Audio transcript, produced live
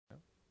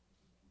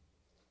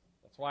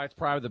why it's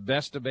probably the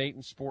best debate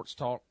in sports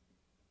talk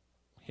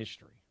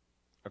history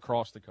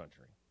across the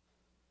country.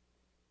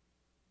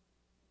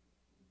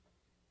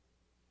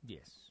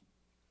 Yes.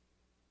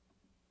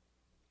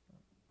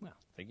 Well,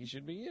 I think he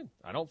should be in.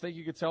 I don't think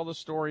you could tell the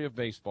story of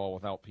baseball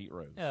without Pete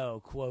Rose.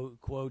 Oh,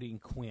 quoting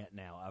Quint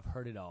now. I've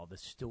heard it all. The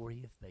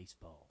story of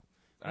baseball.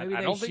 I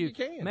don't think you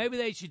can. Maybe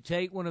they should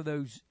take one of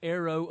those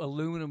Aero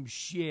aluminum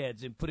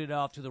sheds and put it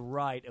off to the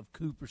right of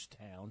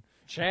Cooperstown.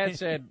 Chad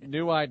said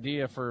new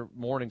idea for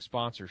morning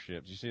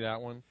sponsorships. You see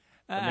that one?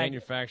 The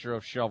manufacturer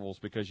of shovels,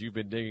 because you've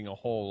been digging a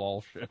hole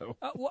all show.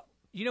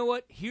 You know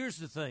what? Here's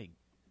the thing.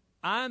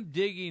 I'm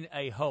digging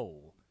a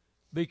hole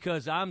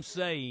because I'm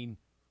saying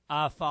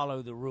I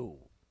follow the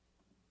rule.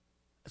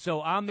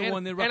 So I'm the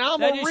one that – And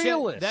I'm a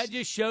realist. That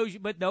just shows you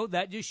 – but no,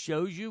 that just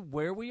shows you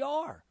where we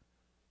are.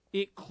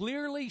 It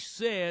clearly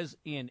says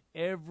in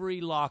every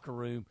locker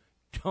room,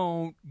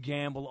 don't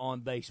gamble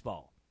on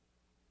baseball.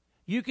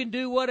 You can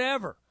do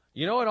whatever.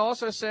 You know, it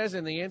also says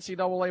in the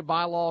NCAA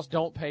bylaws,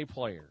 don't pay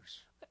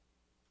players.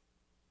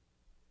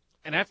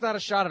 And that's not a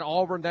shot at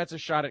Auburn. That's a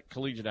shot at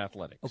collegiate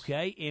athletics.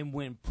 Okay, and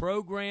when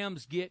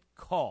programs get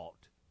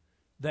caught,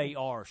 they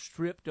are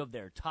stripped of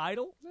their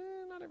title.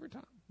 Not every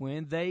time.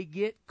 When they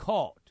get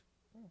caught,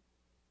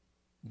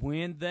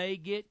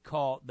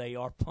 they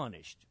are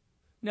punished.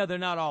 Now, they're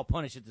not all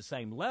punished at the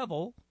same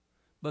level,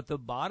 but the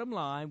bottom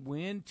line,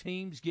 when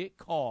teams get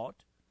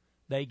caught,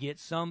 they get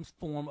some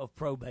form of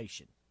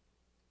probation.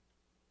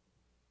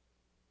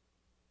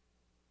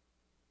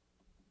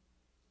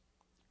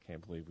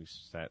 Can't believe we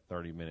sat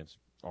 30 minutes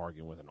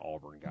arguing with an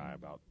Auburn guy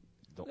about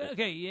the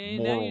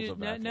morals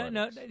of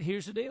athletics. No,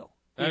 here's the deal.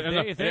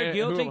 If If they're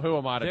guilty, who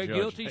am I to they're judge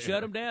guilty, there?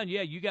 shut them down.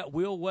 Yeah, you got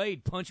Will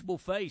Wade,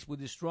 punchable face with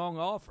his strong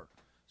offer.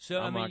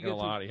 So I'm not gonna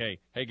lie to you.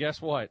 Hey, guess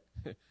what?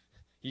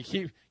 You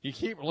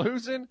keep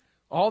losing.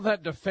 All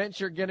that defense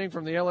you're getting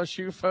from the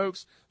LSU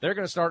folks, they're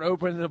going to start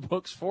opening the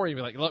books for you.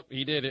 Be like, look,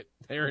 he did it.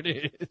 There it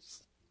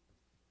is.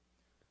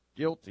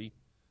 Guilty.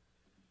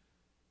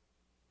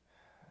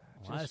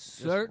 Well, I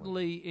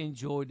certainly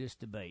enjoyed this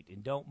debate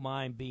and don't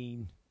mind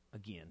being,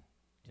 again,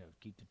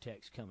 keep the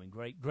text coming.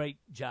 Great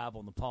job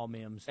on the Paul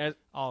Mims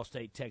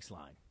All-State text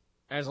line.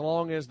 As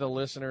long as the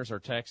listeners are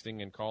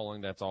texting and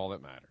calling, that's all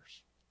that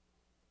matters.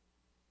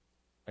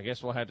 I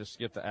guess we'll have to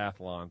skip the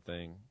Athlon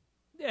thing.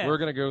 Yeah. We're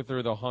going to go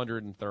through the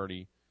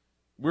 130.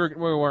 We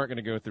weren't going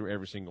to go through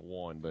every single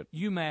one, but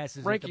UMass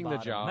is ranking at the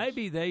bottom. jobs.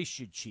 Maybe they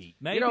should cheat.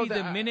 Maybe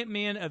the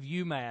Minutemen of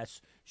UMass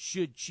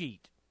should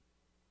cheat.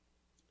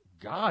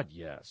 God,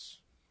 yes.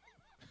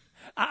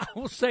 I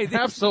will say this.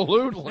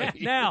 Absolutely.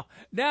 Now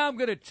I'm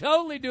going to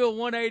totally do a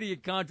 180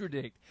 and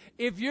contradict.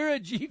 If you're a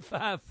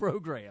G5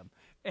 program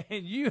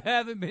and you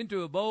haven't been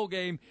to a bowl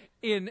game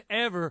in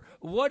ever,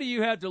 what do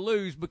you have to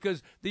lose?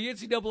 Because the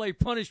NCAA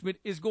punishment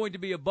is going to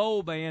be a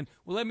bowl ban.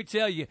 Well, let me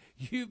tell you,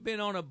 you've been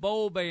on a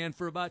bowl ban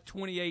for about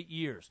 28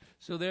 years.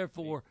 So,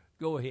 therefore,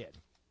 go ahead.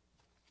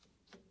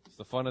 It's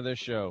the fun of this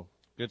show.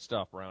 Good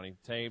stuff, Brownie.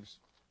 Tabes,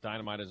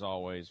 dynamite as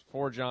always.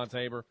 For John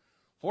Tabor,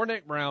 for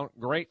Nick Brown,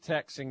 great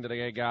texting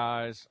today,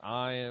 guys.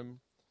 I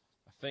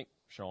think,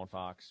 Sean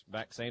Fox.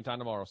 Back same time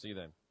tomorrow. See you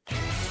then.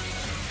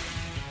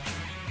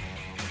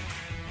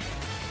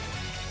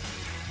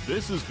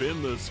 This has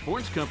been The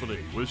Sports Company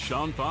with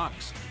Sean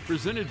Fox,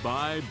 presented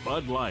by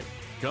Bud Light.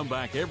 Come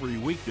back every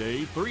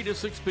weekday, 3 to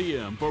 6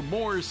 p.m. for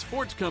more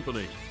Sports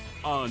Company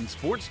on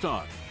Sports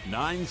Talk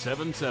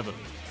 977.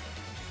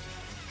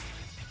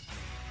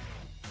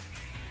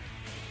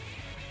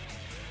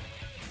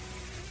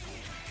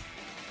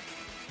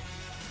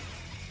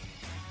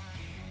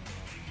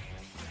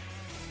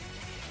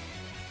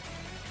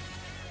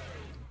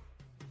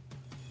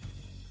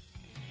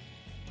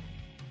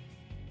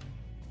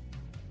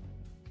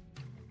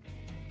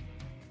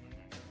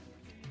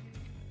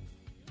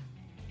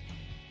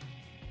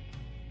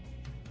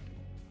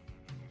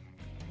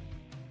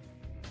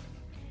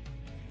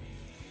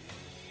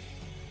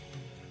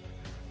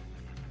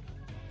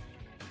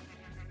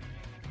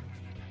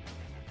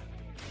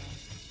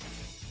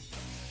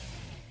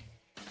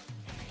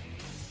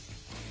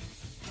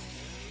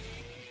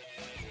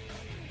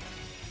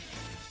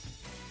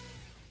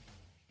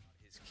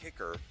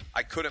 Kicker,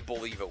 I couldn't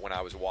believe it when I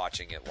was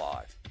watching it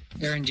live.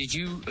 Aaron, did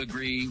you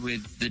agree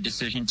with the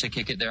decision to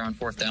kick it there on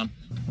 4th down?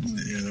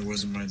 Yeah, that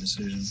wasn't my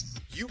decision.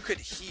 You could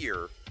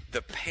hear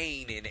the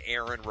pain in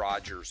Aaron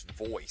Rodgers'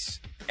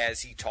 voice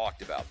as he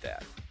talked about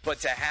that.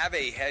 But to have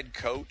a head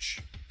coach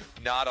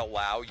not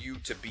allow you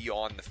to be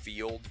on the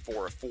field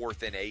for a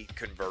 4th and 8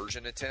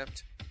 conversion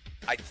attempt,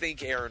 I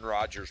think Aaron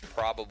Rodgers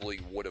probably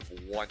would have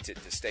wanted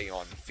to stay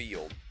on the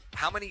field.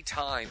 How many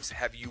times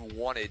have you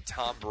wanted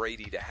Tom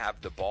Brady to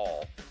have the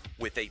ball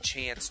with a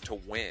chance to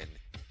win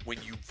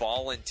when you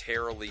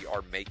voluntarily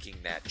are making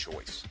that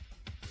choice?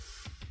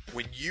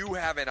 When you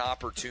have an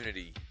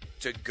opportunity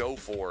to go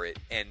for it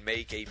and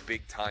make a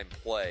big-time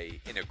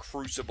play in a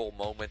crucible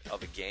moment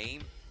of a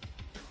game,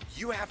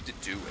 you have to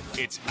do it.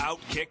 It's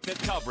Outkick the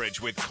Coverage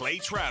with Clay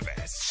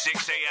Travis.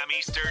 6 a.m.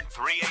 Eastern,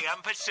 3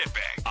 a.m.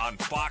 Pacific on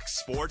Fox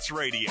Sports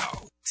Radio.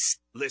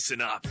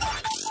 Listen up.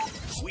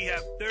 We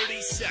have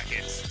 30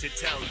 seconds to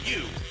tell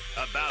you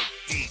about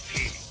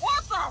DP.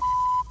 What the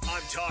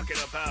I'm talking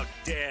about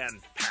Dan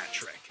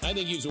Patrick. I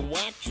think he's a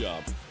whack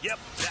job. Yep,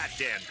 that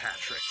Dan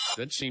Patrick.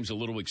 That seems a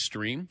little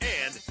extreme.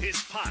 And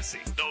his posse,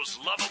 those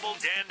lovable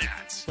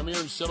Danettes. Come here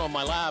and sit on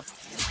my lap.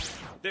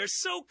 They're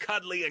so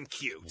cuddly and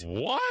cute.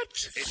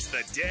 What? It's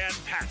the Dan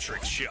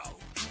Patrick Show.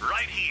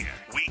 Right here,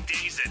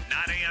 weekdays at 9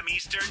 a.m.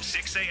 Eastern,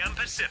 6 a.m.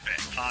 Pacific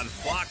on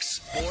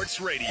Fox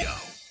Sports Radio.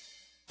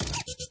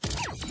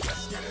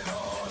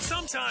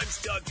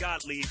 Sometimes Doug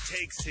Gottlieb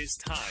takes his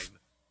time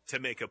to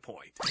make a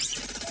point.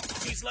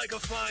 He's like a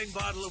fine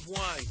bottle of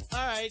wine.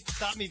 All right,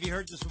 stop me if you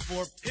heard this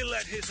before. He'll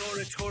let his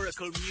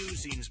oratorical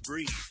musings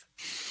breathe.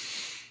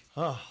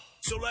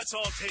 So let's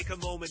all take a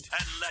moment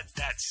and let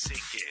that sink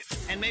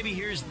in. And maybe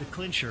here's the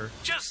clincher.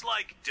 Just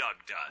like Doug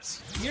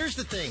does. Here's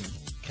the thing,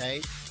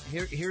 okay?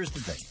 Here's the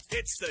thing.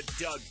 It's the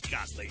Doug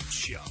Gottlieb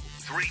Show.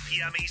 3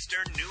 p.m.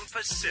 Eastern, noon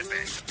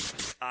Pacific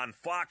on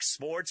Fox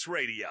Sports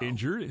Radio.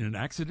 Injured in an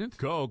accident?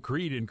 Call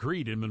Creed and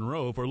Creed in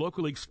Monroe for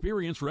local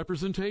experience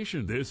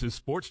representation. This is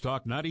Sports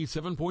Talk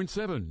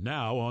 97.7,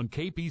 now on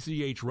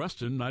KPCH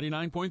Ruston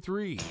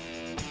 99.3.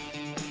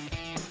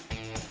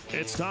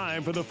 It's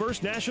time for the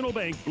First National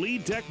Bank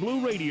Bleed Tech Blue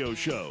Radio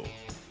Show.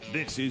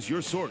 This is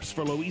your source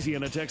for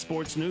Louisiana Tech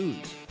sports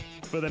news.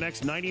 For the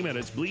next 90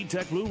 minutes, Bleed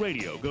Tech Blue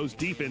Radio goes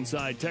deep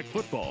inside Tech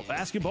football,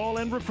 basketball,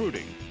 and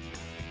recruiting.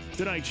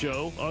 Tonight's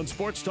show on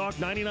Sports Talk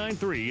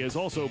 99.3 is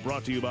also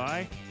brought to you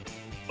by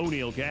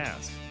O'Neill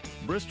Gas,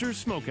 Brister's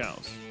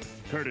Smokehouse,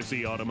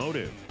 Courtesy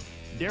Automotive,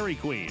 Dairy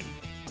Queen,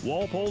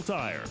 Walpole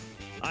Tire,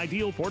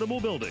 Ideal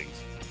Portable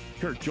Buildings,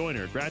 Kirk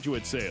Joyner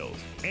Graduate Sales,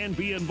 and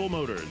B&Bull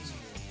Motors.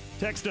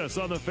 Text us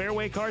on the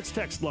Fairway Carts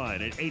text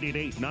line at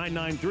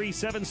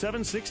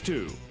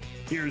 888-993-7762.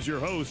 Here's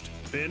your host,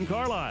 Ben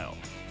Carlisle.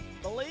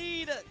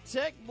 Bleed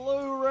Tech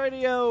Blue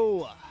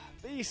Radio,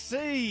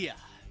 BC.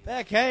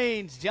 Beck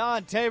Haynes,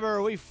 John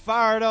Tabor, we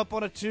fired up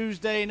on a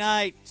Tuesday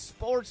night.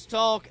 Sports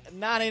Talk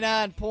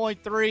 99.3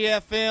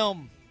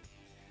 FM.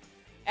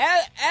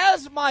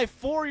 As my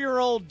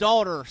 4-year-old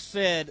daughter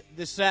said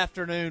this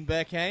afternoon,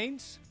 Beck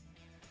Haynes,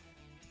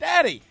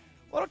 Daddy,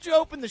 why don't you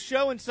open the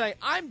show and say,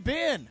 I'm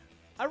Ben.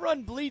 I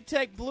run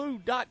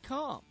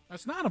BleedTechBlue.com.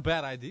 That's not a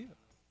bad idea.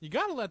 You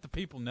got to let the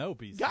people know,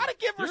 BC. Got to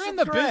give her You're some in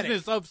the credit.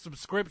 business of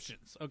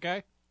subscriptions,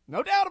 okay?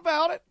 No doubt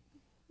about it.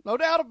 No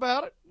doubt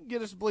about it.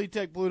 Get us at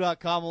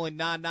BleedTechBlue.com, only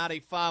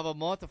 $9.95 a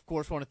month. Of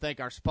course, want to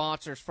thank our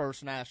sponsors,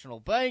 First National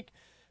Bank,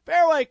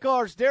 Fairway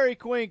Cars, Dairy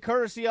Queen,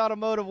 Courtesy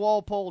Automotive,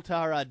 Walpole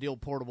Tire, Ideal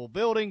Portable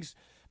Buildings,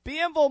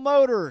 B&Bull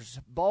Motors,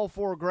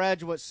 Balfour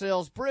Graduate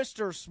Sales,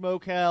 Brister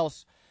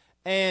Smokehouse,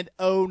 and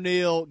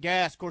O'Neill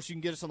Gas. Of course, you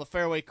can get us on the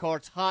Fairway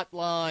Carts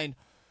hotline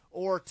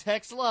or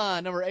text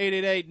line, number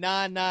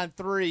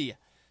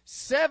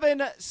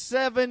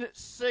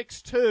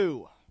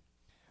 888-993-7762.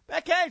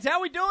 Beck Haynes,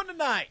 how we doing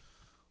tonight?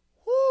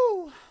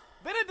 Woo!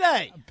 Been a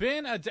day.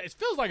 It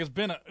feels like it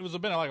was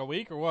been like a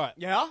week or what?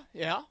 Yeah.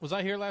 Was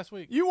I here last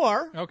week? You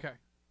were. Okay.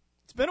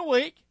 It's been a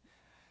week.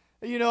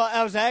 You know,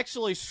 I was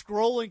actually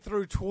scrolling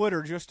through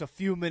Twitter just a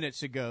few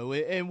minutes ago,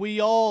 and we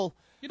all...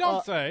 You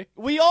don't say.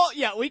 We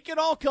can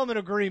all come in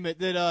agreement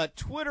that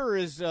Twitter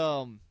is...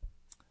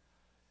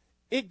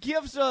 it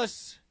gives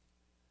us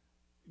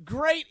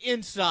great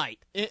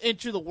insight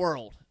into the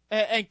world.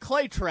 And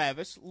Clay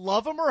Travis,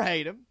 love him or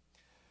hate him,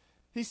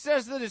 he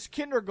says that his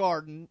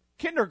kindergartner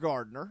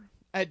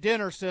at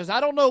dinner says, I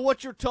don't know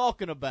what you're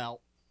talking about,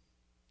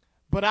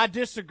 but I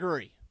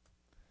disagree.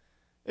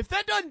 If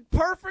that doesn't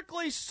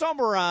perfectly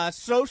summarize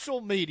social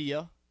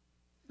media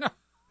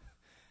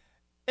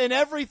and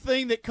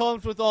everything that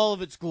comes with all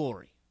of its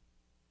glory.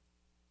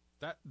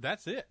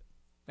 That's it.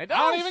 I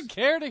don't even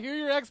care to hear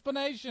your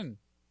explanation.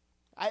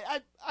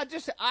 I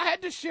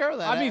had to share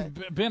that. I mean,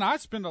 Ben, I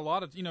spend a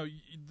lot of,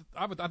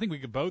 I think we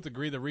could both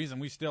agree the reason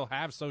we still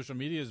have social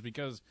media is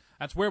because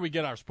that's where we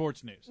get our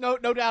sports news. No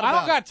doubt about it. I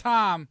don't got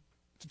time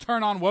to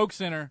turn on Woke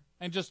Center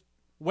and just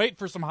wait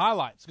for some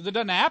highlights because it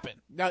doesn't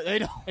happen. No, they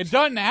don't. It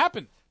doesn't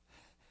happen.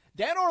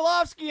 Dan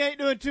Orlovsky ain't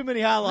doing too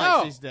many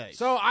highlights these days.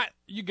 So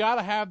you got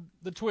to have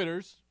the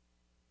Twitters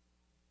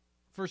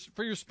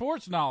for your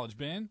sports knowledge,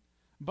 Ben.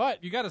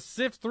 But you got to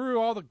sift through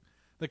all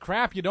the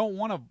crap you don't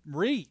want to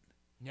read.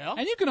 Yeah.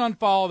 And you can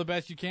unfollow the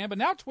best you can, but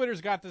now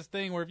Twitter's got this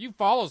thing where if you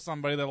follow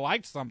somebody that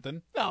likes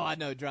something. No, I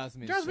know, it drives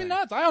me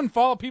nuts. I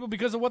unfollow people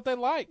because of what they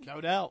like.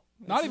 No doubt.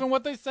 Not even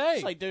what they say.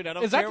 It's like, dude, I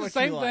don't Is care that the what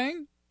same you thing?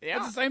 like. Yeah.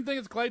 That's the same thing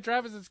as Clay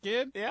Travis's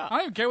kid? Yeah. I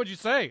don't even care what you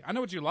say. I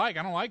know what you like.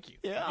 I don't like you.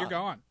 Yeah. You're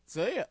gone.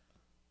 See ya.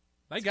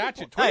 They got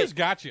you. Twitter's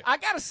got you. I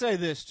got to say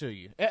this to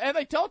you, and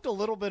they talked a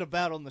little bit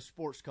about it on the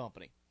Sports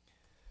Company.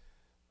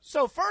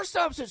 So first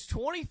time since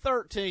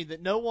 2013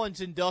 that no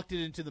one's inducted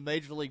into the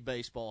Major League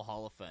Baseball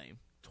Hall of Fame.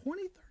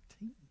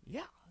 2013?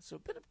 Yeah. So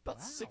it's been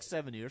about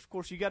 6-7 years. Of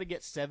course, you got to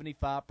get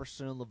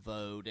 75% of the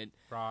vote. And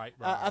right.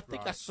 I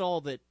think I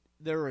saw that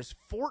there is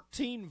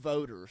 14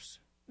 voters.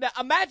 Now,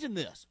 imagine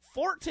this.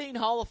 14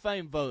 Hall of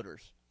Fame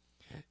voters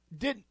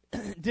did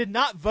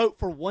not vote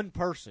for one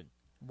person.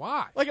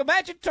 Why? Like,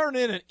 imagine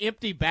turning in an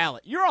empty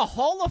ballot. You're a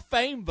Hall of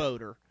Fame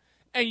voter,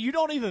 and you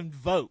don't even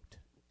vote.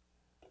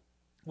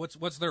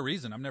 What's their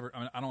reason? I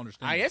don't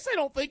understand. I guess they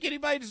don't think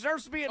anybody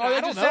deserves to be. Oh,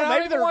 I don't know.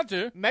 Maybe they want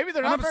to. Maybe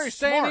they're not very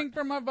abstaining smart.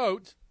 from my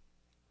vote.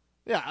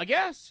 Yeah, I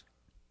guess.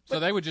 So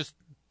they would just.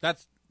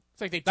 It's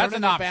like they turn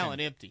in their ballot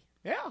empty.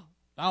 Yeah.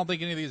 I don't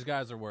think any of these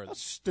guys are worth it. How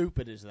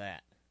stupid is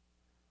that?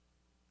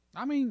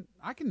 I mean,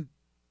 I can.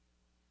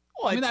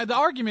 Well, the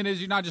argument is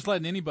you're not just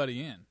letting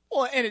anybody in.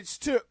 Well, and it's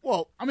too.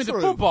 Well, I mean,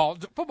 true. the football,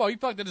 you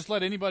feel like they just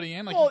let anybody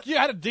in? Like, Well, you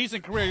had a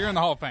decent career, you're in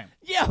the Hall of Fame.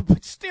 Yeah,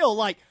 but still,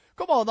 like,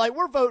 come on, like,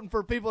 we're voting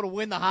for people to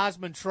win the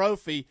Heisman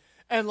Trophy,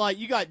 and, like,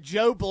 you got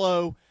Joe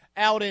Blow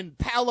out in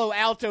Palo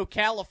Alto,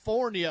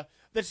 California,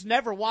 that's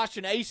never watched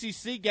an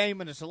ACC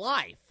game in his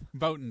life.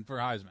 Voting for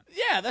Heisman.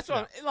 Yeah, that's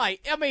what I'm,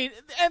 like, I mean,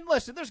 and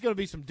listen, there's going to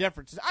be some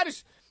differences. I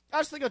just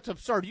think it's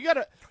absurd. You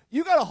got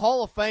a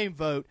Hall of Fame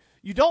vote.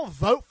 You don't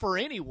vote for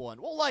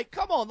anyone. Well, like,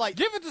 come on, like,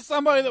 give it to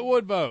somebody that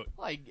would vote.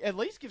 Like, at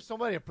least give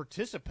somebody a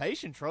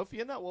participation trophy.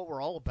 Isn't that what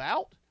we're all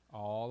about?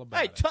 All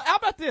about it. Hey, how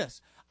about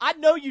this? I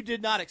know you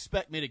did not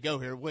expect me to go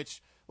here,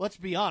 which, let's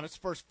be honest,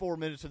 first 4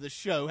 minutes of this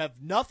show have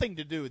nothing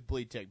to do with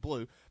Bleed Tech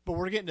Blue, but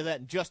we're getting to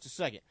that in just a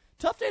second.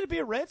 Tough day to be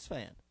a Reds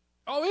fan.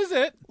 Oh, is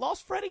it?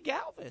 Lost Freddie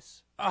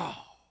Galvis.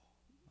 Oh,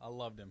 I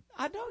loved him.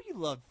 I know you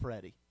loved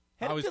Freddie.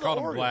 I always called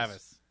him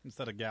Glavis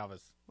instead of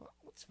Galvis. Well,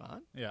 that's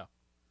fine. Yeah.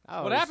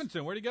 What happened to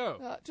him? Where'd he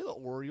go? To the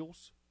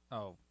Orioles.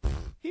 Oh.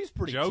 He's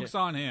pretty Jokes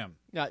on him.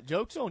 Yeah,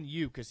 jokes on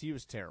you because he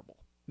was terrible.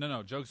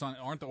 No, jokes on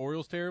 – aren't the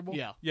Orioles terrible?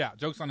 Yeah. Yeah,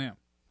 jokes on him.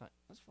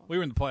 That's fine. We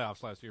were in the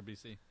playoffs last year,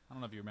 BC. I don't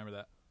know if you remember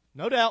that.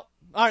 No doubt.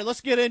 All right,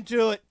 let's get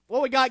into it.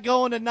 What we got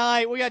going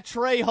tonight, we got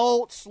Trey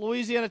Holtz,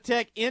 Louisiana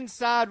Tech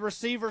inside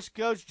receivers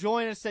coach,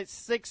 join us at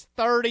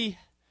 6:30.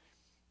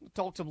 We'll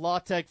talk some La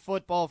Tech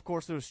football. Of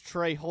course, it was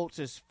Trey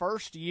Holtz's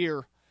first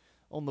year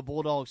on the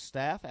Bulldogs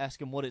staff.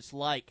 Ask him what it's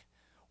like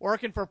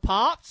working for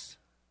Pops.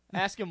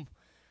 Ask him,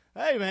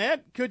 hey,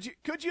 man, could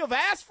you have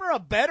asked for a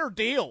better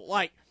deal?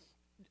 Like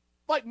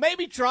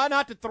maybe try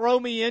not to throw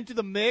me into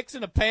the mix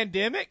in a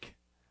pandemic?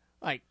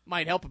 Like,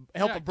 might help a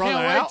brother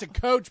out. Can't wait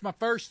to coach my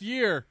first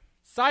year.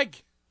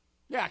 Psych.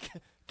 Yeah,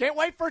 can't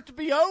wait for it to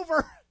be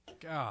over.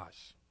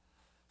 Gosh.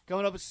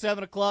 Coming up at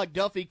 7 o'clock,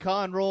 Duffy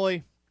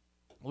Conroy,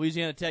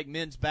 Louisiana Tech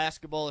men's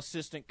basketball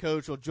assistant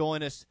coach, will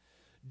join us.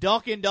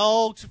 Dunkin'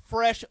 Dogs,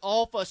 fresh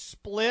off a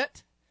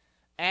split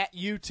at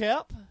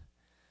UTEP.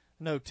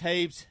 No,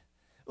 Tabes.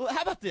 Well,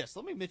 how about this?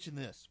 Let me mention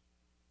this.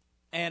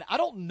 And I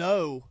don't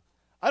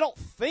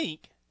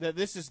think that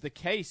this is the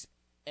case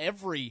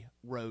every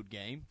road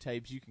game.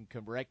 Tabes, you can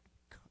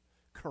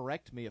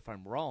correct me if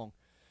I'm wrong.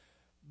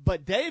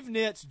 But Dave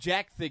Nitz,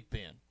 Jack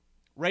Thigpen,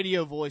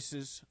 radio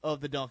voices of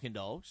the Dunkin'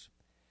 Dogs,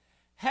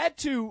 had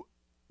to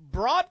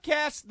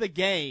broadcast the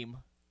game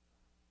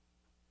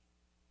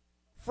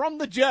from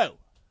the Joe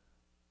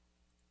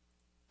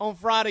on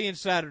Friday and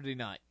Saturday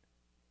night.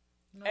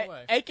 No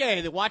way.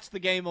 AKA, they watched the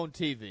game on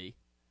TV.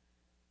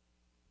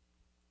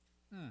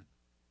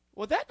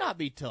 Would that not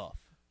be tough?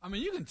 I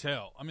mean, you can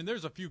tell. I mean,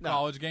 there's a few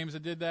college games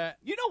that did that.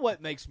 You know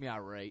what makes me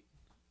irate?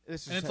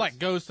 It's like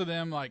goes to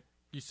them, like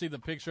you see the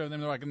picture of them,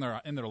 they're like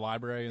in their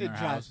library in their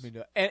house. It drives me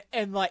nuts.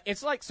 And like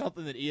it's like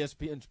something that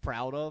ESPN's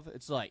proud of.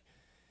 It's like,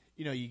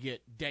 you know, you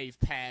get Dave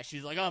Pasch.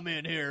 He's like, I'm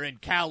in here in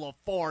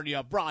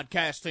California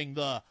broadcasting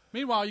the.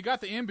 Meanwhile, you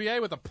got the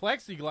NBA with a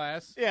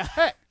plexiglass. Yeah.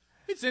 Heck,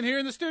 it's in here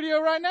in the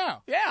studio right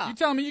now. Yeah. You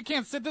telling me you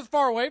can't sit this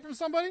far away from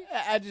somebody?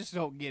 I just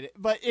don't get it.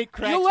 But it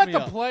cracks me up. You let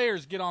the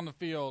players get on the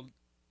field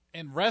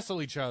and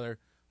wrestle each other,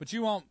 but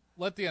you won't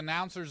let the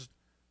announcers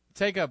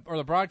or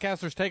the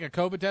broadcasters take a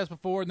COVID test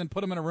before and then put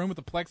them in a room with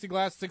the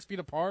plexiglass 6 feet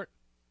apart?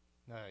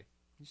 Hey,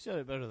 you said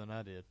it better than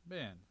I did.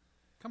 Ben,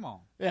 come on.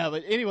 Yeah,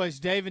 but anyways,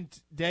 Dave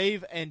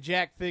and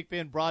Jack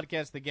Thigpen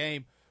broadcast the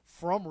game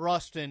from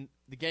Ruston.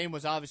 The game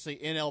was obviously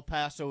in El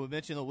Paso. We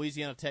mentioned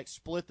Louisiana Tech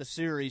split the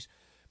series,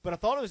 but I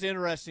thought it was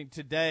interesting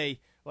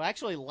today. Well,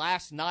 actually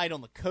last night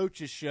on the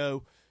Coaches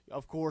Show,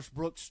 of course,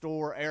 Brooks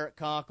Store, Eric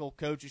Conkle,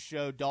 Coaches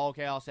Show,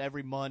 Doghouse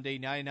every Monday,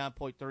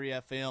 99.3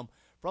 FM.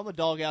 From the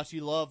Doghouse,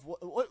 you love.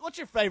 What's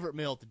your favorite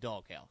meal at the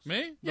Doghouse?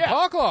 Me? The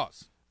Paw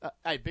Claws.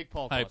 Hey, big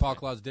Paw Claws. Hey, Paw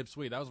Claws Dip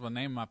Sweet. That was the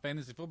name of my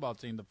fantasy football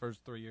team the first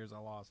 3 years I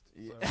lost.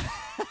 So.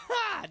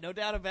 Yeah. No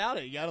doubt about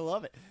it. You got to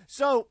love it.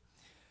 So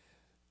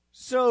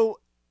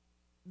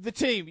the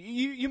team,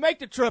 you make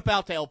the trip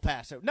out to El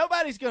Paso.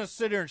 Nobody's going to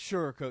sit there and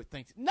sugarcoat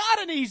things.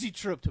 Not an easy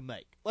trip to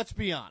make. Let's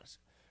be honest.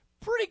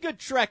 Pretty good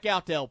trek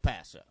out to El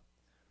Paso.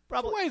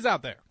 Probably ways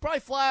out there.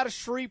 Probably fly out of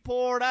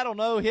Shreveport. I don't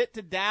know. Hit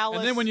to Dallas.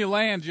 And then when you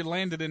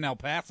landed in El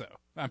Paso.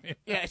 I mean,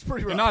 yeah, it's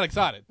pretty rough. You're not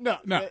excited. No,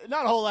 not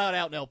a whole lot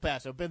out in El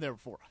Paso. Been there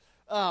before.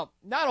 Not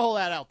a whole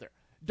lot out there.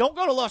 Don't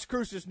go to Las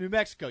Cruces, New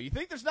Mexico. You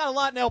think there's not a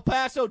lot in El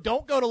Paso?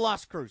 Don't go to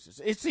Las Cruces.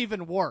 It's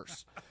even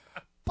worse.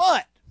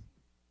 But,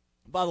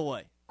 by the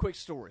way, quick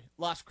story.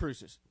 Las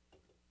Cruces.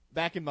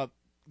 Back in my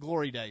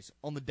glory days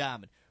on the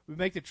Diamond, we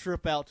make the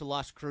trip out to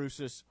Las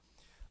Cruces.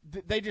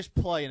 They just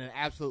play in an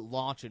absolute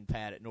launching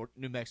pad at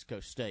New Mexico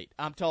State.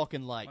 I'm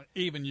talking like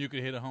even you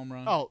could hit a home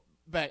run. Oh,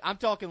 I'm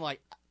talking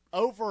like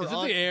over. Is it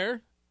the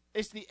air?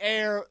 It's the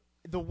air.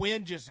 the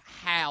wind just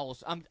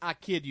howls. I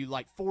kid you,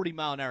 like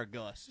 40-mile-an-hour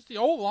gusts. It's the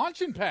old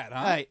launching pad,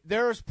 huh? Hey,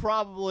 there's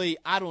probably,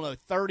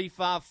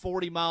 35,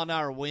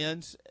 40-mile-an-hour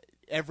winds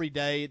every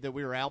day that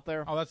we were out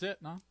there. Oh, that's it?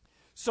 No?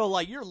 So,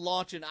 like, you're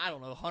launching,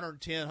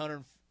 110,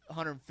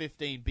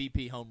 115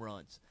 BP home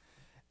runs.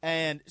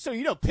 And so,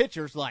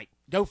 pitchers, like,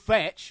 go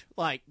fetch.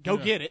 Like, go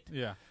get it.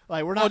 Yeah.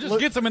 Like, we're not just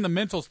gets them in the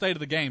mental state of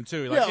the game,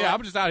 too. Like,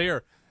 I'm just out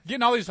here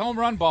getting all these home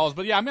run balls.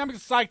 But, I'm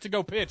psyched to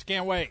go pitch.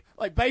 Can't wait.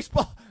 Like,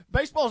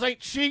 baseballs ain't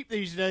cheap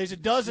these days. A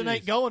dozen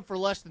ain't going for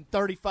less than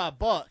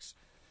 $35.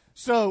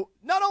 So,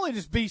 not only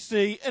does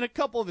BC and a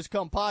couple of his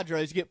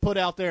compadres get put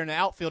out there in the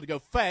outfield to go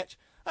fetch,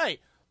 hey,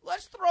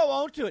 let's throw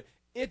on to it.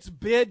 It's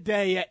bid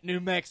day at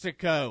New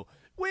Mexico.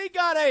 We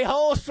got a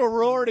whole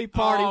sorority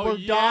party.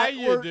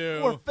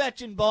 We're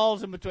fetching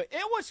balls in between.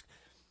 It was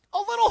a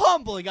little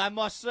humbling, I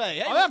must say.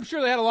 Hey, I'm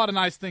sure they had a lot of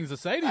nice things to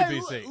say to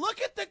you, BC. Look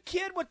at the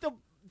kid with the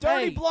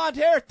dirty blonde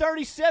hair,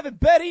 37.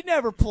 Bet he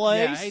never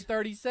plays. Yeah, hey,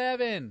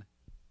 37.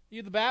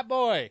 You the bat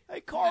boy.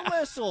 Hey, Carl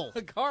Lissel.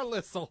 Carl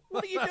Lissel.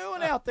 What are you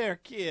doing out there,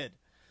 kid?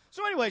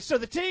 So anyway,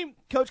 the team,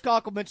 Coach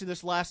Cockle mentioned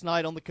this last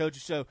night on the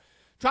Coach's Show,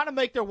 trying to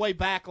make their way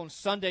back on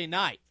Sunday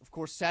night. Of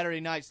course, Saturday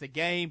night's the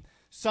game.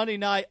 Sunday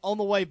night, on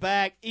the way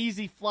back,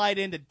 easy flight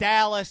into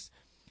Dallas.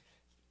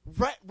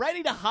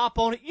 Ready to hop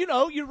on it.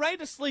 You're ready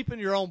to sleep in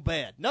your own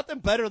bed. Nothing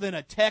better than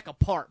a tech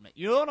apartment.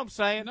 You know what I'm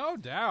saying? No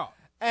doubt.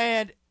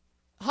 And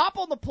hop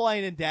on the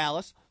plane in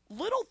Dallas.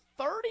 Little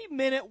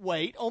 30-minute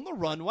wait on the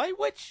runway,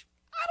 which,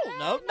 I don't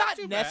know, not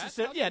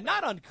necessary.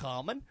 Not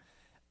uncommon.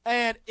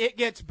 And it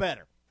gets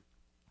better.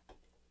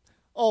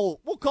 Oh,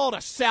 we'll call it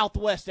a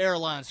Southwest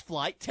Airlines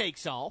flight.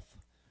 Takes off.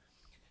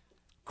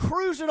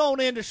 Cruising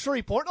on into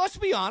Shreveport. Let's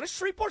be honest,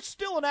 Shreveport's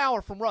still an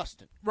hour from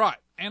Ruston. Right,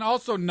 and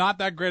also not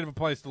that great of a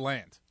place to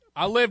land.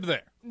 I lived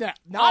there. Yeah,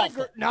 not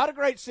a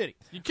great city.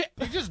 You're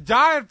just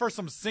dying for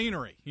some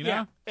scenery, you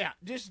know? Yeah,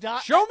 just die.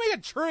 Show me a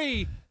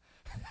tree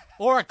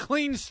or a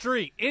clean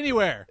street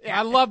anywhere.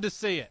 Yeah. I'd love to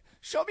see it.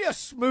 Show me a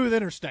smooth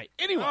interstate.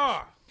 Anyway,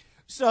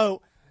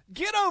 so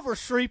get over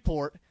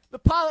Shreveport. The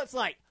pilot's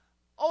like,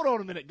 hold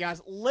on a minute,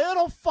 guys.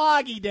 Little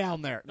foggy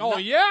down there.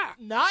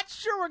 Not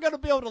sure we're going to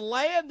be able to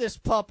land this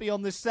puppy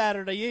on this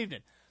Saturday evening.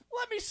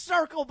 Let me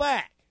circle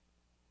back.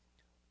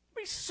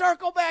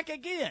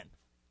 Again.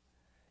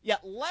 Yeah,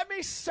 let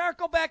me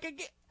circle back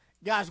again.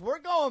 Guys, we're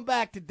going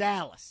back to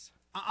Dallas.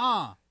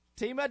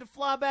 Team had to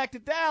fly back to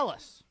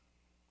Dallas.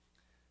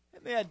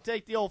 And they had to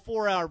take the old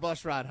 4-hour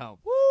bus ride home.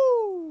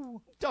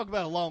 Woo! Talk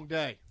about a long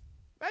day.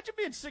 Imagine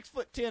being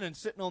 6'10" and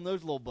sitting on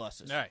those little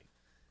buses. Hey,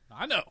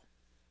 I know.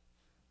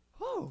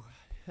 Oh,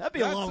 that'd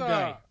be a long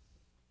day.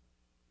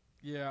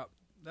 Yeah,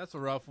 that's a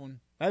rough one.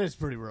 That is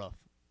pretty rough.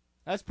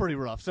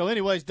 So,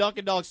 anyways,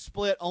 Dunkin' Dogs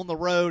split on the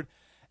road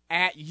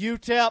at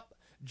UTEP.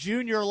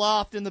 Junior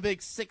Loft in the big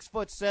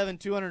 6'7",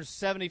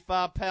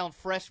 275-pound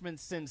freshman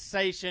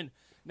sensation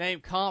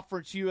named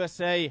Conference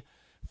USA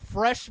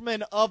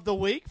Freshman of the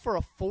Week for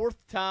a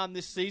fourth time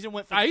this season.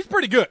 He's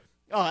pretty good.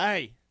 Oh,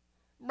 hey.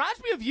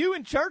 Reminds me of you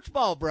in church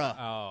ball, bro.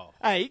 Oh.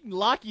 Hey, he can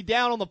lock you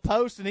down on the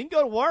post and he can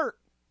go to work.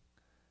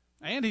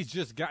 And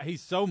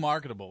he's so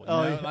marketable.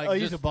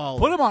 He's a baller.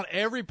 Put him on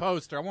every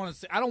poster.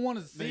 I don't want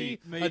to see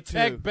a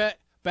Tech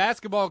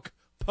basketball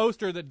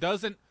poster that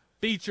doesn't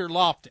feature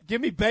Lofton. Give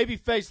me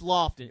Babyface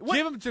Lofton.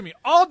 Give him to me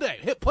all day.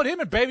 Put him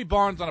and Baby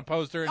Barnes on a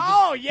poster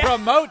and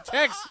promote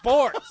Tech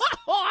sports.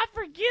 I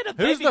forget it.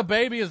 Who's the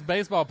babyest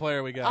baseball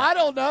player we got? I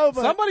don't know,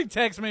 but somebody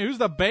text me who's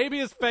the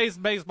babyest face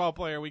baseball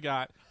player we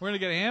got. We're gonna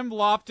get him,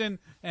 Lofton,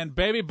 and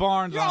Baby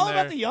Barnes You're on all there.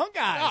 about the young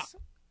guys.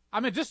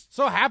 It just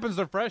so happens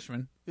they're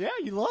freshmen. Yeah,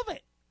 you love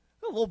it.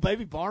 A little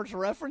Baby Barnes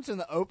reference in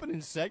the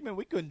opening segment.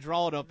 We couldn't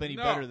draw it up any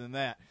better than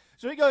that.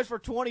 So he goes for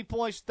 20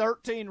 points,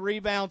 13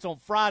 rebounds on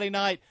Friday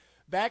night.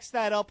 Backs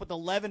that up with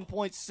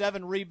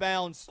 11.7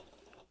 rebounds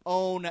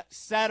on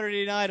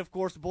Saturday night. Of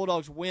course, the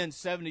Bulldogs win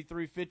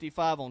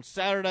 73-55 on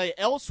Saturday.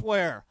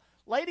 Elsewhere,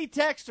 Lady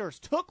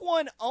Texters took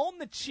one on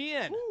the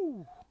chin.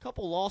 A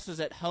couple losses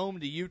at home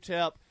to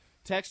UTEP.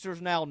 Texters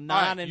now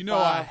 9-5. You know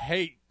I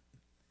hate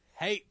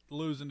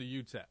losing to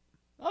UTEP.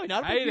 Oh, you're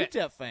not a big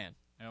UTEP fan.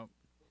 Nope.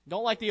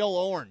 Don't like the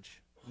old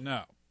orange.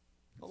 No.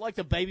 Don't like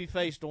the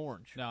baby-faced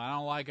orange. No, I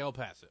don't like El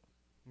Paso.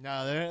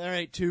 No, there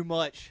ain't too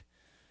much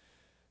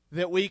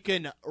that we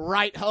can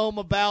write home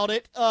about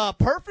it.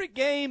 Perfect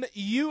Game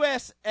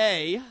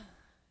USA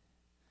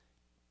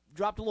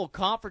dropped a little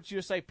Conference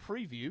USA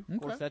preview.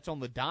 Of course, that's on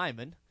the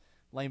Diamond.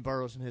 Lane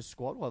Burroughs and his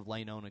squad will have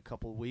Lane on in a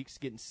couple of weeks,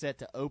 getting set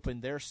to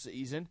open their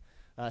season.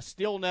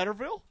 Steele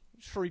Netterville,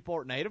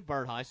 Shreveport native,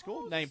 Byrd High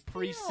School, named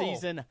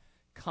preseason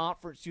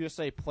Conference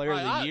USA Player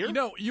of the Year.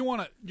 You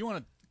want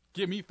to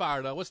get me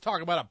fired up. Let's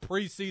talk about a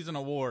preseason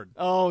award.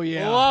 Oh,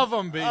 yeah. Love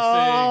them,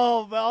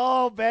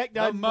 BC. Beck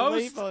doesn't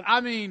believe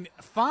it.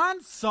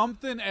 Find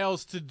something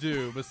else to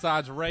do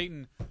besides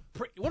rating.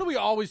 What do we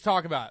always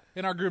talk about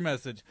in our group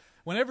message?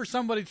 Whenever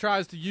somebody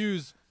tries to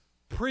use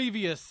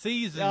previous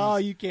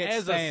seasons you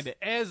can't stand it.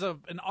 As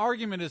an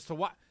argument as to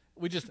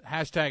we just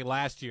hashtag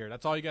last year.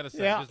 That's all you got to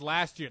say. Yeah. Just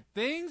last year.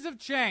 Things have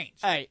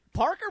changed. Hey,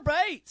 Parker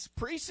Bates,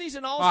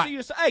 preseason right.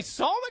 All-CUSA. Hey,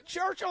 saw him at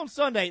church on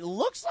Sunday.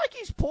 Looks like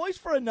he's poised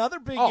for another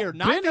big year.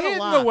 Not Ben gonna hitting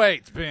lie. the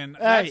weights, Ben.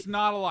 That's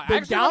not a lie. been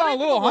Actually, down went on a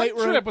into little the weight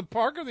hunt room. trip with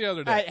Parker the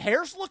other day. Hey,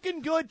 hair's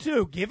looking good,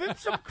 too. Give him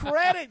some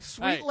credit.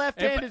 Sweet Hey,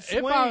 left-handed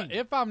swing.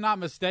 If I'm not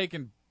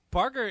mistaken,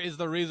 Parker is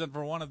the reason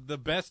for one of the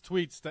best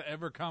tweets to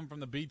ever come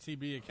from the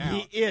BTB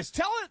account. He is.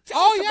 Tell us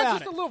yeah, about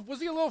just it. a little. Was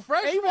he a little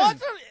freshman? He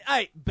wasn't.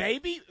 Hey,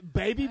 baby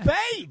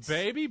Bates.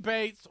 Baby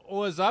Bates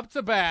was up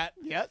to bat.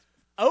 Yes.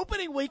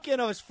 Opening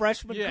weekend of his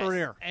freshman Yes,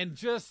 career. and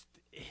just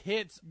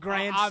hits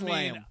Grand I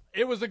slam. mean,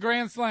 it was a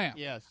grand slam.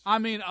 Yes. I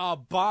mean, a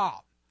bomb.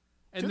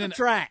 And To then the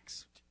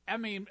tracks. I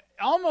mean,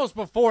 almost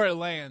before it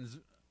lands,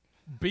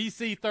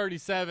 BC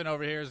 37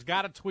 over here has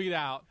got a tweet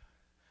out.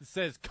 It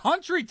says,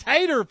 "Country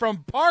Tater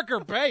from Parker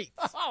Bates."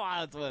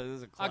 This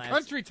is a A classic.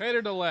 country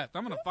tater to left.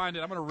 I'm going to find it.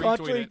 I'm going to retweet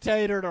Country it.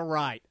 tater to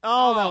right.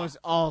 Oh, that was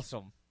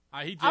awesome.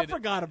 He did I it.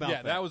 forgot about Yeah,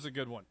 that. that was a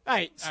good one.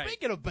 Hey,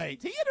 speaking of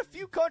Bates, he had a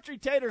few country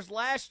taters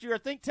last year. I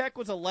think Tech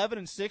was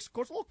 11-6. Of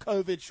course, a little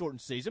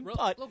COVID-shortened season,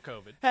 but little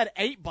COVID. had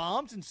 8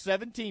 bombs in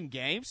 17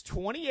 games,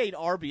 28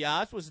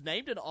 RBIs, was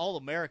named an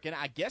All-American.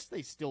 I guess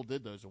they still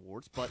did those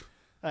awards, but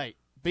hey,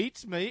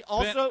 beats me.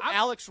 Also,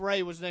 Alex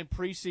Ray was named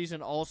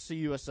preseason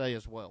All-CUSA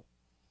as well.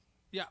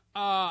 Yeah.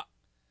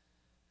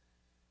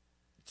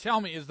 Tell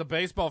me, is the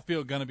baseball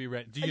field going to be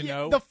ready? Do you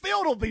know? The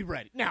field will be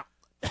ready. Now,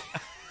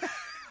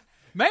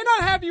 may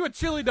not have you a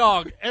chili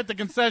dog at the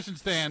concession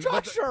stand.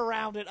 structure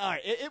around it. All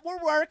right,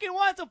 we're working.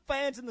 We'll have some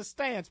fans in the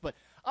stands, but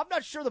I'm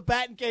not sure the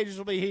batting cages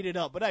will be heated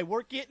up. But, hey,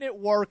 we're getting it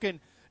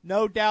working,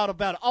 no doubt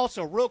about it.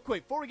 Also, real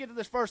quick, before we get to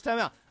this first time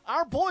out,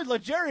 our boy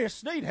L'Jarius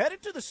Sneed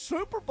headed to the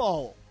Super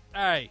Bowl.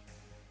 Hey,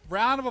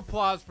 round of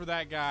applause for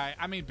that guy.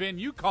 I mean, Ben,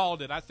 you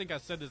called it. I think I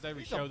said this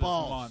every show this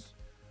month.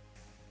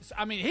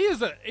 I mean,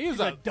 he's a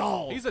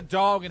dog. He's a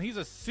dog, and he's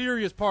a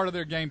serious part of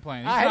their game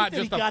plan. He's I hate not that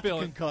just he got a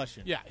fill-in. the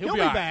concussion. Yeah, He'll be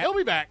be all right. back. He'll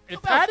be back. He'll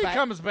If bounce Patty back.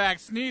 comes back,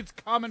 Sneed's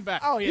coming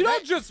back. Oh, yeah, you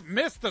don't just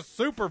miss the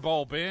Super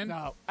Bowl, Ben.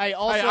 No. Hey,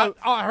 also,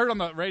 I heard on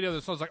the radio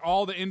this was like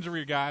all the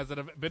injury guys that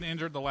have been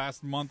injured the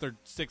last month or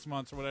 6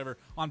 months or whatever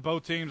on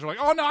both teams are like,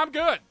 oh no, I'm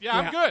good. Yeah,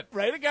 I'm good.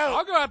 Ready to go.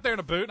 I'll go out there in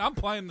a boot and I'm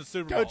playing the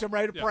Super Bowl. Coach, I'm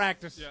ready to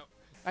practice. Yeah.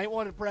 I ain't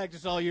wanted to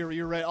practice all year.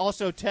 You're ready.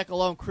 Also, Tech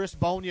alone, Chris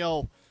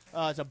Bonio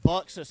is a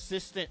Bucks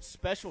assistant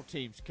special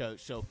teams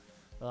coach. So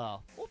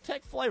we'll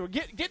take flavor.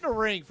 Get in a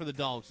ring for the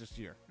Dogs this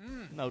year.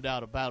 No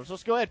doubt about it. So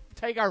let's go ahead and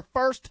take our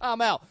first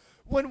time out.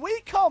 When we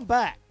come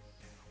back,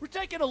 we're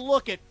taking a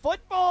look at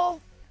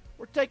football.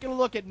 We're taking a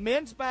look at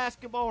men's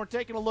basketball. We're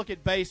taking a look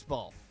at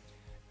baseball.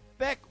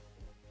 Beck,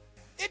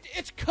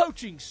 it's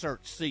coaching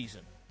search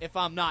season, if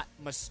I'm not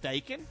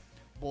mistaken.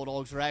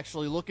 Bulldogs are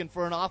actually looking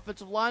for an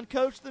offensive line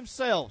coach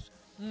themselves.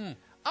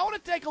 I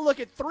want to take a look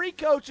at 3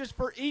 coaches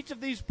for each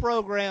of these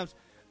programs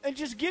and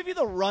just give you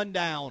the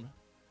rundown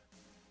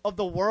of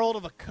the world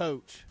of a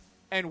coach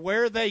and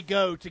where they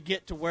go to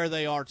get to where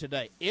they are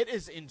today. It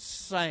is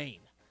insane.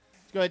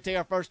 Let's go ahead and take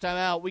our first time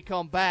out. We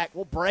come back.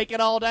 We'll break it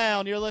all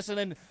down. You're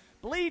listening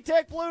Bleed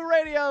Tech Blue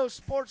Radio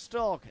Sports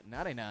Talk at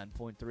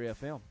 99.3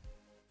 FM.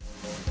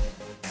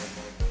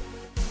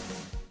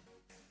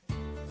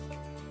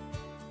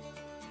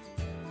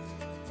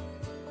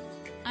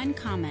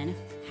 Uncommon.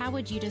 How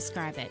would you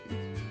describe it?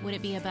 Would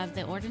it be above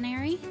the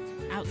ordinary?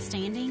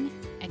 Outstanding?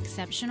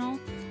 Exceptional?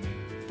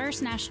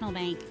 First National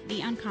Bank,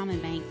 the uncommon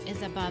bank,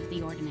 is above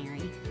the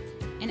ordinary.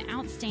 An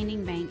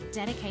outstanding bank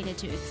dedicated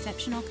to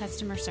exceptional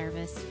customer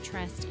service,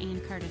 trust,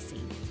 and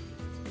courtesy.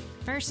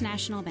 First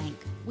National Bank,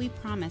 we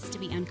promise to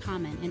be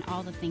uncommon in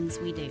all the things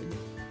we do.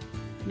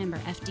 Member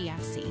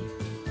FDIC.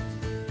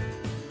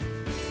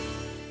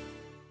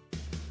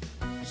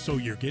 So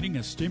you're getting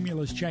a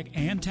stimulus check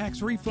and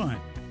tax refund.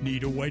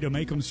 Need a way to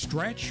make them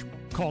stretch?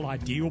 Call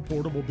Ideal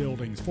Portable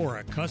Buildings for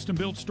a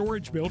custom-built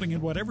storage building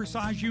in whatever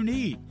size you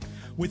need.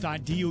 With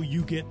Ideal,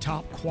 you get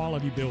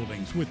top-quality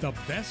buildings with the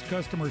best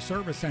customer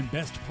service and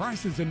best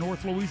prices in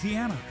North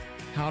Louisiana.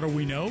 How do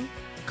we know?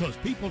 Because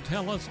people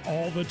tell us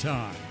all the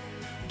time.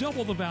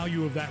 Double the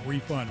value of that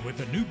refund with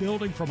a new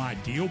building from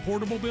Ideal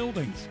Portable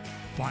Buildings.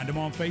 Find them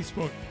on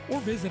Facebook or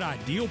visit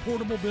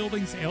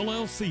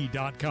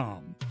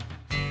idealportablebuildingsllc.com.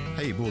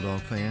 Hey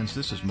Bulldog fans,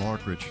 this is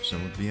Mark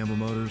Richardson with Biemba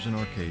Motors in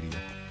Arcadia.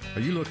 Are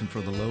you looking for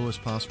the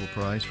lowest possible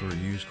price for a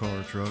used car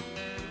or truck?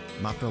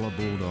 My fellow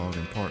Bulldog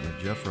and partner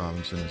Jeff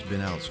Robinson has been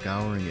out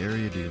scouring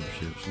area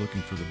dealerships looking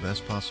for the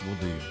best possible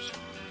deals.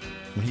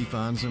 When he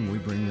finds them, we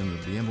bring them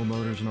to Biemba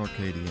Motors in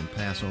Arcadia and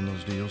pass on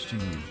those deals to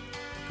you.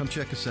 Come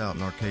check us out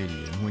in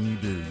Arcadia, and when you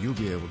do, you'll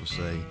be able to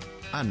say,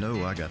 I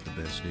know I got the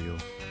best deal.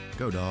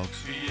 Go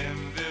Dogs.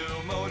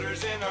 Bienville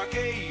Motors in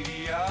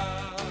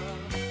Arcadia.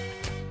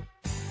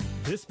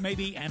 This may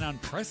be an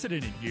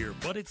unprecedented year,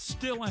 but it's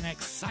still an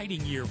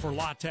exciting year for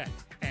La Tech.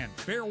 And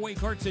Fairway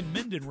Carts in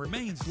Minden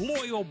remains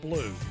loyal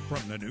blue.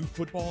 From the new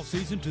football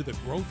season to the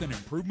growth and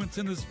improvements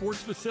in the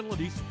sports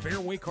facilities,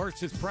 Fairway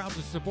Carts is proud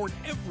to support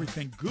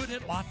everything good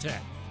at La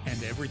Tech.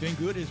 And everything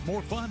good is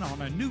more fun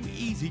on a new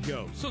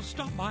E-Z-GO. So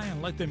stop by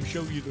and let them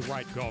show you the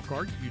right golf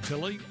cart,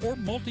 utility, or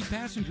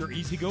multi-passenger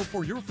E-Z-GO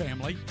for your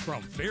family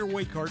from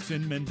Fairway Carts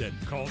in Minden.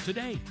 Call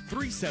today,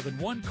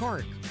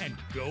 371-CART, and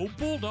go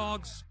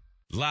Bulldogs!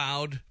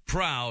 Loud,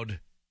 proud,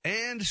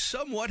 and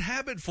somewhat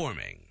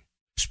habit-forming.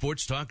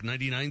 Sports Talk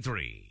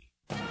 99.3.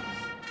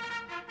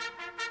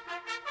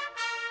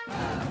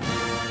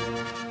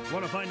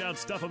 Want to find out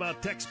stuff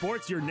about tech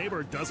sports your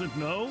neighbor doesn't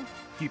know?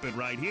 Keep it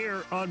right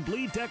here on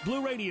Bleed Tech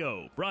Blue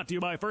Radio. Brought to you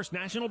by First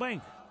National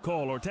Bank.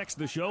 Call or text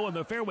the show on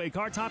the Fairway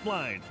Carts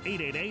hotline,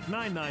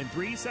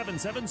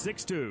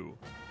 888-993-7762.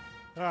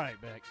 All right,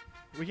 Beck.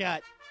 We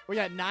got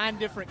 9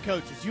 different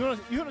coaches. You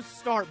want to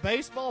start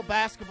baseball,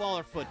 basketball,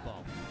 or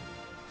football?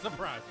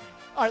 Surprise me.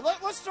 All right,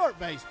 let's start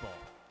baseball.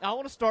 I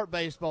want to start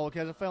baseball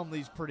because I found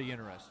these pretty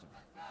interesting.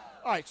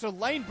 All right, so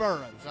Lane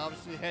Burroughs,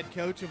 obviously head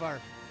coach of our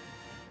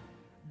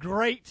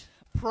great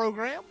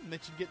program.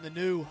 Mentioned getting the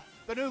new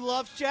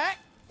Love Shack.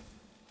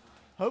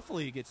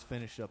 Hopefully he gets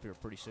finished up here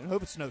pretty soon.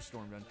 Hope a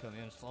snowstorm doesn't come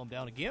in and slow him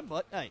down again,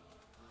 but hey,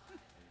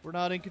 we're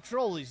not in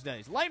control these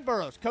days. Lane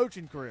Burroughs,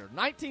 coaching career.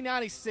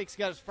 1996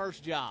 got his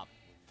first job.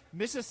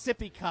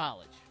 Mississippi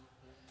College.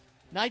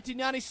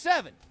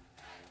 1997,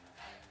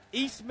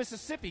 East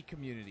Mississippi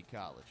Community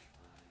College.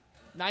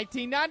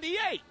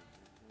 1998,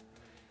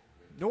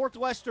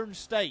 Northwestern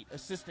State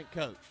assistant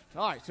coach.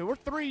 All right, so we're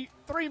three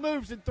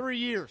moves in 3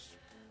 years.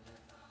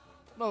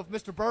 I don't know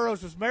if Mr.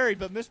 Burroughs was married,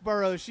 but Miss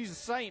Burroughs, she's a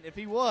saint if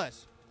he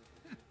was.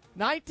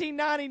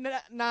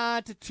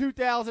 1999 to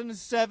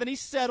 2007, he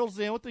settles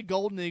in with the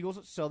Golden Eagles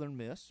at Southern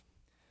Miss.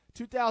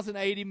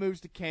 2008, he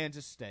moves to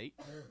Kansas State.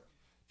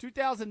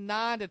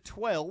 2009 to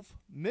 12,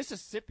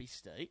 Mississippi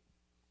State.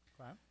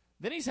 Okay.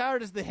 Then he's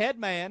hired as the head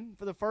man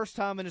for the first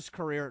time in his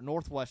career at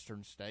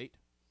Northwestern State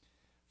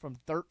from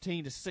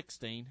 13 to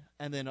 16,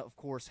 and then, of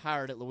course,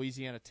 hired at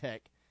Louisiana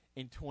Tech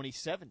in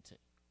 2017.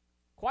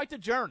 Quite the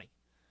journey.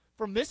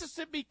 From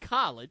Mississippi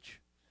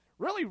College,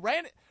 really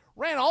ran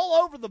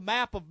all over the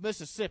map of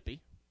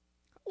Mississippi.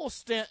 A little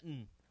stint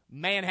in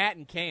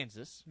Manhattan,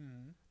 Kansas.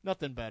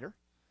 Nothing better.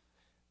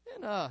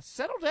 And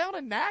settled down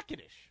in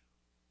Natchitoches.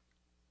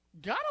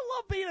 Gotta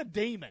love being a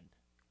demon.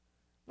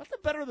 Nothing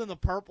better than the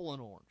purple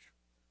and orange.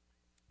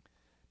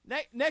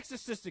 Next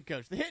assistant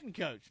coach, the hitting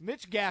coach,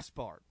 Mitch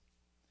Gaspard.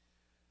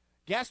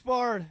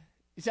 Gaspard,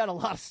 he's had a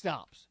lot of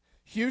stops.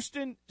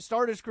 Houston,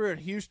 started his career at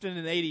Houston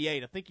in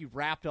 88. I think he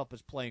wrapped up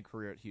his playing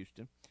career at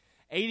Houston.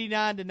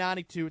 89 to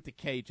 92 at the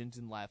Cajuns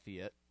in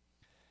Lafayette.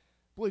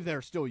 I believe they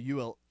were still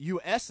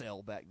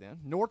USL back then.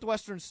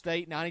 Northwestern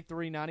State,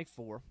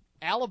 93-94.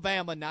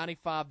 Alabama,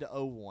 95 to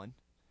 01.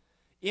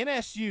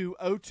 NSU,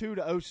 02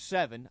 to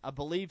 07. I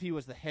believe he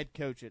was the head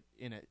coach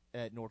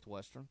at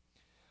Northwestern.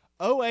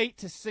 08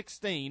 to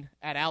 16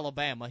 at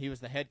Alabama. He was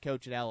the head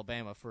coach at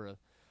Alabama for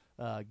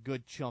a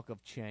good chunk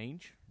of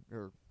change,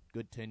 or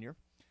good tenure.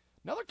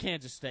 Another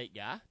Kansas State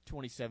guy,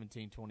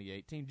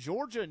 2017-2018.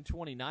 Georgia in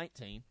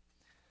 2019.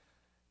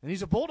 And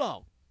he's a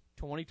Bulldog,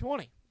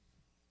 2020.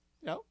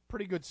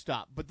 Pretty good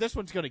stop. But this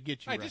one's going to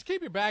get you Hey, right. just keep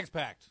your bags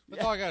packed.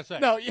 That's all I got to say.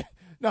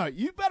 No,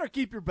 you better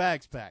keep your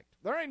bags packed.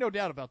 There ain't no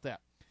doubt about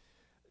that.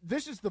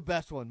 This is the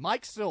best one.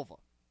 Mike Silva,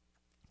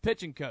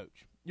 pitching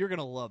coach. You're going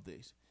to love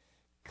these.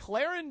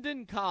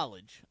 Clarendon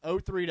College,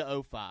 03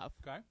 to 05.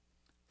 Okay.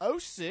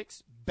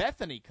 06,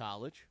 Bethany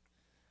College.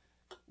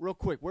 Real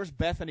quick, where's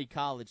Bethany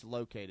College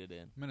located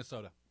in?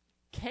 Minnesota.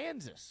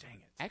 Kansas. Dang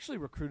it. Actually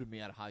recruited me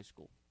out of high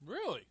school.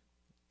 Really?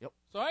 Yep.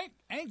 So I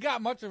ain't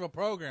got much of a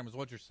program is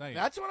what you're saying.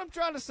 That's what I'm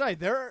trying to say.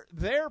 Their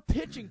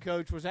pitching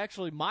coach was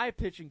actually my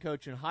pitching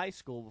coach in high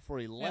school before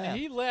he left. And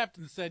he left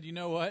and said, you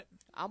know what?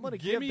 I'm going to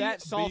give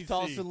that soft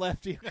tossing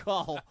lefty a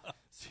call.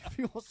 See if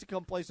he wants to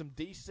come play some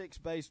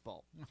D6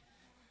 baseball.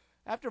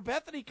 After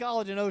Bethany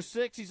College in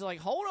 06, he's like,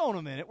 hold on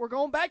a minute. We're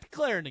going back to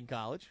Clarendon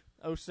College,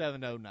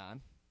 07-09.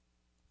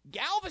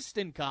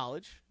 Galveston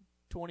College,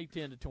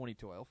 2010 to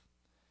 2012.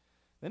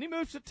 Then he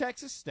moves to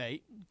Texas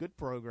State. Good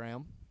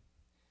program.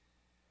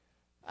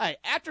 Hey,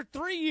 after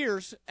 3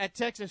 years at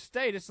Texas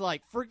State, it's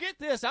like, forget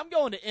this. I'm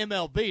going to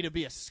MLB to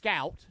be a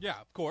scout. Yeah,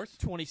 of course.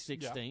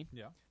 2016.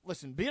 Yeah.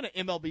 Listen, being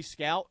an MLB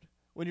scout,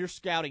 when you're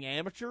scouting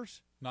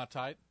amateurs, not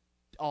tight.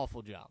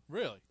 Awful job.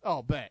 Really?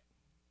 Oh, bet.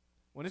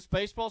 When it's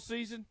baseball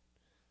season,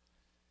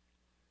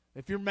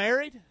 if you're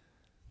married,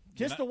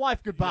 kiss the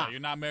wife goodbye. Yeah, you're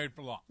not married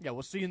for long. Yeah,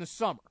 we'll see you in the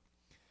summer.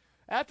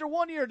 After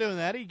 1 year doing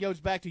that, he goes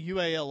back to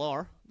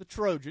UALR, the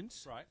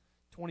Trojans, Right.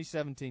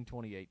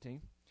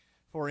 2017-2018,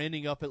 before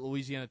ending up at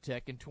Louisiana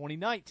Tech in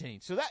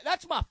 2019. So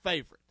that's my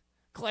favorite.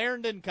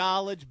 Clarendon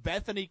College,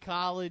 Bethany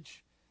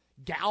College,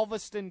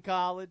 Galveston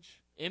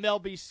College,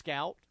 MLB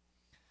scout.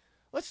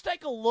 Let's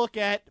take a look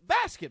at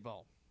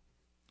basketball.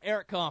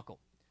 Eric Conkle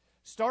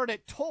started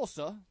at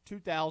Tulsa,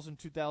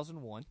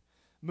 2000-2001.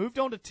 Moved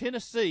on to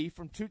Tennessee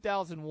from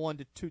 2001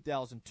 to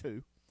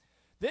 2002.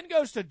 Then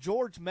goes to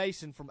George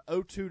Mason from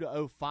 02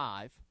 to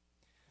 05.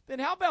 Then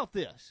how about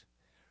this?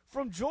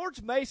 From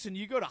George Mason,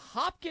 you go to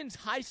Hopkins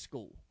High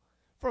School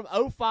from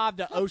 05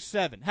 to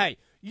 07. Hey,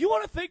 you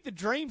want to think the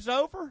dream's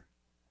over?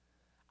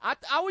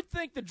 I would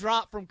think the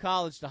drop from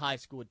college to high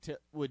school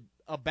would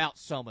about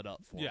sum it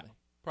up for me. Yeah,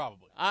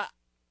 probably. I'd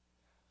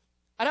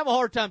have a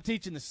hard time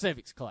teaching the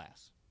civics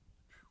class.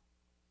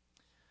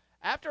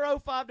 After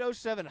 05 to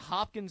 07,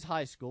 Hopkins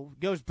High School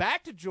goes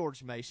back to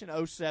George Mason,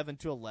 07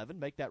 to 11,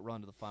 make that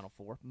run to the Final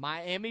Four.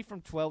 Miami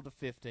from 12 to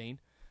 15.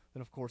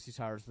 Then, of course, he's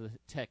hired as the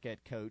Tech Ed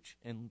coach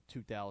in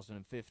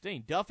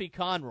 2015. Duffy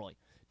Conroy.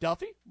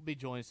 Duffy will be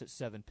joining us at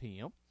 7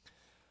 p.m.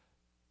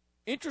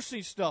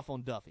 Interesting stuff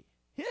on Duffy.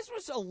 His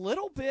was a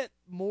little bit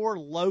more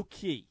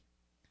low-key.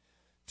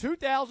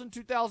 2000,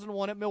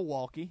 2001 at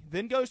Milwaukee,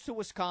 then goes to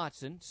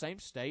Wisconsin, same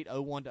state,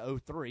 01 to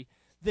 03.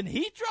 Then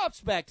he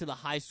drops back to the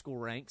high school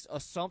ranks,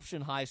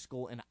 Assumption High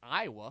School in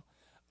Iowa,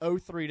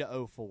 03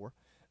 to 04.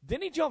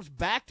 Then he jumps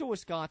back to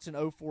Wisconsin,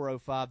 04,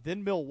 05,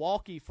 then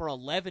Milwaukee for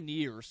 11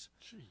 years,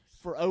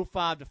 for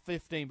 05 to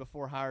 15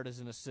 before hired as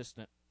an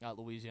assistant at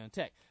Louisiana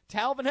Tech.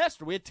 Talvin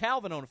Hester, we had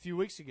Talvin on a few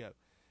weeks ago.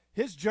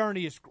 His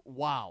journey is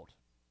wild.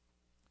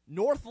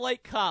 North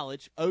Lake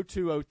College,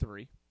 02,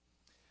 03.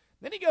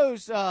 Then he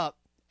goes,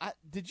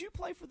 did you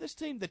play for this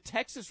team, the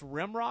Texas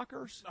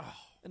Rimrockers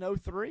in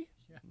 03?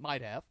 Yeah.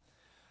 Might have.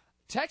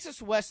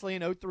 Texas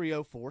Wesleyan,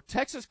 03, 04.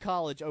 Texas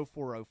College,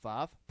 04,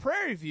 05.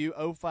 Prairie View,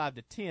 05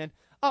 to 10.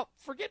 Oh,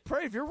 forget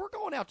Prairie View. We're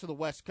going out to the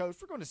West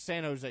Coast. We're going to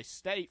San Jose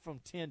State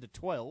from 10 to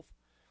 12.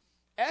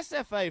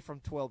 SFA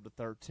from 12 to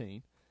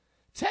 13.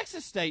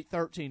 Texas State,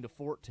 13 to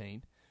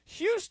 14.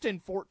 Houston,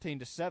 14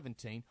 to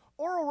 17.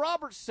 Oral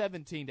Roberts,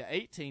 17 to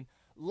 18.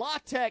 La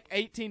Tech,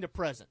 18 to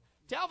present.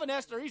 Talvin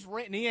Hester, he's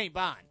renting, he ain't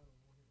buying.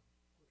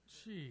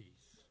 Jeez.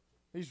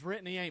 He's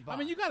renting, he ain't buying. I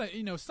mean, you got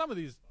to, some of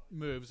these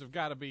moves have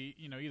got to be,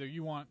 either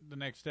you want the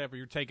next step or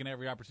you're taking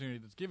every opportunity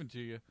that's given to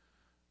you.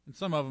 And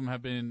some of them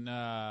have been,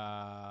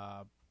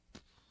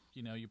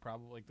 you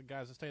probably, like the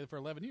guys that stayed there for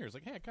 11 years.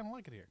 Like, hey, I kind of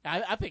like it here.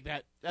 I think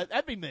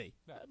that'd be me.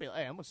 That'd be,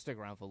 hey, I'm going to stick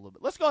around for a little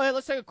bit. Let's go ahead.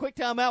 Let's take a quick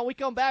timeout. We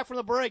come back from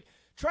the break.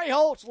 Trey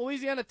Holtz,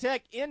 Louisiana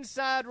Tech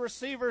inside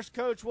receivers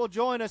coach, will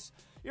join us.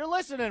 You're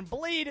listening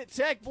Bleed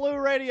Tech Blue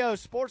Radio,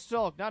 Sports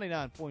Talk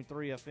 99.3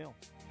 FM.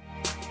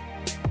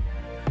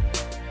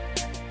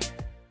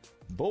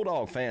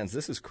 Bulldog fans,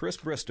 this is Chris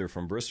Brister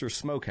from Brister's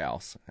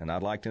Smokehouse, and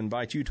I'd like to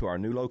invite you to our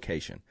new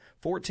location,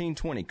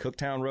 1420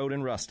 Cooktown Road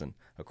in Ruston,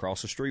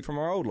 across the street from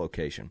our old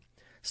location.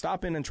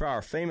 Stop in and try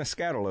our famous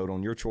scatterload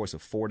on your choice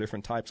of 4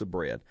 different types of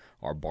bread.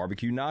 Our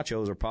barbecue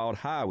nachos are piled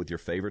high with your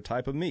favorite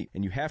type of meat,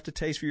 and you have to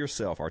taste for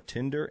yourself our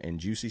tender and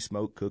juicy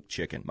smoke-cooked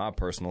chicken, my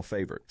personal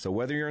favorite. So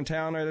whether you're in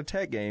town at a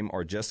Tech game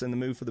or just in the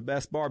mood for the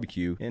best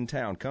barbecue in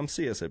town, come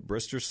see us at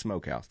Brister's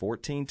Smokehouse,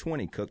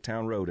 1420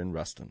 Cooktown Road in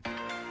Ruston.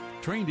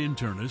 Trained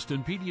internist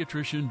and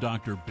pediatrician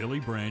Dr. Billy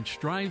Branch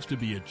strives to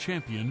be a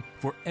champion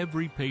for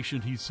every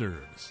patient he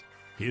serves.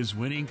 His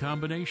winning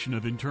combination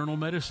of internal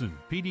medicine,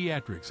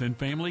 pediatrics, and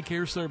family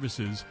care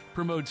services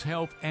promotes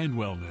health and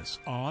wellness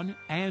on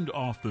and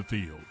off the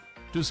field.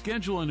 To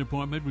schedule an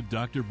appointment with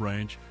Dr.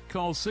 Branch,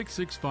 call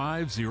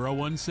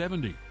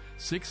 665-0170.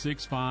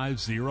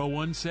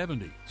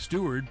 665-0170.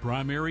 Steward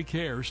Primary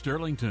Care,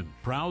 Sterlington,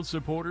 proud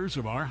supporters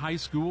of our high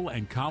school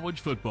and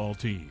college football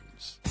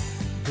teams.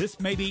 This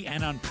may be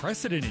an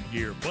unprecedented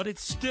year, but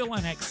it's still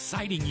an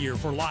exciting year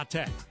for La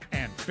Tech.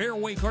 And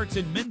Fairway Carts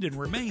in Minden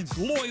remains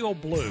loyal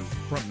blue.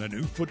 From the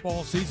new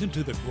football season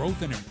to the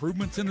growth and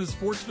improvements in the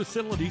sports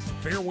facilities,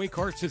 Fairway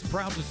Carts is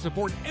proud to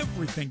support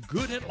everything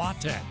good at La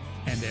Tech.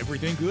 And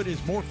everything good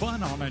is more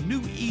fun on a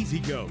new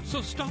E-Z-Go.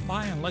 So stop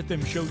by and let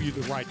them show you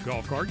the right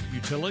golf cart,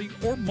 utility,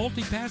 or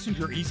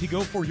multi-passenger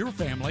E-Z-Go for your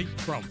family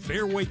from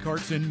Fairway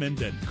Carts in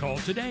Minden. Call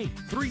today,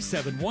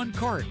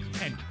 371-CART,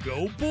 and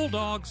go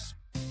Bulldogs!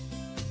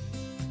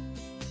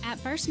 At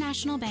First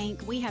National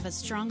Bank, we have a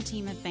strong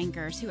team of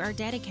bankers who are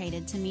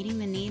dedicated to meeting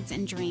the needs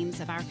and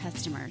dreams of our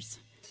customers.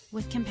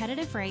 With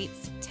competitive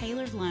rates,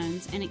 tailored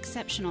loans, and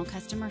exceptional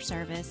customer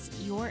service,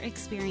 your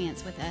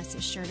experience with us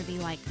is sure to be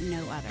like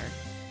no other.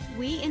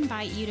 We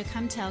invite you to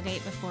come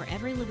tailgate before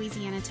every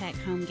Louisiana Tech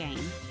home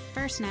game.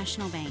 First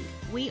National Bank,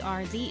 we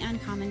are the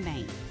uncommon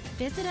bank.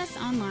 Visit us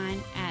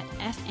online at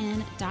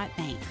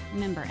fn.bank,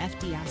 member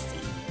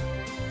FDIC.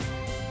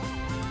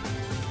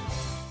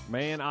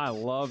 Man, I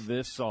love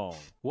this song.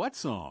 What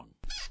song?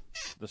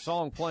 The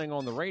song playing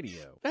on the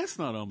radio. That's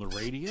not on the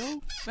radio.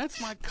 That's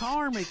my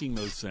car making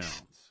those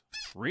sounds.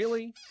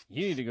 Really?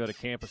 You need to go to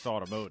Campus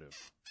Automotive.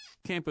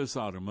 Campus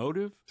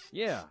Automotive?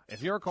 Yeah,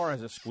 if your car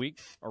has a squeak,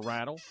 a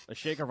rattle, a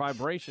shake or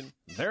vibration,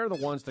 they're the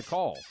ones to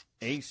call.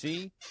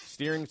 AC,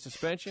 steering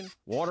suspension,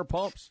 water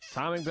pumps,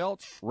 timing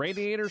belts,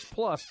 radiators,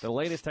 plus the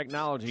latest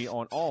technology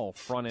on all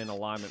front-end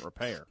alignment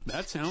repair.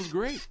 That sounds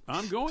great.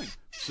 I'm going.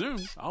 Soon,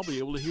 I'll be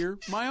able to hear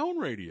my own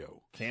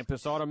radio.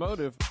 Campus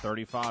Automotive,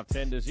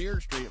 3510 Desire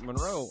Street at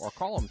Monroe, or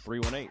call them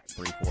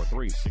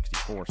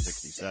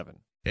 318-343-6467.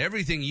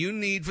 Everything you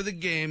need for the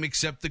game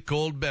except the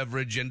cold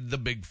beverage and the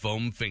big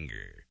foam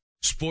finger.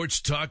 Sports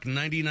Talk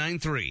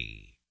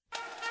 99.3.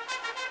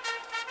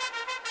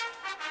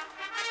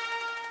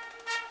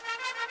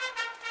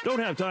 Don't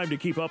have time to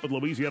keep up with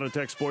Louisiana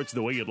Tech sports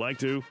the way you'd like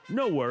to?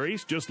 No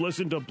worries. Just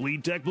listen to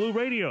Bleed Tech Blue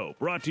Radio.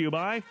 Brought to you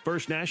by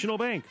First National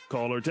Bank.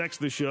 Call or text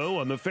the show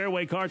on the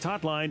Fairway Cards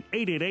hotline,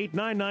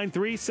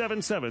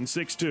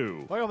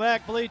 888-993-7762. Welcome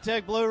back, Bleed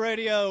Tech Blue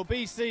Radio.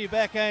 BC,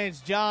 Beck Haynes,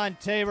 John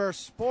Tabor,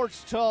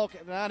 Sports Talk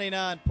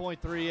 99.3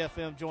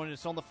 FM. Joining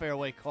us on the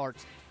Fairway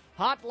Cards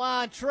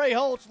hotline. Trey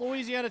Holtz,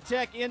 Louisiana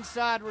Tech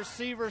inside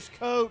receivers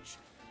coach.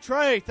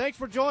 Trey, thanks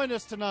for joining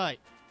us tonight.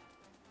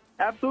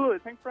 Absolutely.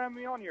 Thanks for having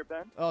me on here,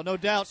 Ben. Oh, no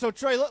doubt. So,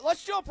 Trey,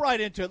 let's jump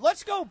right into it.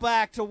 Let's go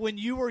back to when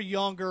you were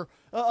younger.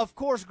 Of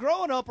course,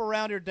 growing up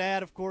around your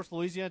dad, of course,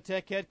 Louisiana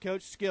Tech head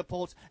coach Skip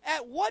Holtz.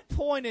 At what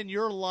point in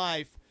your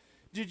life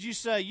did you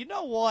say, you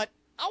know what,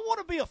 I want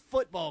to be a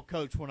football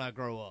coach when I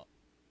grow up?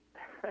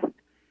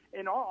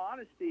 In all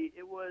honesty,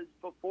 it was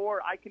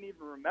before I can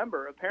even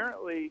remember.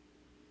 Apparently,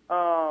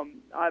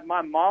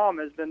 my mom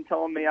has been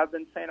telling me, I've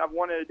been saying I've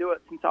wanted to do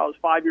it since I was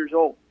 5 years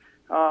old.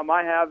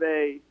 I have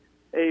a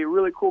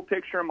really cool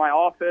picture in my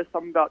office.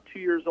 I'm about 2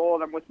 years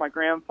old. I'm with my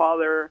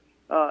grandfather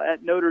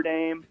at Notre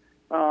Dame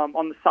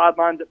on the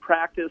sidelines at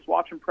practice,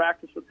 watching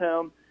practice with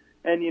him.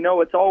 And,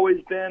 it's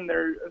always been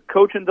there.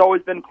 Coaching's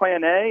always been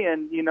plan A,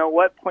 and you know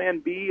what?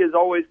 Plan B has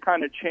always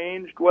kind of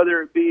changed,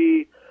 whether it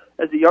be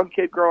as a young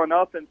kid growing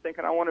up and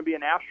thinking I want to be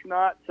an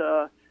astronaut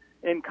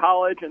in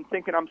college and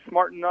thinking I'm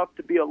smart enough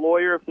to be a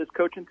lawyer if this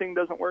coaching thing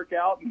doesn't work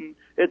out. And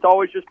it's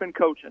always just been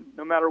coaching,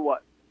 no matter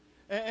what.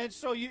 And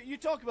so you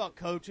talk about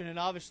coaching, and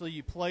obviously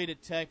you played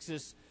at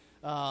Texas.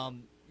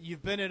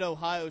 You've been at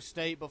Ohio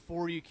State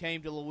before you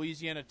came to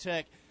Louisiana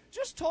Tech.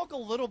 Just talk a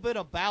little bit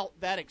about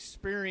that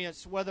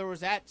experience, whether it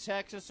was at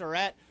Texas or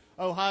at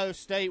Ohio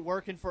State,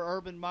 working for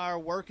Urban Meyer,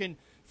 working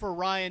for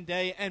Ryan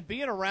Day, and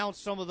being around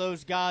some of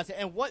those guys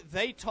and what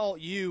they taught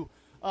you,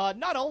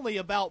 not only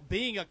about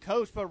being a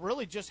coach, but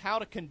really just how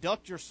to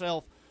conduct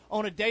yourself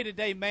on a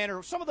day-to-day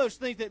manner. Some of those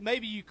things that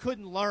maybe you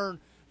couldn't learn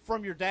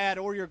from your dad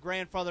or your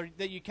grandfather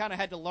that you kind of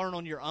had to learn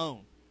on your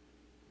own.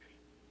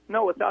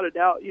 No, without a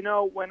doubt.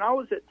 When I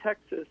was at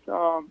Texas, it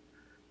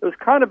was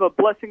kind of a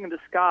blessing in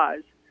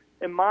disguise.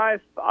 I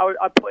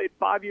played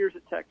 5 years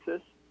at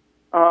Texas.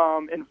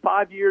 In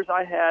 5 years,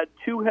 I had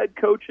 2 head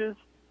coaches,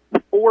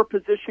 4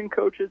 position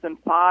coaches, and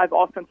 5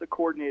 offensive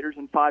coordinators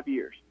in 5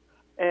 years.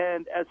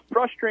 And as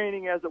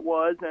frustrating as it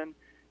was, and,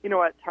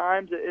 at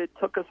times it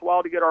took us a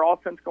while to get our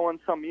offense going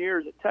some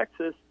years at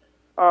Texas,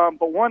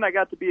 but one, I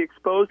got to be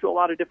exposed to a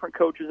lot of different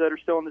coaches that are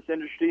still in this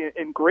industry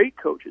and great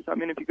coaches. I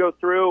mean, if you go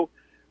through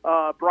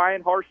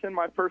Brian Harsin,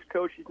 my first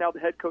coach, he's now the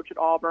head coach at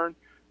Auburn.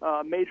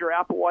 Major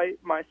Applewhite,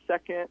 my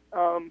second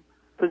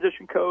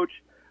position coach,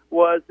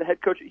 was the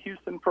head coach at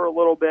Houston for a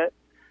little bit.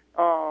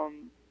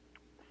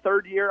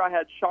 Third year, I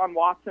had Sean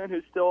Watson,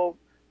 who's still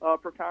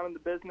profound in the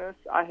business.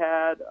 I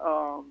had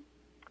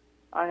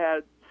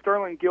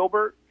Sterling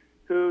Gilbert,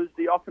 who's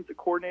the offensive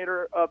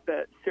coordinator up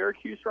at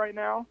Syracuse right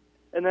now.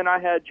 And then I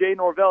had Jay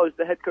Norvell, who's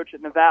the head coach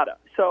at Nevada.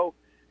 So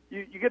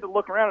you get to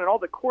look around, and all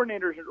the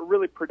coordinators are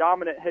really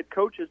predominant head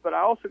coaches, but I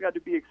also got to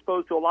be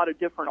exposed to a lot of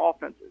different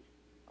offenses.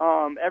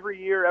 Every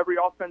year, every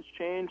offense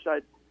changed.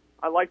 I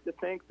like to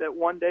think that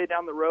one day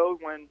down the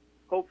road, when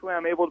hopefully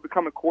I'm able to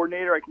become a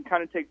coordinator, I can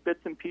kind of take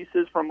bits and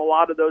pieces from a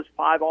lot of those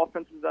 5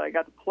 offenses that I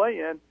got to play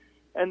in.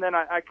 And then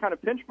I kind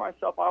of pinch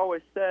myself. I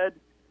always said,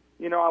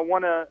 I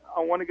want to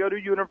go to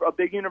a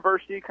big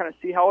university, kind of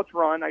see how it's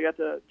run. I got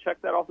to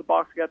check that off the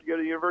box. I got to go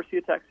to the University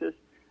of Texas.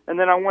 And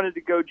then I wanted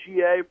to go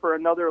GA for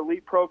another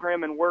elite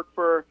program and work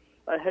for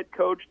a head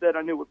coach that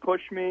I knew would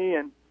push me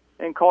and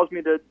cause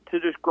me to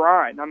just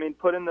grind. I mean,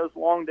 put in those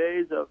long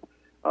days of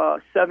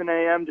 7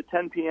 a.m. to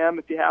 10 p.m.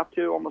 if you have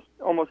to,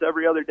 almost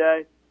every other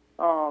day.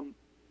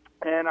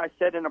 And I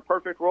said, in a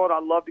perfect world,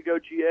 I'd love to go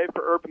GA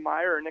for Urban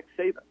Meyer or Nick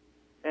Saban.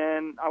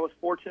 And I was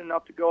fortunate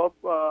enough to go up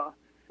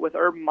with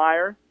Urban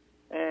Meyer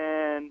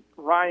and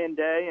Ryan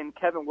Day and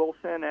Kevin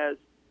Wilson as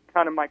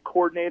kind of my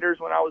coordinators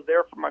when I was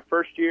there for my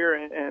first year,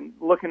 and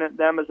looking at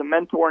them as a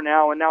mentor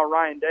now, and now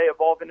Ryan Day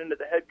evolving into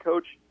the head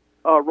coach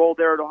role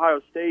there at Ohio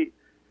State.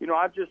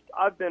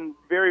 I've been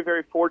very,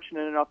 very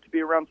fortunate enough to be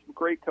around some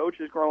great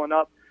coaches growing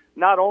up,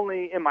 not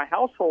only in my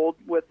household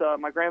with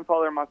my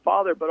grandfather and my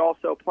father, but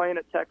also playing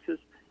at Texas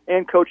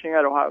and coaching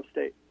at Ohio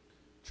State.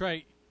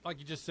 Trey, like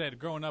you just said,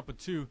 growing up with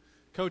 2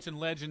 coaching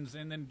legends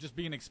and then just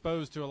being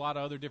exposed to a lot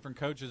of other different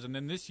coaches, and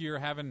then this year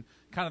having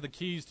kind of the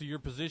keys to your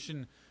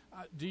position,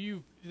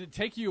 did it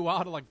take you a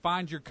while to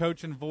find your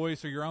coaching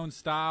voice or your own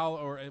style,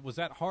 or was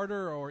that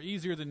harder or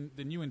easier than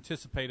you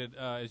anticipated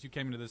as you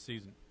came into this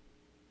season?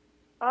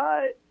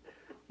 I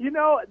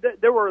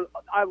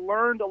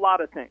learned a lot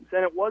of things,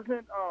 and it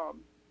wasn't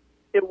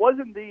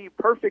the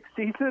perfect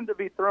season to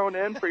be thrown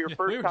in for your first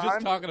time. We were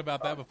just talking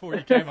about that before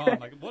you came on.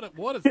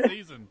 What a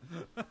season!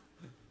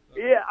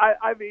 Yeah,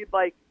 I mean,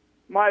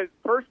 my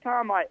first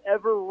time I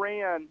ever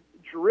ran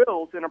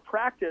drills in a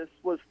practice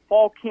was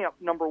fall camp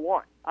number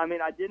 1. I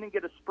mean, I didn't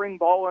get a spring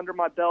ball under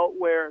my belt,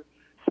 where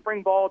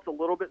spring ball, it's a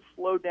little bit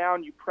slowed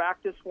down. You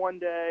practice one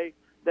day,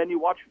 then you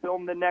watch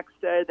film the next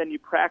day, then you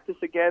practice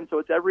again. So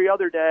it's every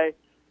other day.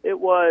 It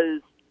was,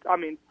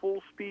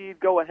 full speed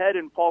go ahead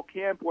in fall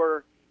camp,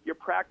 where you're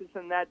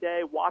practicing that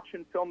day,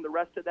 watching film the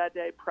rest of that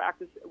day,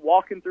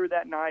 walking through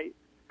that night,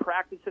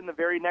 practicing the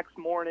very next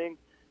morning.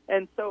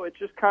 And so it's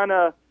just kind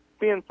of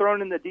being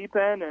thrown in the deep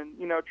end and,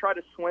 try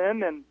to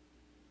swim. And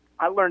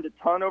I learned a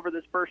ton over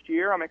this first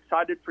year. I'm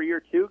excited for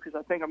year 2 because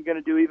I think I'm going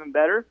to do even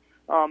better.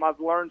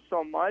 I've learned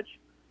so much.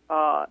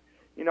 I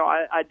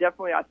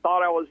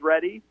thought I was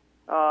ready.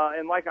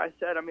 And like I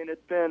said, I mean,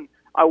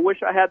 I wish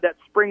I had that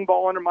spring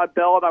ball under my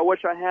belt. I wish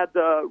I had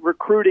the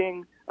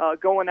recruiting,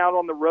 going out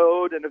on the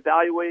road and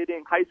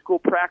evaluating high school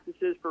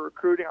practices for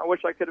recruiting. I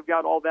wish I could have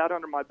got all that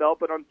under my belt.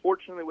 But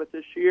unfortunately with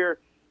this year,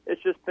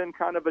 it's just been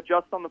kind of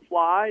adjust on the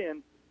fly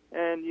and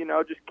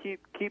just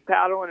keep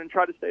paddling and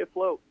try to stay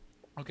afloat.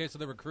 Okay, so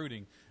the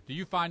recruiting. Do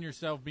you find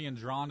yourself being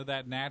drawn to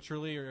that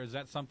naturally, or is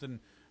that something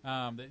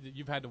that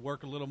you've had to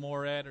work a little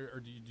more at, or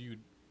do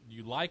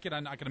you like it?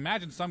 I can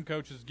imagine some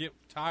coaches get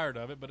tired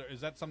of it, but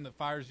is that something that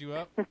fires you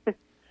up?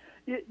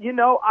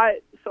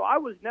 I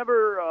was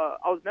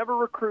never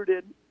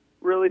recruited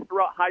really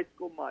throughout high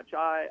school much.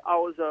 I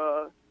was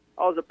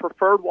a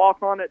preferred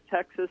walk-on at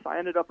Texas. I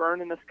ended up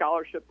earning a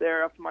scholarship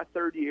there after my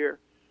third year.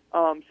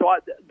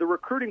 The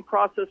recruiting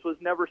process was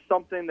never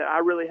something that I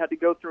really had to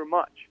go through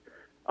much.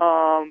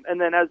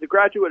 And then as a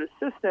graduate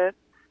assistant,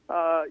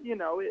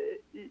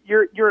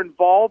 you're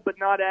involved, but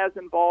not as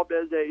involved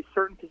as a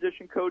certain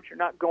position coach. You're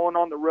not going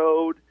on the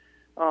road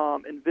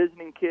and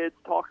visiting kids,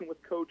 talking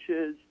with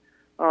coaches,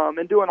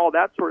 and doing all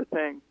that sort of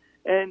thing.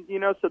 And,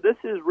 so this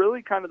is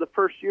really kind of the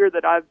first year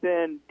that I've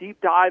been deep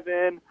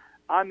diving.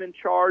 I'm in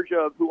charge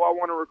of who I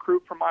want to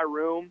recruit from my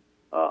room,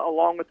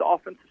 along with the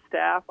offensive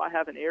staff. I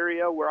have an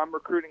area where I'm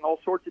recruiting all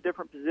sorts of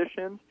different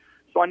positions,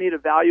 so I need to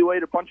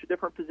evaluate a bunch of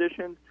different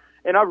positions.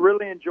 And I've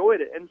really enjoyed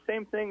it. And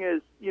same thing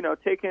as,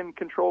 taking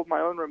control of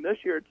my own room this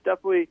year.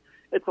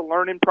 It's a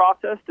learning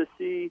process to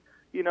see,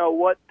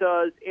 what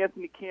does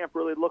Anthony Camp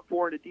really look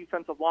for in a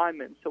defensive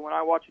lineman. So when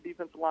I watch a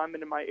defensive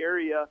lineman in my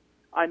area,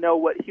 I know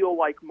what he'll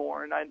like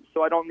more,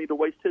 so I don't need to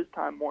waste his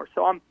time more.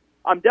 So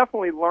I'm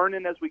definitely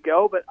learning as we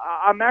go, but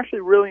I'm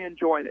actually really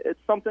enjoying it. It's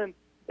something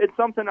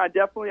I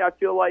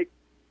feel like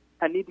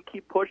I need to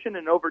keep pushing,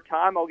 and over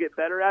time I'll get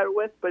better at it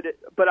with,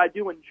 but I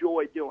do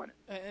enjoy doing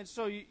it. And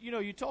so,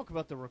 you talk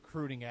about the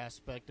recruiting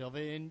aspect of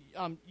it,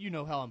 and you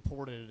know how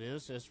important it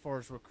is as far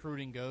as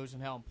recruiting goes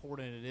and how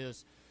important it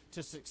is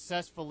to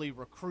successfully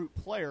recruit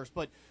players.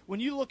 But when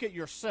you look at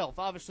yourself,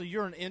 obviously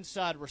you're an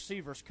inside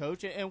receivers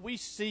coach, and we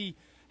see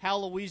how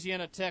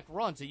Louisiana Tech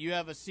runs it. You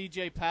have a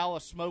C.J. Powell,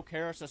 a Smoke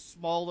Harris, a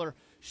smaller,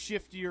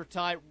 shiftier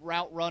type,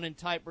 route-running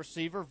type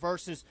receiver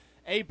versus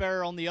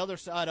Hebert on the other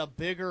side, a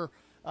bigger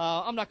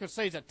I'm not going to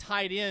say he's a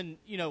tight end,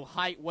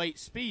 height, weight,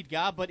 speed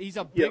guy, but he's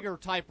a bigger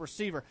type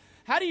receiver.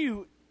 How do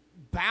you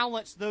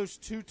balance those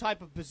two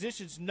type of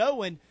positions,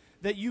 knowing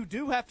that you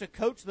do have to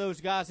coach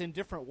those guys in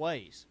different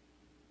ways?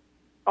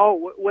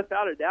 Oh,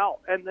 without a doubt.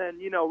 And then,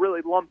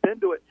 really lump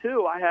into it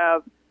too. I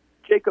have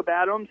Jacob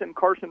Adams and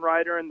Carson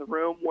Ryder in the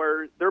room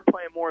where they're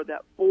playing more of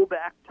that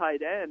fullback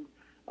tight end.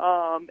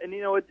 And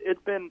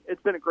it's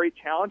been a great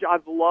challenge.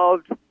 I've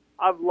loved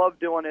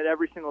doing it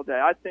every single day.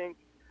 I think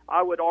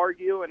I would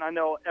argue, and I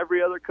know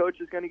every other coach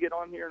is going to get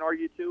on here and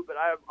argue too, but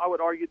I would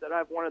argue that I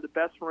have one of the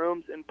best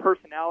rooms in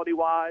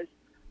personality-wise.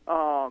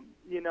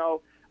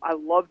 I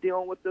love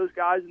dealing with those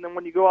guys. And then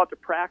when you go out to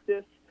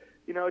practice,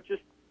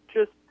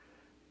 just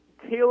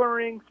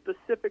tailoring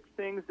specific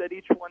things that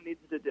each one needs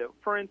to do.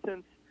 For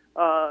instance,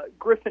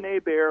 Griffin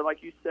Hebert,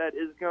 like you said,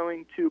 is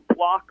going to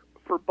block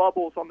for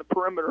bubbles on the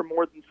perimeter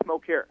more than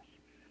Smoke Harris.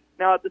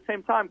 Now, at the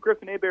same time,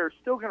 Griffin Hebert is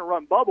still going to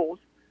run bubbles,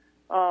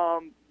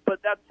 but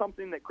that's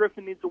something that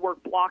Griffin needs to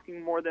work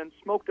blocking more than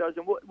Smoke does,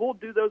 and we'll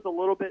do those a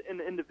little bit in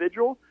the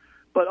individual.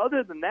 But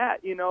other than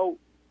that,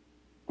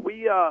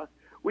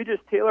 we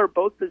just tailor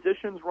both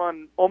positions,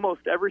 run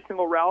almost every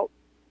single route.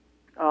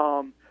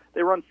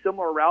 They run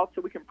similar routes,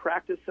 so we can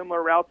practice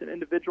similar routes in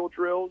individual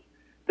drills.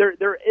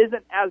 There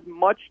isn't as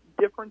much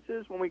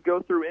differences when we go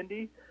through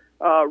Indy.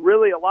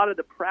 Really, a lot of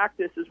the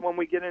practice is when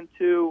we get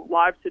into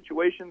live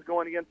situations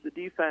going against the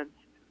defense.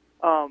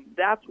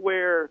 That's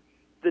where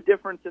the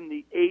difference in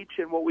the H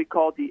and what we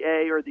call the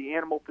A, or the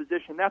animal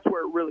position, that's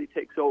where it really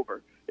takes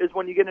over, is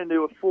when you get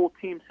into a full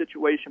team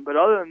situation. But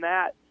other than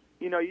that,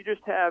 you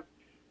just have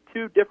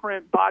two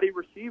different body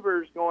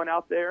receivers going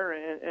out there,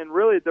 and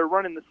really they're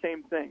running the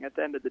same thing at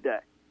the end of the day.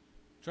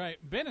 Trey,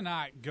 Ben and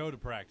I go to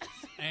practice,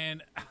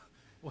 and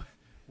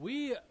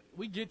we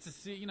get to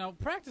see,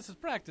 practice is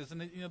practice, and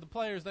the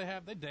players they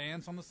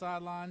dance on the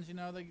sidelines,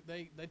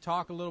 they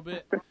talk a little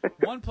bit.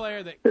 One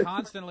player that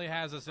constantly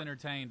has us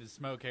entertained is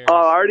Smoke Harris. Oh,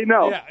 I already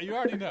know. Yeah, you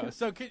already know.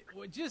 So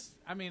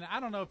I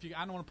don't know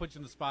I don't want to put you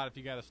in the spot if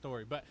you got a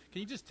story, but can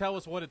you just tell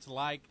us what it's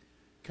like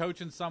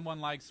coaching someone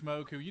like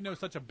Smoke, who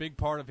such a big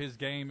part of his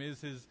game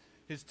is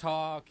his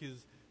talk,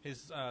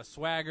 his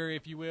swagger,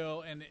 if you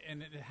will, and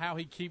how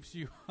he keeps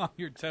you on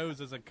your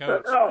toes as a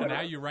coach, and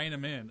how you rein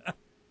him in.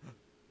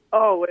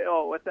 Oh,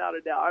 without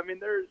a doubt. I mean,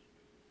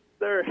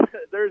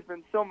 there's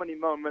been so many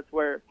moments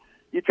where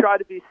you try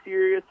to be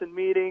serious in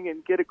meeting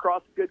and get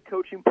across a good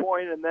coaching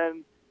point, and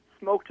then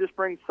Smoke just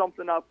brings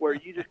something up where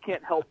you just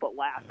can't help but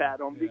laugh at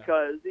him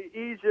because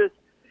he's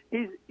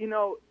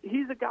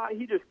a guy.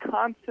 He just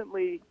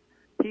constantly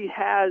he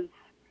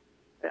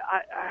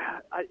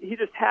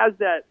just has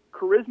that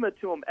charisma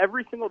to him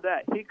every single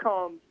day. He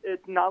comes.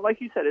 It's not like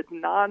you said. It's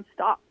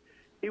nonstop.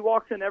 He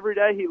walks in every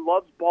day. He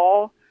loves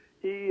ball.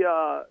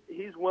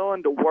 He's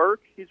willing to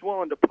work. He's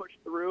willing to push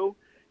through.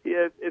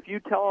 If you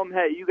tell him,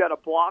 hey, you got to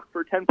block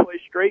for 10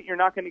 plays straight, you're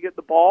not going to get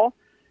the ball.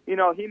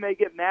 He may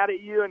get mad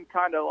at you and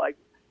kind of like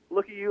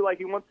look at you like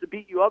he wants to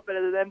beat you up, but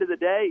at the end of the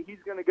day, he's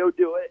going to go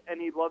do it,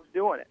 and he loves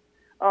doing it.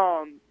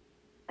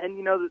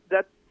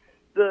 That's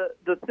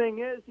the thing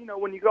is,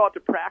 when you go out to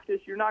practice,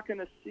 you're not going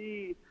to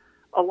see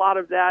a lot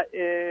of that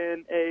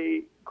in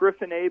a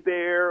Griffin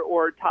Hebert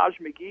or Taj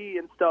McGee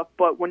and stuff,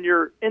 but when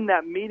you're in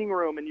that meeting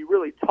room and you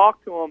really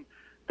talk to them,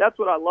 that's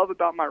what I love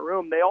about my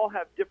room. They all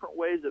have different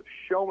ways of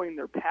showing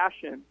their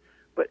passion,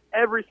 but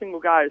every single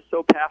guy is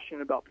so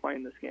passionate about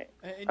playing this game.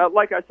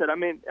 Like I said,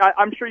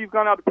 I'm sure you've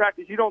gone out to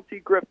practice. You don't see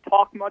Griff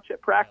talk much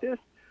at practice,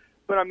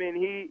 but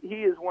he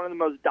is one of the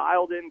most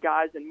dialed-in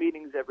guys in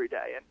meetings every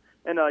day.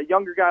 And a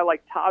younger guy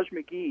like Taj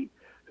McGee,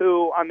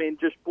 who,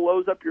 just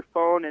blows up your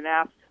phone and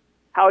asks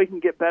how he can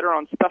get better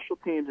on special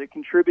teams and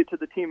contribute to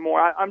the team more.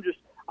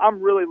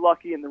 I'm really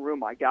lucky in the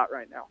room I got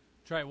right now.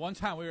 Trey, one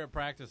time we were at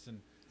practice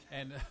and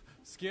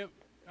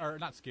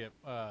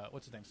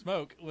what's his name?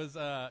 Smoke was,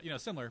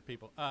 similar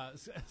people.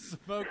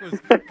 Smoke was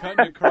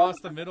cutting across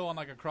the middle on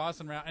like a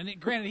crossing route. And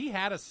granted, he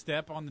had a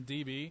step on the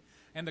DB,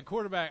 and the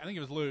quarterback, I think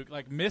it was Luke,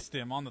 missed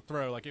him on the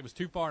throw. Like it was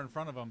too far in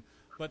front of him.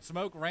 But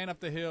Smoke ran up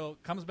the hill,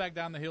 comes back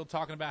down the hill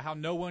talking about how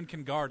no one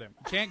can guard him.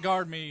 Can't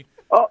guard me.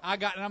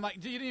 And I'm like,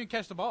 you didn't even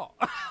catch the ball.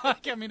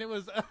 It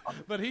was,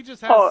 but he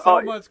just has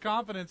so much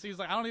confidence. He's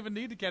like, I don't even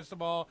need to catch the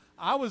ball.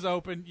 I was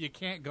open. You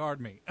can't guard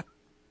me.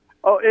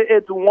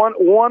 It's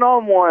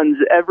one-on-ones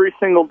every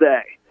single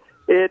day.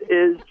 It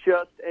is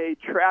just a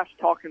trash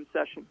talking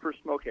session for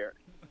Smoke Harris.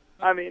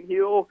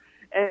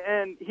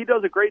 He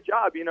does a great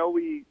job.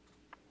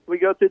 We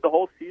go through the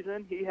whole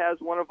season. He has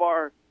one of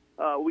our.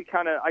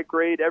 I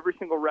grade every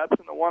single reps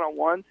in the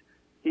one-on-ones.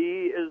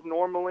 He is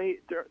normally,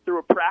 through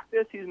a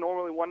practice, he's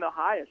normally one of the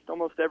highest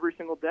almost every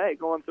single day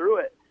going through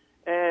it.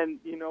 And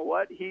you know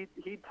what? He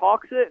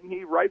talks it, and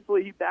he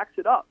backs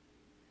it up.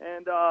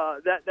 And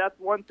that's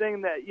one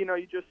thing that,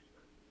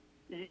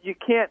 you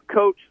can't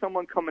coach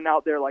someone coming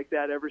out there like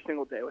that every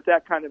single day with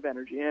that kind of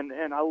energy.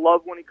 And I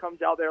love when he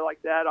comes out there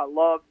like that. I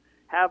love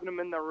having him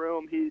in the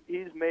room.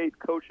 He's made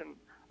coaching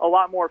a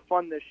lot more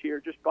fun this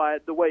year just by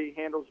the way he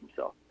handles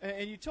himself.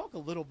 And you talk a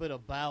little bit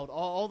about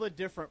all the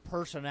different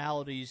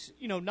personalities,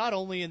 not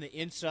only in the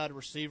inside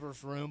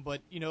receivers room,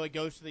 but, it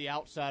goes to the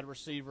outside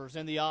receivers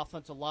and the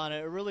offensive line,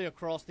 really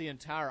across the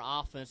entire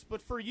offense.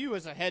 But for you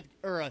as a head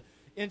or a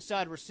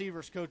inside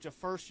receivers coach, a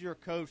first-year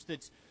coach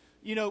that's,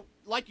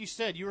 like you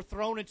said, you were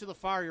thrown into the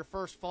fire your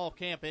first fall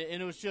camp,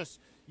 and it was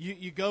just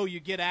you go, you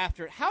get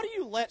after it. How do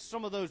you let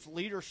some of those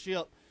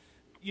leadership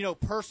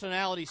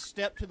personalities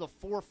step to the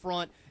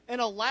forefront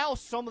and allow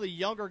some of the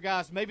younger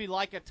guys, maybe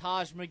like a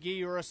Taj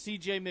McGee or a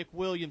C.J.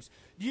 McWilliams,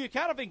 do you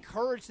kind of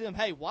encourage them,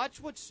 hey, watch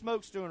what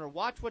Smoke's doing or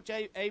watch what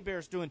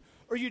Hebert's doing,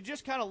 or you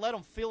just kind of let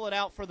them feel it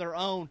out for their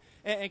own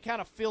and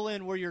kind of fill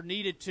in where you're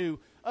needed to,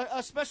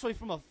 especially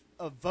from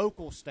a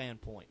vocal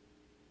standpoint?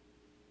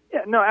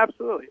 Yeah, no,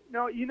 absolutely.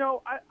 No,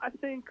 I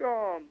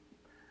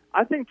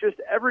think just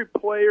every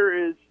player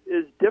is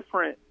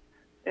different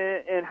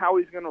and how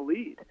he's going to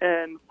lead.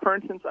 And, for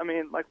instance,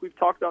 like we've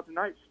talked about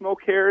tonight, Smoke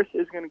Harris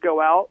is going to go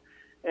out,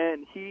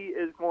 and he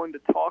is going to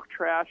talk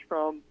trash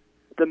from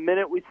the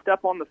minute we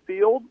step on the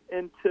field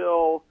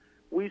until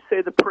we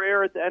say the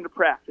prayer at the end of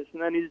practice,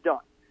 and then he's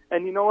done.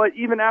 And you know what?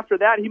 Even after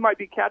that, he might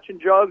be catching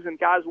jugs and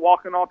guys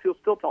walking off. He'll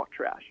still talk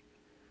trash.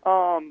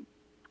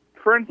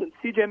 For instance,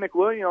 C.J.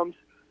 McWilliams,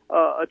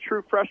 a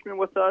true freshman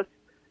with us,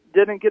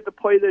 didn't get to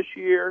play this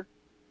year.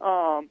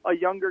 A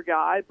younger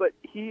guy, but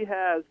he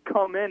has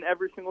come in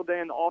every single day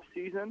in the off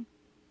season,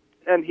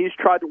 and he's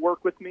tried to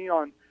work with me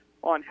on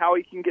how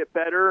he can get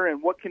better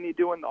and what can he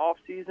do in the off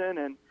season.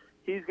 And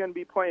he's going to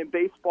be playing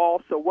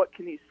baseball, so what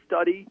can he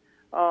study?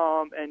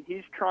 And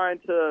he's trying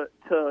to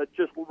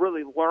just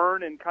really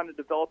learn and kind of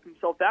develop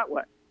himself that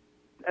way.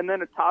 And then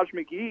Taj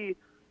McGee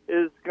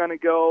is going to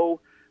go.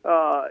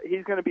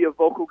 He's going to be a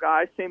vocal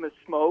guy, same as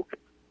Smoke.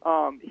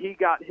 He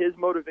got his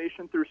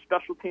motivation through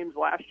special teams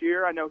last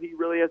year. I know he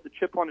really has a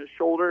chip on his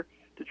shoulder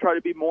to try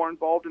to be more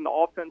involved in the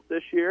offense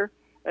this year.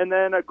 And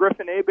then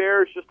Griffin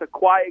Hebert is just a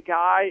quiet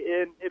guy.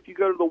 And if you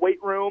go to the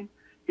weight room,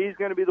 he's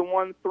going to be the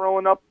one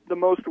throwing up the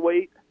most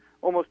weight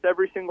almost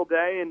every single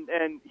day.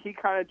 And he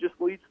kind of just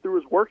leads through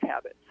his work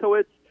habit.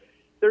 So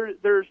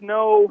there's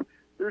no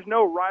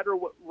right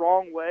or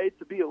wrong way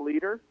to be a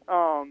leader.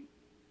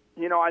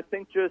 I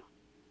think just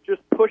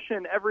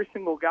pushing every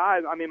single guy.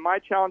 My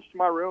challenge to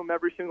my room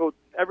every single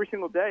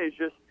day is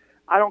just,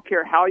 I don't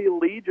care how you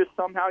lead, just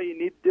somehow you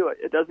need to do it.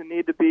 It doesn't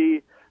need to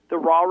be the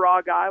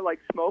rah-rah guy like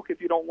Smoke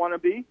if you don't want to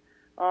be.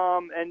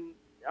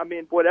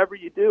 Whatever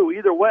you do,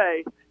 either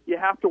way, you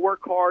have to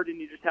work hard and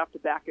you just have to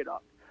back it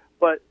up.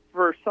 But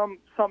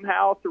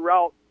somehow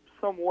throughout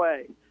some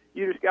way,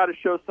 you just got to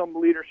show some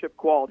leadership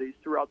qualities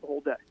throughout the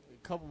whole day.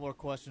 A couple more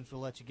questions.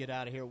 We'll let you get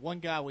out of here. One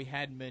guy we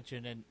hadn't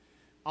mentioned, and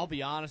I'll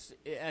be honest,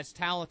 as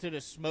talented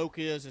as Smoke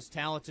is, as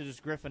talented as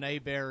Griffin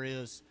Hebert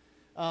is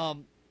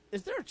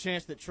there a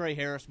chance that Trey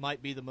Harris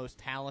might be the most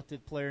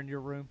talented player in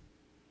your room?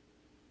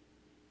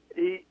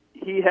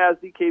 He has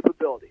the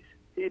capabilities.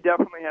 He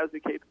definitely has the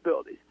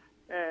capabilities.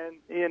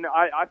 And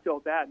I feel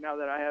bad now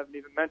that I haven't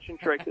even mentioned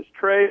Trey, because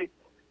Trey's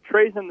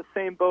in the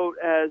same boat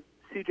as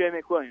C.J.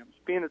 McWilliams.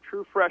 Being a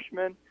true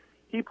freshman,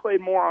 he played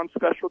more on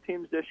special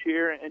teams this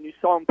year, and you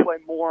saw him play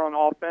more on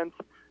offense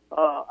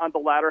on the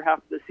latter half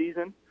of the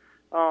season.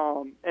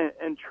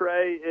 And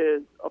Trey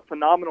is a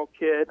phenomenal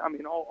kid. I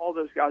mean, all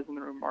those guys in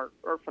the room are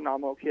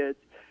phenomenal kids.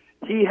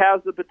 He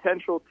has the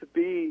potential to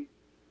be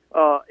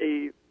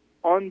a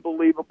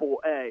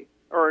unbelievable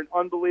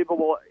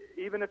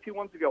even if he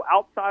wants to go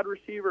outside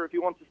receiver, if he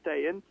wants to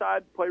stay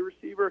inside, play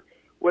receiver,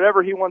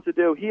 whatever he wants to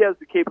do, he has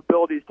the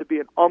capabilities to be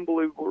an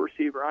unbelievable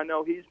receiver. I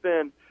know he's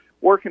been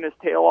working his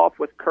tail off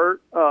with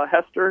Kurt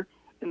Hester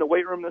in the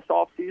weight room this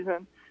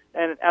offseason.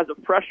 And as a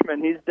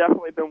freshman, he's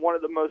definitely been one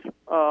of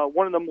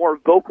the more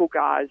vocal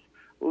guys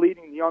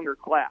leading the younger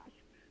class.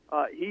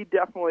 He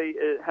definitely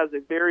has a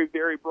very,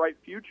 very bright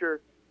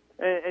future.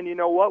 And you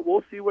know what?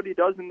 We'll see what he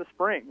does in the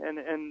spring.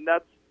 And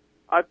that's,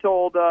 I've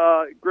told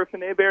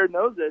Griffin Hebert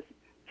knows this.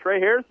 Trey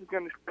Harris is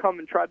going to come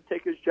and try to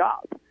take his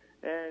job.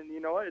 And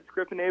you know what? It's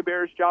Griffin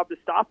Hebert's job to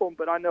stop him.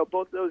 But I know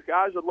both those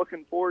guys are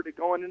looking forward to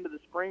going into the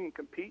spring and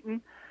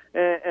competing.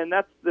 And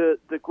that's the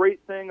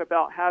great thing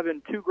about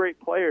having two great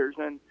players.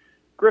 And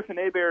Griffin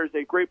Hebert is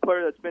a great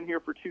player that's been here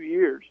for 2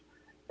 years.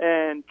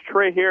 And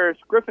Trey Harris,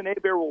 Griffin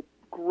Hebert will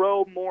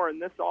grow more in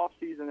this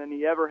offseason than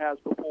he ever has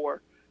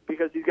before,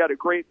 because he's got a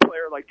great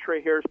player like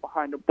Trey Harris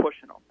behind him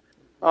pushing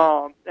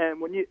him.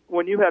 And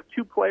when you have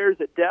two players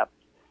at depth,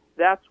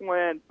 that's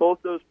when both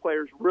those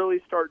players really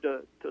start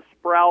to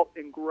sprout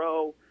and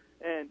grow.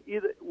 And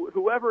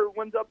whoever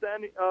ends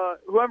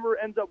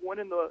up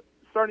winning the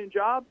starting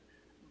job,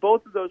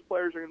 both of those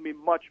players are going to be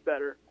much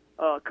better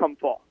come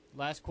fall.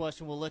 Last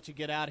question, we'll let you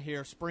get out of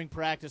here. Spring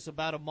practice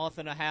about a month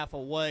and a half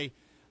away.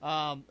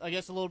 I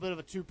guess a little bit of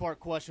a two-part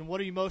question.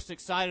 What are you most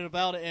excited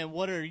about, and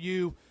what are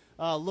you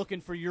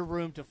looking for your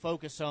room to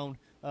focus on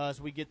as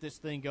we get this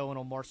thing going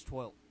on March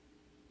 12th?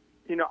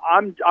 You know,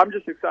 I'm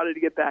just excited to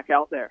get back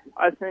out there.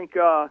 I think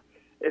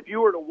if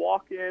you were to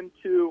walk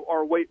into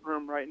our weight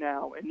room right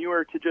now and you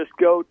were to just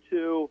go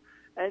to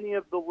any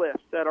of the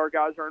lifts that our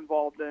guys are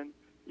involved in,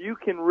 you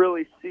can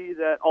really see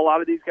that a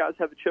lot of these guys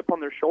have a chip on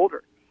their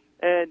shoulder.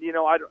 And, you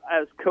know,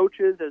 as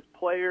coaches, as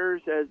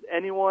players, as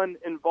anyone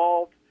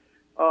involved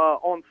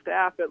on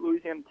staff at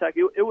Louisiana Tech,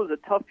 it was a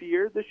tough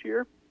year this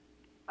year,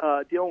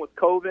 dealing with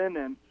COVID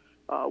and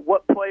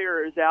what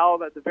player is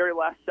out at the very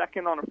last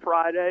second on a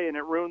Friday and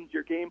it ruins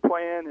your game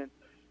plan. And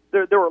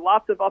there were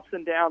lots of ups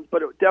and downs,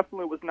 but it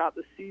definitely was not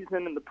the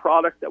season and the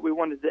product that we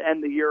wanted to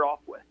end the year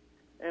off with.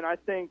 And I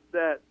think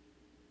that,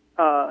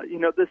 you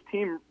know, this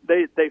team,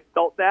 they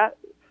felt that.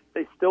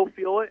 They still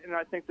feel it, and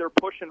I think they're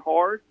pushing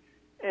hard.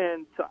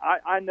 And so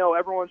I know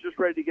everyone's just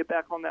ready to get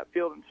back on that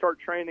field and start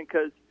training,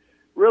 because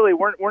really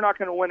we're not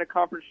going to win a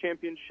conference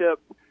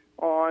championship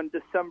on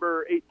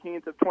December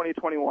 18th of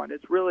 2021.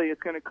 It's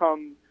going to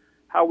come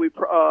how we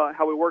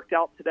worked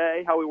out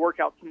today, how we work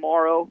out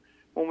tomorrow,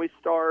 when we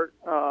start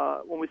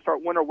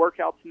winter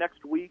workouts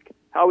next week,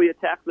 how we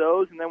attack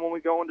those, and then when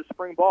we go into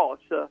spring ball.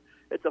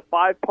 It's a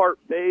 5-part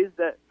phase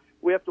that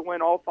we have to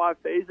win all 5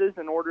 phases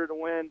in order to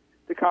win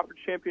the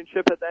conference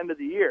championship at the end of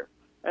the year.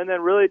 And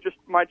then really just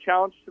my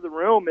challenge to the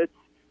room,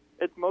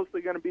 it's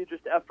mostly going to be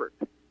just effort.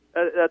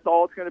 That's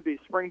all it's going to be.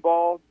 Spring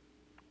ball,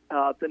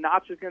 the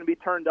notch is going to be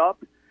turned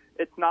up.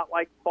 It's not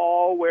like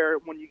fall where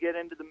when you get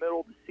into the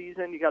middle of the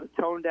season, you got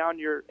to tone down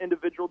your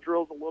individual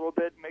drills a little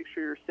bit, make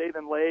sure you're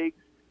saving legs.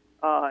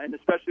 And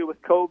especially with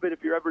COVID,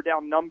 if you're ever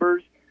down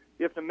numbers,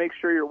 you have to make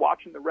sure you're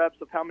watching the reps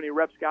of how many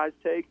reps guys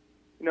take.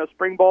 You know,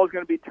 spring ball is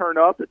going to be turned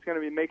up. It's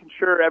going to be making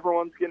sure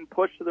everyone's getting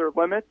pushed to their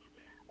limits.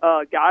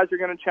 Guys are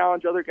going to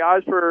challenge other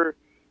guys for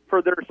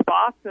their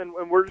spots, and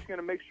we're just going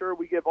to make sure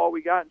we give all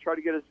we got and try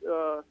to get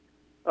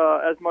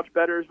as much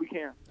better as we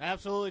can.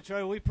 Absolutely,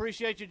 Trey. We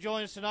appreciate you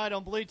joining us tonight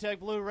on Bleed Tech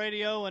Blue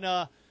Radio,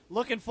 and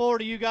looking forward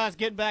to you guys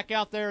getting back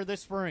out there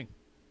this spring.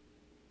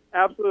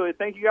 Absolutely.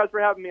 Thank you guys for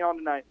having me on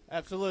tonight.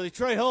 Absolutely.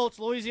 Trey Holtz,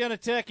 Louisiana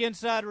Tech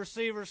inside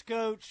receivers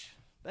coach.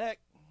 Beck,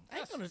 I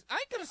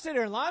ain't gonna sit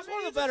here and lie. It's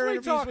one of the better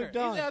interviews we've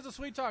done. He has a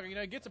sweet talker. You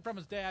know, he gets it from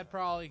his dad,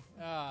 probably.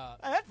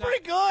 That's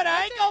pretty good.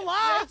 I ain't gonna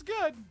lie. That's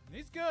good.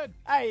 He's good.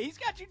 Hey, he's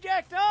got you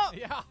jacked up.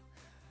 Yeah.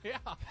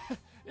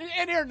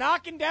 In here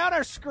knocking down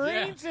our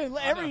screens and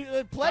every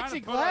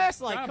plexiglass.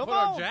 Like, come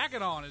on. Put our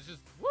jacket on. It's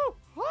just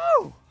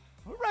woo.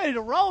 We're ready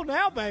to roll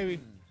now, baby.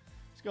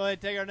 Let's go ahead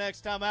and take our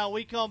next time out.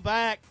 We come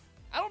back.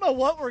 I don't know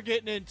what we're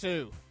getting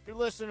into. You're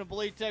listening to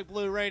Bleed Tech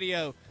Blue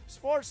Radio,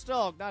 Sports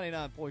Talk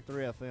 99.3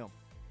 FM.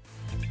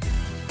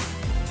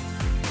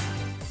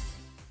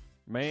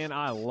 Man,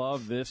 I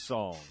love this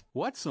song.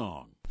 What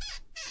song?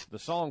 the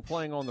song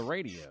playing on the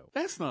radio.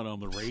 That's not on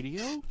the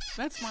radio.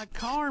 That's my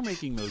car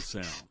making those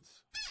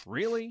sounds.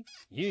 Really?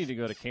 You need to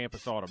go to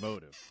Campus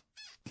Automotive.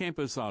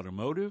 Campus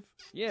Automotive?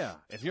 Yeah,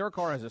 if your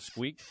car has a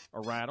squeak,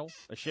 a rattle,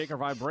 a shake or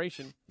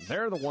vibration,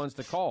 they're the ones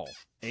to call.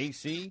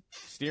 AC,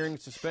 steering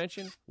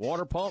suspension,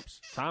 water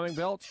pumps, timing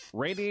belts,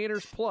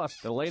 radiators, plus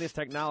the latest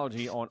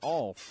technology on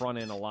all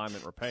front-end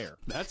alignment repair.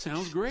 That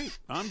sounds great.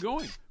 I'm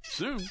going.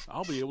 Soon,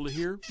 I'll be able to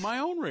hear my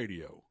own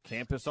radio.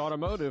 Campus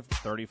Automotive,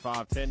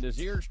 3510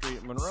 Desire Street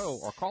at Monroe,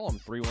 or call them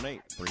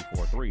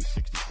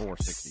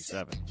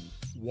 318-343-6467.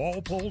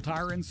 Walpole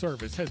Tire and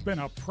Service has been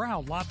a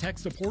proud La Tech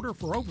supporter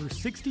for over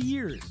 60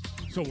 years.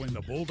 So when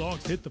the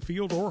Bulldogs hit the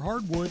field or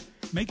hardwood,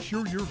 make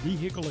sure your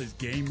vehicle is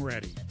game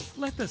ready.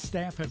 Let the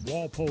staff at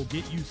Walpole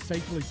get you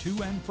safely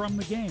to and from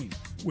the game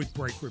with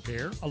brake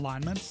repair,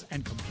 alignments,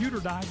 and computer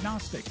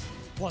diagnostics,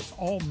 plus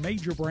all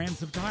major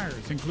brands of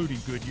tires, including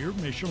Goodyear,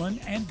 Michelin,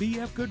 and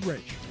BF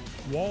Goodrich.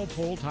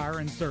 Walpole Tire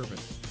and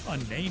Service, a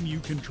name you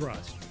can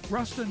trust.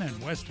 Ruston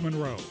and West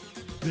Monroe.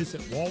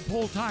 Visit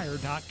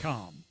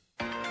walpoletire.com.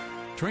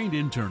 Trained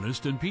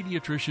internist and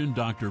pediatrician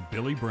Dr.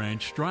 Billy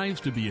Branch strives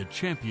to be a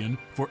champion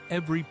for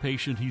every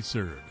patient he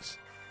serves.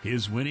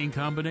 His winning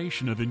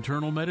combination of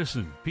internal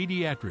medicine,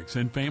 pediatrics,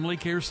 and family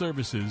care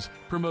services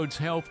promotes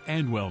health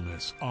and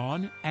wellness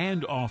on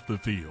and off the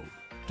field.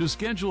 To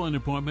schedule an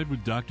appointment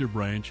with Dr.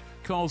 Branch,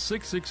 call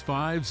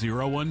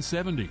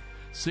 665-0170.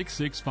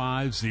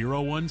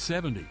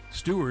 665-0170.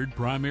 Steward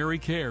Primary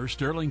Care,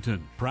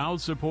 Sterlington. Proud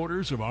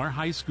supporters of our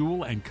high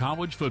school and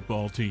college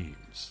football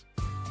teams.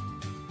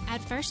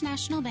 At First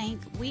National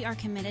Bank, we are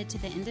committed to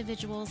the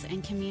individuals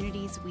and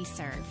communities we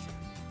serve.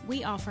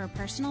 We offer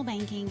personal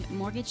banking,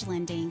 mortgage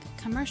lending,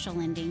 commercial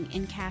lending,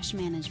 and cash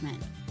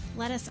management.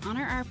 Let us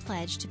honor our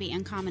pledge to be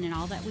uncommon in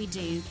all that we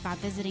do by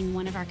visiting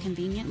one of our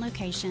convenient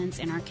locations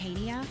in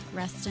Arcadia,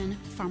 Ruston,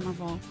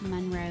 Farmerville,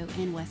 Monroe,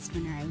 and West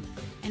Monroe,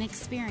 and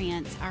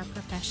experience our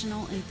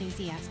professional,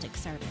 enthusiastic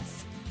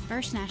service.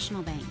 First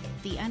National Bank,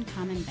 the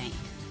uncommon bank.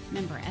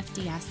 Member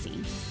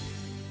FDIC.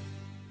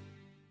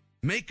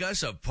 Make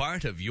us a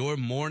part of your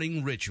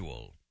morning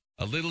ritual.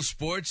 A little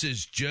sports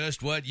is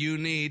just what you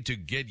need to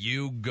get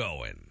you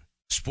going.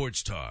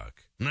 Sports Talk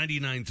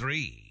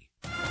 99.3.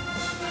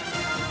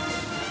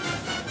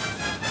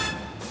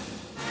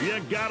 You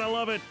gotta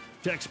love it.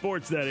 Tech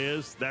Sports, that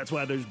is. That's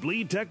why there's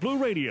Bleed Tech Blue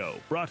Radio.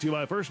 Brought to you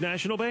by First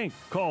National Bank.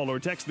 Call or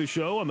text the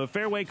show on the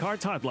Fairway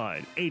Carts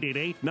hotline,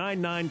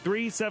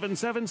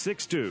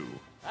 888-993-7762.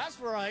 That's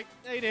right,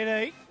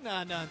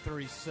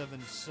 888-993-7762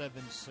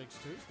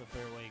 is the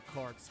Fairway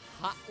Carts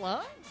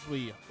hotline as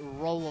we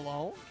roll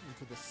along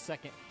into the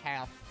second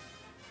half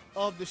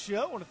of the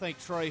show. I want to thank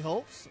Trey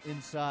Holtz,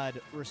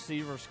 inside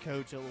receivers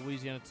coach at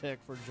Louisiana Tech,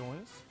 for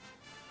joining us.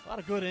 A lot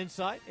of good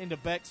insight into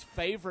Beck's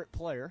favorite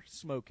player,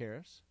 Smoke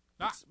Harris.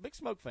 Big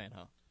Smoke fan,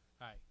 huh?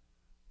 Hi.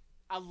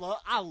 I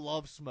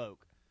love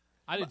Smoke.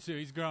 I did too.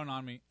 He's grown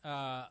on me.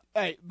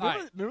 Hey,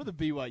 remember the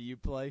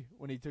BYU play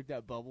when he took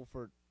that bubble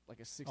for like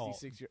a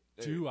 66 year?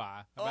 Do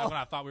I? When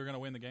I thought we were going to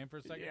win the game for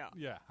a second?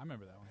 Yeah, I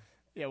remember that one.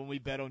 Yeah, when we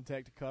bet on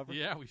Tech to cover.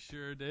 Yeah, we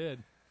sure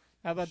did.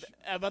 How about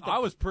I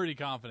was pretty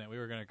confident we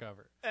were going to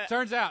cover.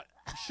 Turns out,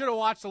 should have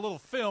watched a little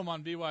film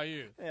on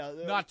BYU. Yeah,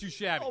 not too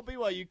shabby. Oh,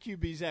 BYU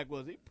QB Zach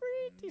was he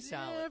pretty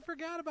solid? Yeah, I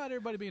forgot about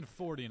everybody being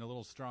 40 and a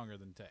little stronger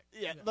than Tech.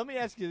 Yeah, let me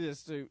ask you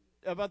this too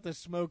about the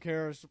Smoke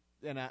Harris,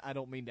 and I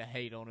don't mean to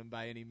hate on him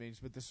by any means,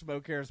 but the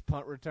Smoke Harris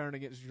punt return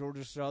against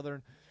Georgia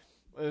Southern,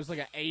 it was like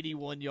an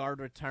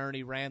 81-yard return.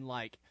 He ran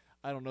like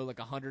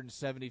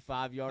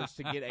 175 yards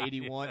to get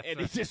 81, and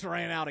he just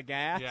ran out of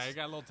gas. Yeah, he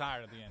got a little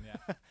tired at the end, yeah.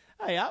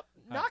 Hey, I'm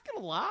not going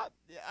to lie.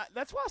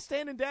 That's why I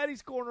stand in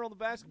Daddy's corner on the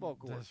basketball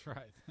court. That's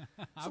right.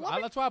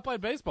 That's why I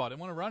played baseball. I didn't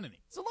want to run any.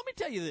 So let me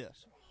tell you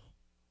this.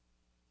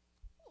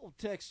 A little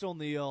text on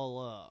the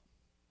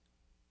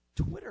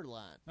Twitter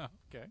line. Oh,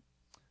 okay.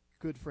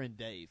 Good friend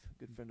Dave.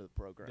 Good friend of the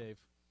program. Dave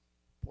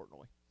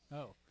Portnoy.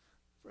 Oh.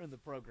 Friend of the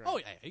program. Oh,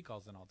 yeah. He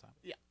calls in all the time.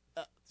 Yeah.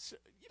 So,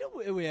 you know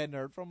what we hadn't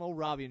heard from? Old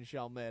Robbie and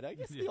Chalmette. I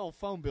guess the old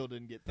phone bill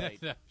didn't get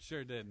paid.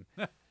 Sure didn't.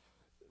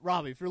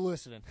 Robbie, if you're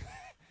listening,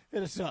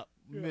 hit us up.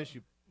 Yeah.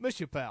 Miss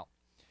you, pal.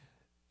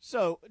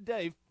 So,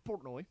 Dave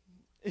Portnoy,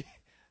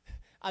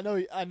 I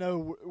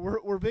know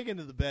we're big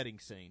into the betting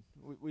scene.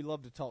 We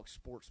love to talk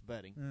sports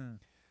betting.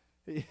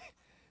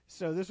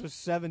 So this was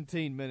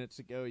 17 minutes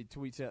ago. He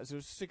tweets out. So it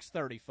was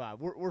 6:35.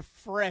 We're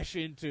fresh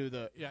into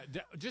the. Yeah,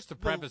 just to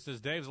preface this,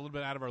 Dave's a little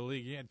bit out of our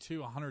league. He had two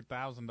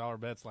 $100,000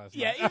 bets last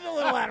night. Yeah, even a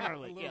little out of our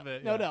league. A little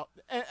bit, no doubt.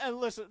 And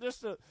listen,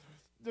 there's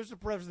a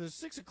preface. It's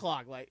 6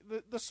 o'clock. Like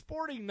the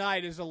sporting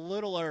night is a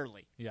little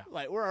early. Yeah,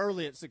 like we're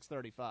early at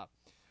 6:35.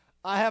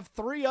 I have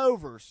 3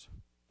 overs,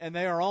 and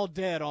they are all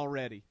dead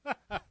already.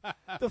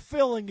 The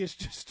feeling is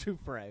just too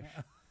fresh.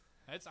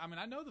 I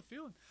know the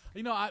feeling.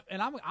 You know, I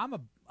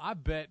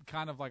bet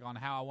kind of like on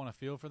how I want to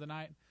feel for the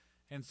night,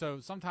 and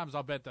so sometimes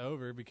I'll bet the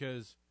over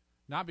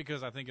not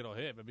because I think it'll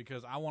hit, but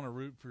because I want to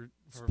root for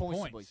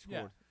points. Scored.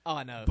 Yeah. Oh,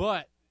 I know.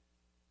 But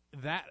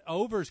that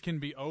overs can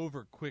be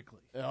over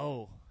quickly.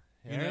 Oh,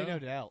 There ain't no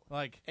doubt.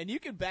 Like, and you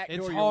can backdoor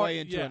it's your hard, way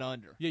into an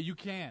under. Yeah, you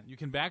can. You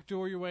can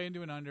backdoor your way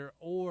into an under,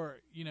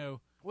 or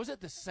was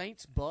it the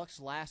Saints-Bucks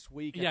last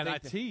week? Yeah, I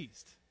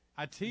teased.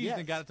 Yes.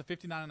 And got it to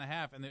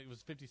 59.5, and it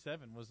was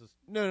 57. Was this?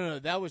 No.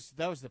 That was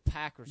the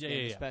Packers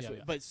game, especially.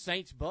 Yeah. But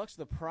Saints-Bucks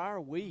the prior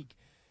week,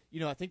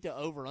 I think the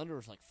over/under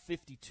was like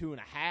 52.5,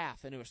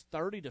 and it was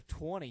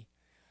 30-20.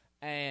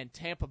 And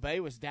Tampa Bay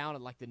was down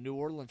at like the New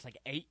Orleans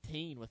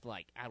 18 with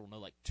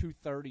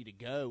 2:30 to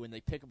go, and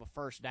they pick up a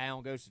first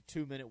down, goes to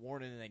 2-minute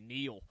warning, and they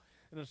kneel.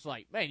 And it's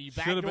like, man, you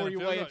backdoor your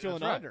way into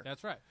an under.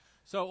 That's right.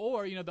 So,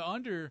 or the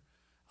under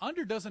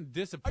doesn't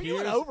disappear. Are you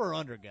an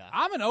over/under guy?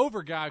 I'm an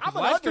over guy because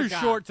life's too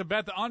short to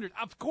bet the under.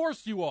 Of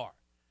course you are.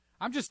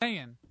 I'm just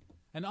saying,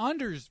 an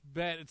unders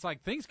bet, it's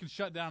like things can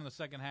shut down in the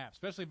second half,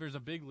 especially if there's a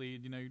big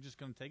lead. You're just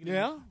going to take it.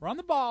 Yeah. Run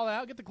the ball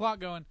out, get the clock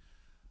going.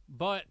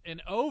 But an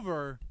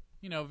over.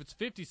 If it's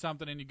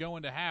 50-something and you go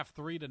into half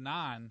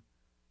 3-9,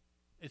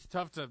 it's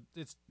tough to.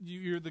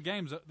 The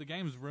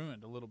game's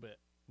ruined a little bit.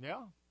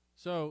 Yeah.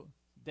 So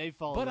Dave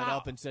followed that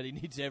up and said he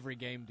needs every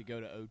game to go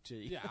to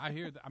OT. Yeah, I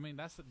hear that. I mean,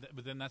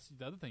 but then that's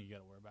the other thing you got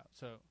to worry about.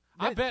 So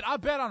I bet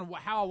on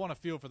how I want to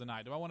feel for the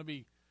night. Do I want to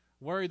be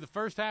worried the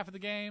first half of the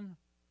game?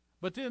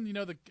 But then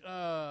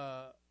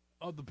the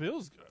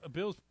Bills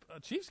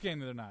Chiefs game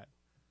the other night.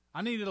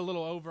 I needed a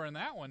little over in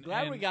that one.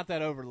 Glad we got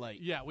that over late.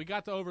 Yeah, we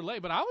got the over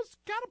late, but I was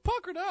kind of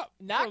puckered up.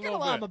 Not gonna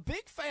lie, I'm a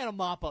big fan of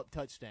mop-up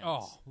touchdowns.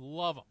 Oh,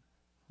 love them.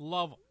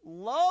 Love them.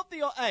 Love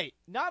hey,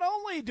 not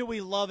only do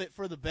we love it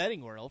for the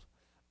betting world,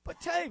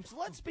 but Tabes,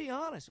 let's be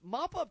honest,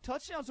 mop-up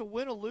touchdowns will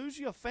win or lose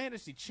you a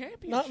fantasy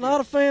championship. Not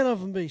a fan of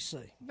them,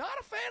 BC. Not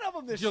a fan of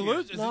them this year.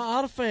 Lose?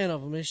 Not a fan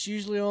of them. It's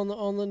usually on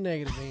the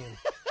negative end.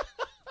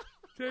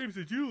 Tabes,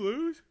 did you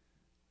lose?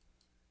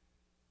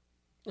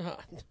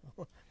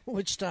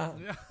 Which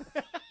time?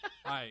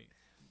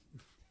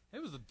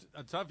 It was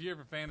a tough year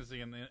for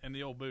fantasy in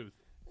the old booth.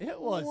 It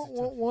was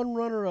one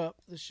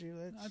runner-up this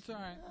year. That's all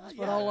right.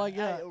 That's all I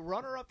got.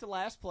 Runner-up to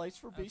last place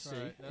for BC.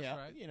 Right. That's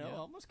right.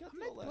 Almost got the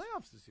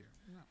playoffs this year.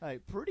 Yeah. Hey,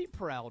 pretty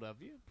proud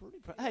of you.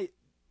 Hey,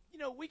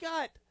 we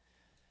got.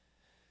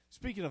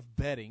 Speaking of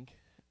betting,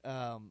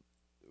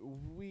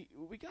 we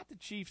got the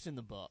Chiefs and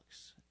the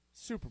Bucks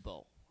Super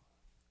Bowl.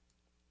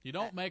 You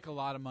don't make a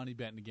lot of money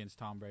betting against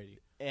Tom Brady.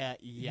 Yeah.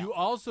 You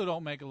also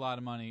don't make a lot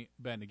of money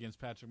betting against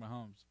Patrick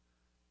Mahomes.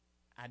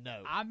 I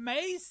know. I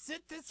may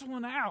sit this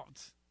one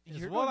out.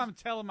 Is what I'm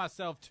telling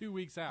myself 2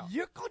 weeks out.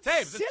 You're going to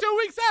Dave, it's 2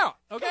 weeks out.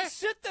 Okay,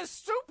 sit the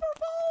Super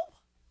Bowl.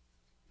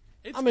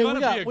 It's gonna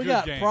be a good we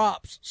got game.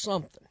 Props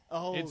something.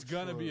 Oh, it's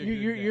gonna be a good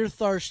your game. Your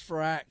thirst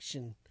for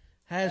action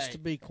has to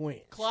be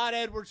quenched. Clyde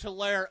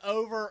Edwards-Helaire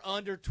over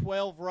under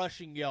 12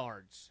 rushing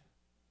yards.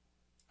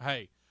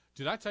 Hey.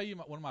 Did I tell you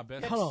one of my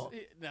best? Hold on.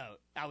 No,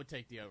 I would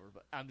take the over,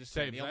 but I'm just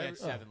saying he only had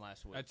 7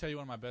 last week. I tell you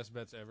one of my best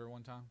bets ever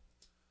one time.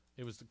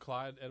 It was the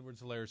Clyde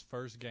Edwards-Helaire's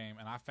first game,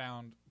 and I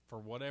found for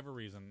whatever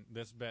reason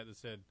this bet that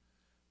said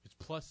it's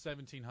plus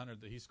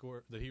 1,700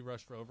 that he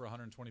rushed for over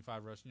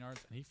 125 rushing yards,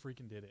 and he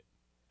freaking did it.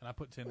 And I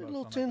put $10 A on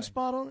little that 10 thing.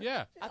 spot on it.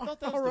 Yeah, I thought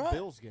that was the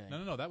Bills game.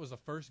 No, that was the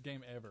first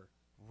game ever.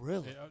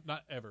 Really?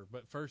 Not ever,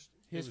 but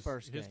his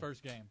first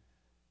game.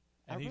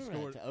 And he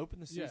scored to open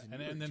the season.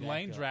 Yeah, and then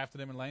Lane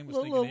drafted him, and Lane was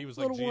little, thinking he was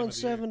like little GM of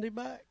the year. 170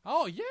 back.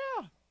 Oh yeah,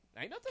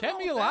 ain't nothing Kept wrong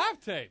me with alive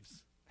that.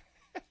 tapes.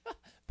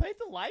 Paid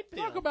the light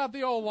bill. Talk about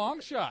the old long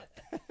shot.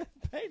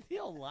 Paid the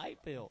old light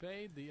bill.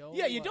 Paid the old.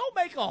 Yeah, you don't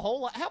make a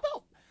whole lot. How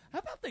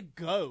about the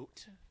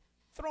GOAT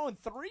throwing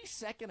 3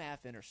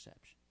 second-half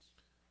interceptions?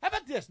 How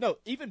about this? No,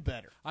 even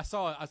better. I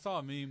saw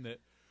a meme that.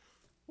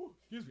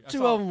 Excuse me.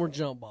 Two of them were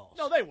jump balls.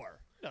 No, they were.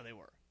 And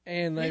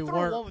they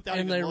weren't.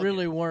 And they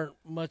really weren't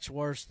much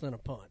worse than a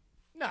punt.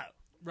 No.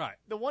 Right.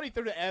 The one he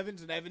threw to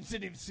Evans, and Evans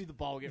didn't even see the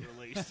ball get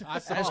released.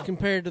 As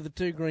compared to the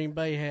 2 Green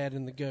Bay had,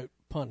 and the GOAT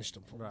punished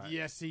them for it. Right.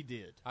 Yes, he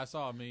did. I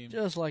saw a meme.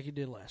 Just like he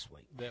did last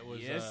week. That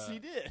was. Yes, he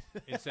did.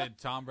 It said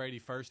Tom Brady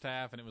first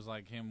half, and it was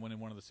like him winning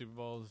one of the Super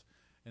Bowls.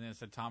 And then it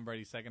said Tom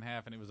Brady second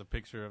half, and it was a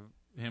picture of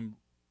him,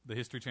 the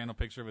History Channel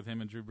picture with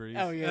him and Drew Brees.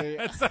 Oh, yeah.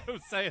 That's what I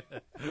was saying.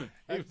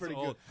 That's pretty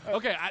old. good.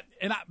 Okay,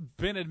 I've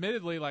been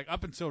admittedly, like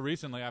up until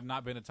recently, I've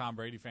not been a Tom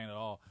Brady fan at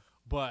all.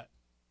 But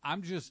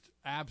I'm just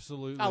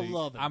absolutely. I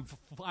love him.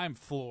 I'm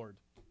floored.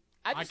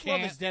 I just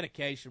love his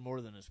dedication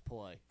more than his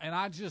play. And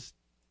I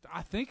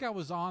think I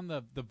was on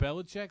the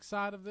Belichick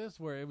side of this,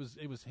 where it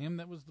was him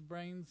that was the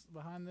brains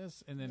behind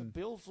this, and then the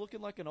Bill's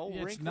looking like an old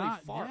it's wrinkly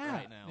not, fart yeah,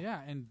 right now.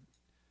 Yeah, and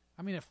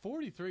I mean at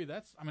 43,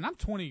 I'm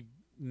 29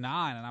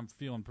 and I'm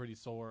feeling pretty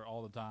sore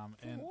all the time.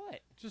 For and what?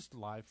 Just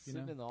life,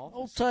 Sitting in the office.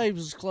 Old Taves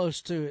is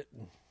close to it.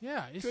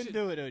 Yeah, it's couldn't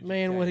do it. OG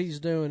Man, Taves. what he's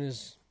doing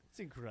is it's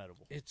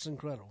incredible. It's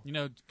incredible. You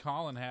know,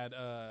 Colin had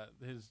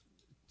his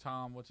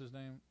Tom. What's his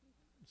name?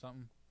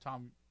 Something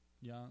Tom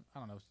Young. I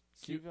don't know.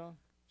 Steve Young.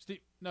 Steve.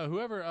 No,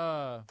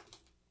 whoever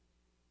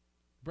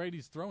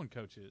Brady's throwing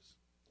coach is.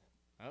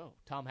 Oh,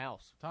 Tom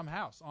House. Tom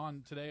House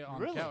on today on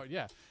Really? Cowherd.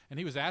 Yeah, and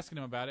he was asking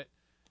him about it.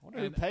 I wonder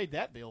who paid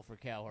that bill for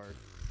Cowherd.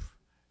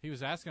 He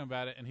was asking him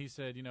about it, and he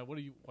said, what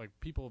do you like?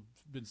 People have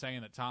been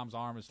saying that Tom's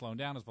arm is slowing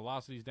down, his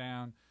velocity's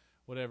down.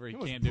 whatever he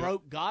almost can't do.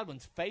 Broke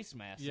Godwin's face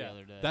mask the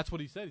other day. That's what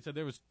he said. He said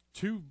there was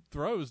 2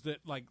 throws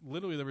that like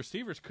literally the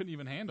receivers couldn't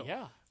even handle.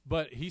 Yeah.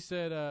 But he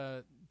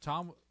said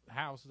Tom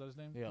House, is that his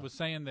name? Yeah. Was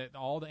saying that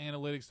all the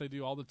analytics they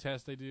do, all the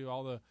tests they do,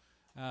 all the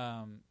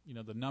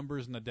the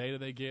numbers and the data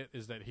they get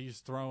is that he's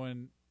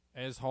throwing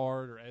as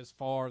hard or as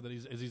far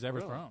as he's ever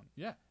thrown.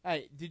 Yeah.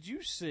 Hey, did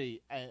you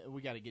see?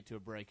 We got to get to a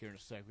break here in a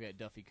second. We got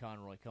Duffy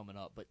Conroy coming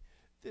up, but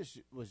this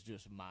was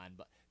just mine.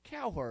 But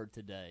Cowherd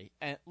today,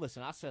 and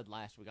listen, I said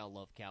last week I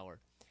love Cowherd.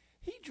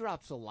 He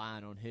drops a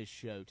line on his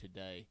show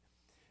today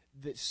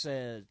that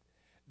says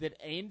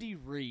that Andy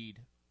Reid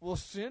will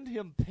send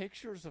him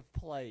pictures of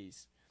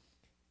plays,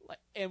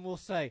 and will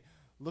say,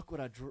 "Look what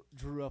I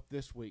drew up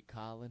this week,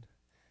 Colin."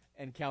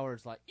 And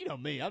Cowherd's like, "You know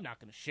me, I'm not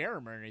going to share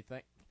them or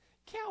anything."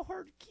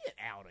 Cowherd, get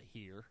out of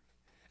here.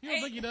 You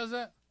don't think he does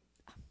that?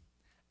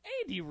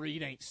 Andy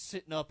Reid ain't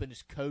sitting up in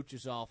his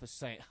coach's office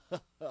saying,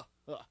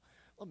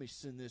 "Let me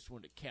send this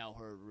one to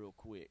Cowherd real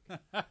quick."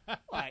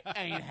 Like,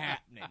 ain't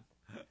happening.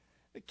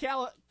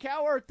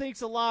 Cowherd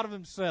thinks a lot of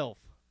himself.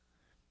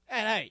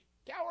 And, hey,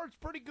 Cowherd's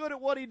pretty good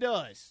at what he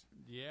does.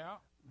 Yeah.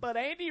 But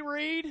Andy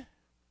Reid,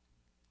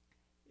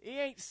 he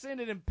ain't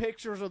sending him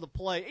pictures of the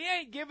play. He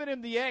ain't giving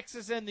him the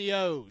X's and the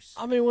O's.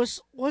 I mean,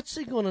 what's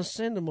he going to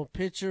send him? A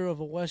picture of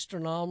a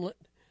Western omelet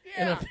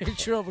and a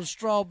picture of a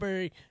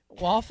strawberry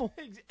waffle?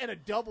 And a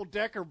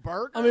double-decker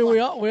burger? I mean, we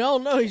all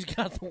know he's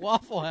got the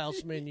Waffle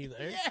House menu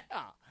there.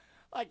 Yeah.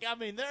 Like, I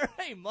mean, there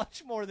ain't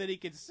much more that he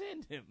can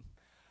send him.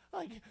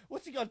 Like,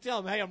 what's he going to tell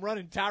him? Hey, I'm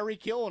running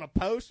Tyreek Hill on a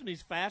post, and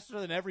he's faster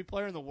than every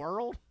player in the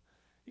world?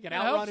 You can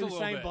outrun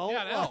Usain Bolt?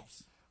 Yeah, that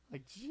helps.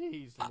 Like,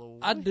 jeez,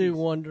 I do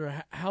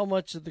wonder how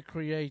much of the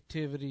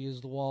creativity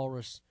is the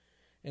Walrus,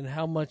 and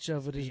how much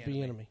of it is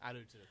the enemy. I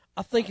do too.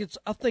 I think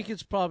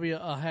it's probably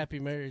a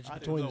happy marriage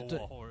between the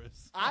two.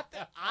 Walrus.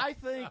 I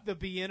think the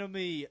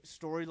Bieniemy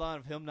storyline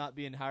of him not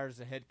being hired as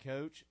a head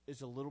coach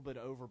is a little bit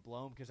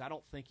overblown because I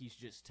don't think he's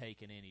just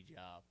taking any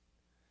job.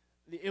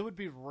 It would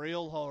be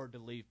real hard to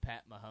leave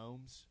Pat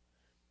Mahomes.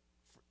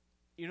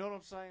 You know what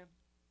I'm saying?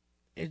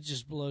 It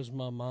just blows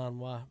my mind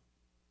why.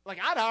 Like,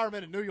 I'd hire him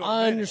in a New York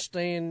I minute.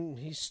 understand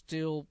he's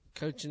still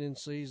coaching in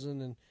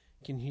season, and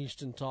can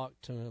Houston talk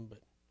to him, but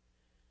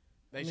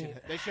they should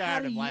have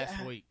hired him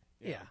last week.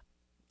 Yeah.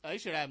 They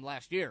should have him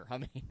last year. I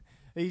mean,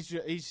 he's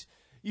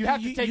you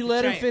have to take you the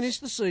let chance. him finish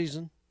the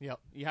season. Yep,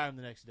 you hire him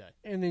the next day.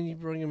 And then you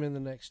bring him in the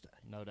next day.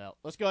 No doubt.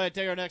 Let's go ahead and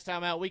take our next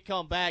time out. We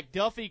come back.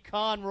 Duffy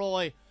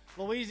Conroy,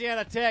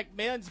 Louisiana Tech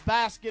men's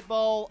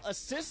basketball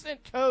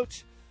assistant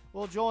coach,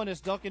 will join us.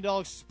 Dunkin'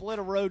 Dogs split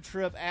a road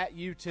trip at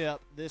UTEP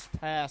this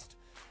past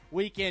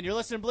weekend. You're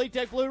listening to Bleed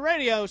Tech Blue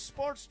Radio,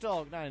 Sports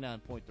Talk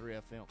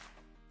 99.3 FM.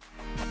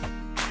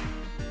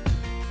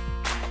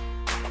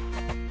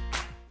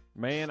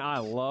 Man, I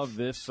love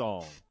this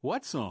song.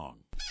 What song?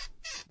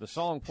 The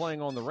song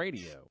playing on the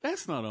radio.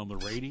 That's not on the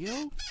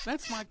radio.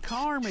 That's my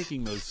car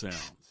making those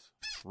sounds.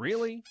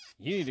 Really?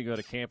 You need to go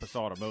to Campus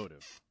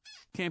Automotive.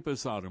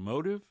 Campus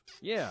Automotive?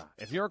 Yeah,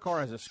 if your car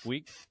has a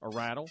squeak, a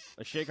rattle,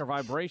 a shake or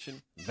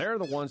vibration, they're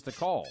the ones to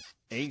call.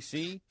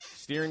 AC,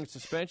 steering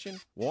suspension,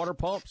 water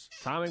pumps,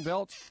 timing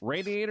belts,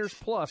 radiators,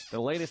 plus the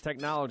latest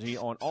technology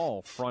on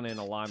all front-end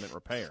alignment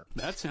repair.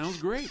 That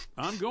sounds great.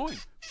 I'm going.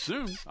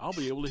 Soon, I'll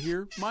be able to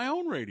hear my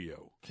own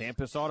radio.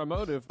 Campus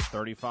Automotive,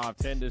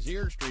 3510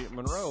 Desire Street in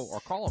Monroe,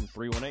 or call them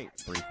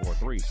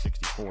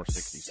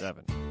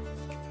 318-343-6467.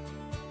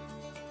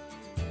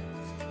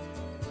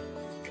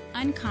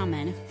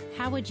 Uncommon.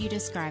 How would you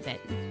describe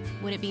it?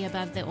 Would it be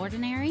above the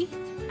ordinary?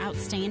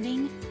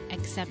 Outstanding?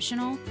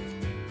 Exceptional?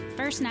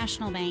 First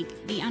National Bank,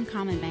 the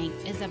uncommon bank,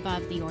 is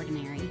above the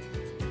ordinary.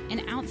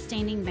 An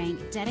outstanding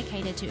bank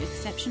dedicated to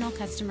exceptional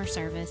customer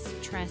service,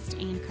 trust,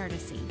 and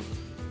courtesy.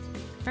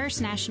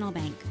 First National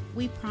Bank,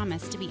 we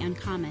promise to be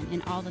uncommon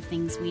in all the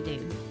things we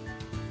do.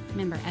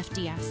 Member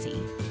FDIC.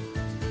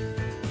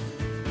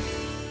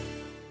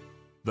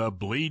 The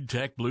Bleed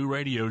Tech Blue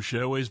Radio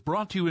Show is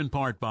brought to you in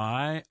part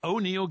by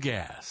O'Neill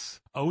Gas.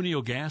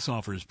 O'Neill Gas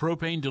offers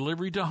propane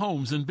delivery to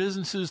homes and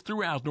businesses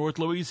throughout North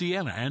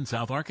Louisiana and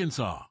South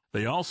Arkansas.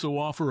 They also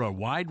offer a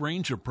wide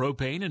range of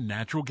propane and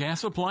natural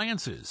gas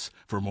appliances.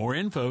 For more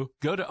info,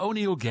 go to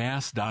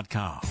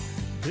o'neillgas.com.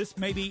 This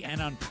may be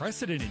an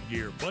unprecedented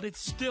year, but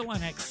it's still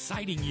an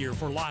exciting year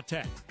for La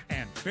Tech.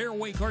 And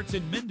Fairway Carts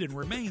in Minden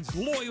remains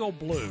loyal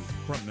blue.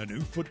 From the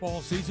new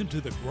football season to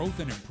the growth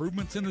and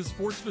improvements in the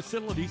sports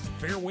facilities,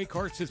 Fairway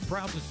Carts is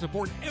proud to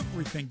support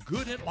everything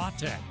good at La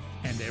Tech.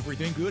 And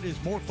everything good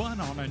is more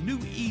fun on a new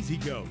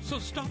E-Z-Go. So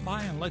stop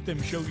by and let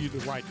them show you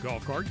the right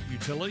golf cart,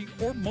 utility,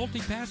 or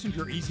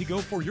multi-passenger E-Z-Go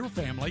for your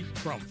family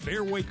from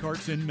Fairway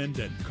Carts in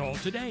Minden. Call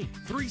today,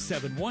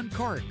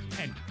 371-CART,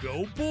 and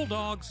go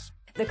Bulldogs!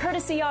 The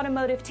Courtesy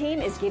Automotive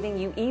team is giving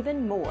you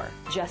even more.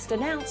 Just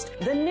announced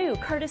the new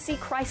Courtesy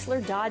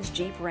Chrysler Dodge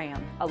Jeep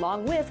Ram,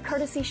 along with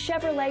Courtesy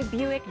Chevrolet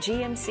Buick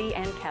GMC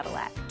and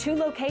Cadillac. 2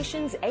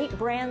 locations, 8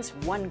 brands,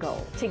 1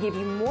 goal. To give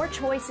you more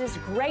choices,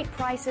 great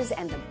prices,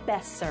 and the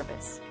best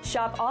service.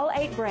 Shop all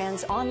 8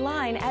 brands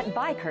online at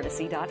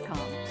buycourtesy.com.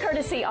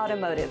 Courtesy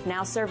Automotive,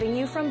 now serving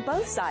you from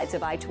both sides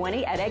of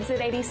I-20 at exit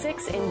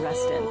 86 in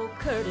Ruston. Oh,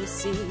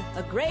 Courtesy,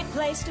 a great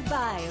place to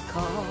buy a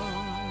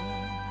car.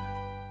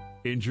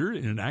 Injured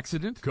in an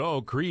accident?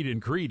 Call Creed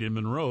and Creed in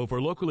Monroe for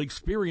local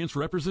experience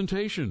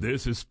representation.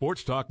 This is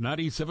Sports Talk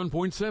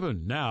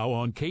 97.7, now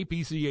on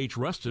KPCH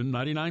Ruston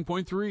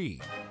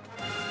 99.3.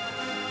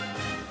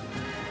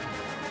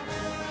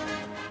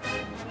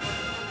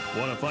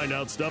 Want to find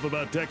out stuff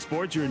about tech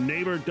sports your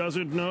neighbor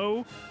doesn't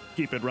know?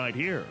 Keep it right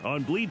here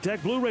on Bleed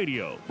Tech Blue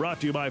Radio, brought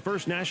to you by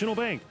First National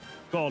Bank.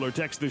 Call or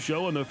text the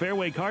show on the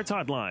Fairway Carts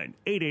hotline,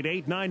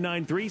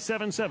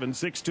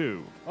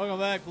 888-993-7762. Welcome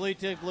back, Bleed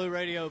Tech Blue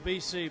Radio.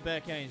 BC,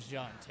 Beck Haynes,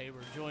 John Tabor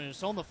joining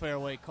us on the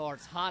Fairway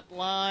Carts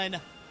hotline.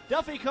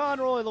 Duffy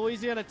Conroy,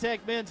 Louisiana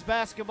Tech men's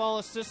basketball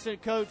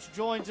assistant coach,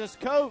 joins us.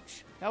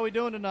 Coach, how we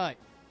doing tonight?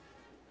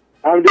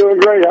 I'm doing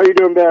great. How you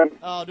doing, Ben?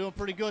 Oh, doing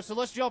pretty good. So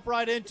let's jump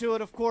right into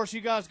it. Of course,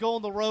 you guys go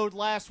on the road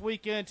last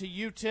weekend to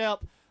UTEP,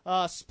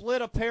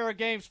 split a pair of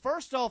games.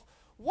 First off,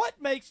 what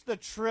makes the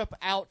trip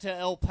out to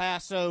El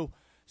Paso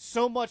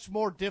so much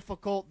more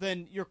difficult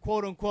than your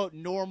quote-unquote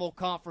normal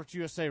Conference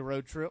USA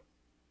road trip?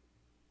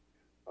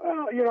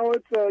 Well,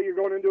 it's you're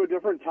going into a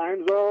different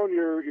time zone.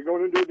 You're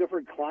going into a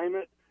different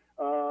climate.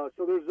 So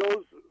there's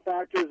those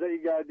factors that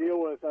you got to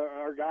deal with.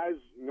 Our guys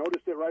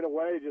noticed it right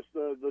away, just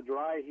the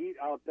dry heat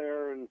out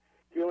there and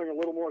feeling a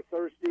little more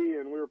thirsty,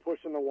 and we were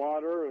pushing the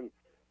water. And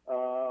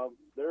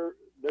their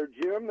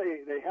gym,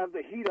 they have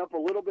the heat up a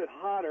little bit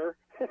hotter,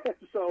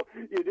 so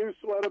you do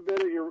sweat a bit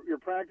at your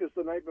practice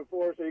the night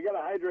before. So you got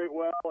to hydrate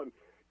well and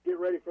get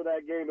ready for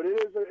that game. But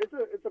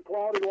it's a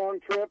quality long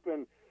trip,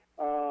 and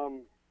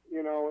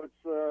we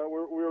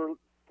were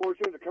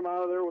fortunate to come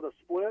out of there with a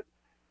split.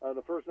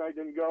 The first night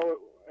didn't go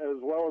as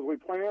well as we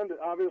planned,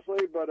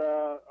 obviously, but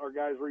our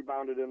guys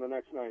rebounded in the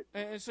next night.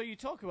 And so you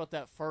talk about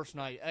that first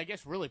night, I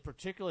guess really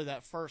particularly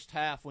that first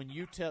half when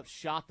UTEP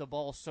shot the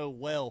ball so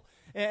well.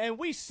 And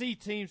we see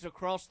teams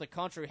across the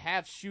country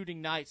have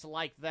shooting nights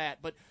like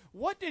that. But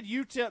what did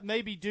UTEP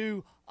maybe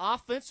do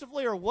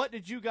offensively, or what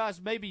did you guys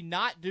maybe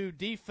not do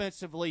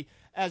defensively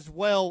as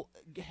well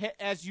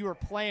as you were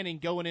planning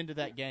going into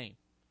that game?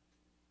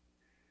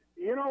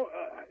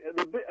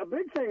 A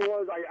big thing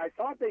was I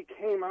thought they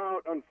came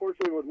out,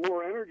 unfortunately, with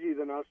more energy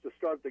than us to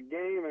start the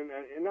game, and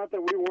not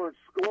that we weren't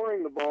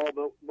scoring the ball,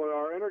 but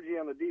our energy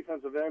on the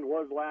defensive end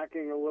was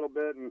lacking a little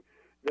bit, and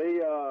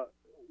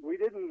we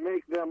didn't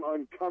make them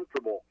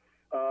uncomfortable,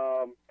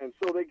 and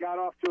so they got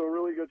off to a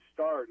really good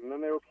start, and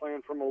then they were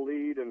playing from a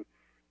lead, and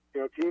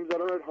teams that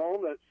are at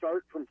home that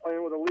start from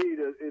playing with a lead,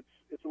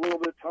 it's a little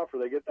bit tougher.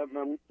 They get that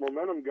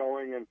momentum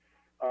going, and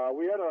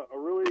we had a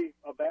really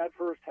bad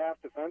first half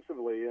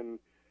defensively, and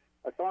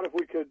I thought if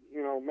we could,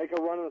 make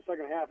a run in the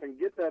second half and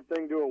get that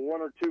thing to a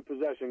 1 or 2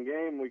 possession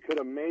game, we could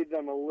have made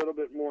them a little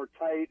bit more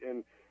tight,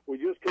 and we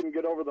just couldn't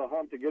get over the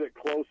hump to get it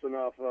close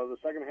enough. The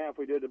second half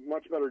we did a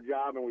much better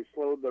job, and we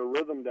slowed their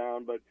rhythm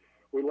down, but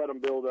we let them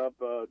build up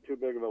too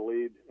big of a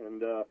lead,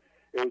 and it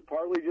was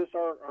partly just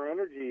our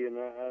energy, and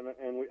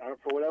we,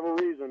 for whatever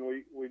reason,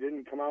 we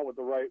didn't come out with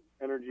the right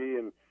energy,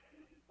 and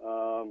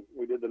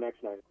we did the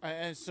next night.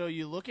 And so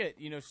you look at,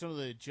 some of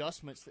the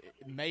adjustments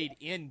made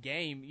in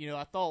game.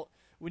 I thought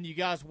when you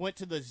guys went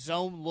to the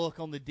zone look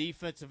on the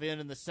defensive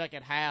end in the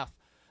second half,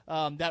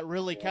 that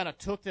really kind of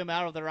took them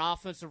out of their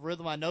offensive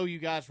rhythm. I know you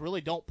guys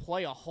really don't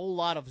play a whole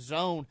lot of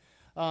zone.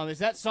 Is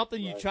that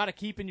something you try to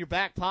keep in your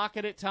back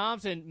pocket at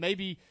times? And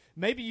maybe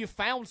you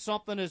found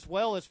something as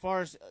well as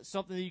far as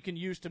something that you can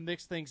use to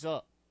mix things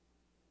up?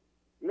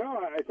 No,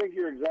 I think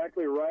you're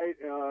exactly right.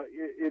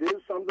 It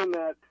is something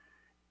that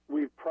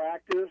we've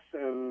practiced,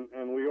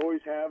 and we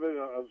always have it,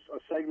 a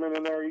segment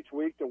in there each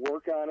week to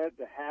work on it,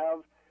 to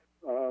have,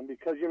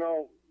 because,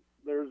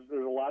 there's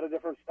a lot of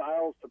different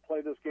styles to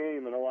play this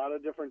game, and a lot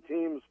of different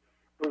teams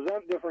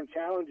present different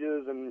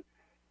challenges, and,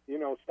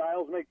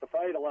 styles make the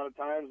fight a lot of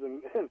times,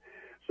 and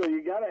so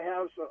you got to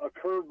have a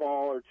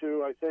curveball or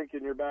two, I think,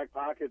 in your back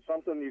pocket,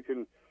 something you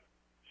can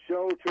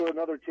show to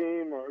another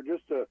team, or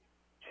just to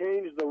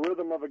change the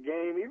rhythm of a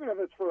game, even if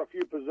it's for a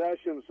few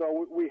possessions.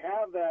 So we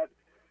have that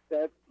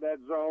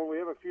zone. We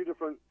have a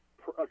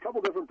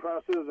couple different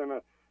presses, and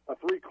a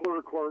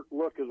three-quarter court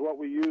look is what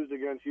we used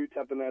against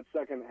UTEP in that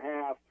second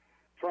half,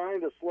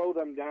 trying to slow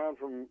them down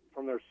from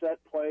their set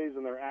plays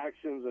and their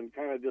actions and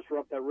kind of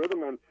disrupt that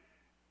rhythm. And,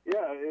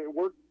 yeah, it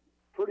worked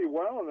pretty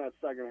well in that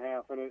second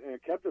half, and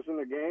it kept us in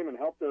the game and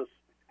helped us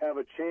have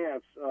a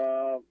chance.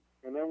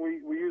 And then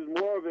we used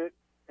more of it,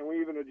 and we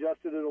even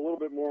adjusted it a little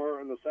bit more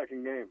in the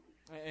second game.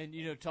 And,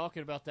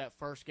 talking about that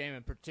first game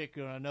in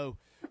particular, I know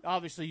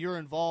obviously you're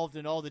involved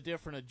in all the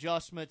different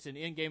adjustments and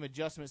in-game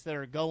adjustments that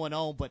are going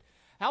on, but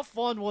How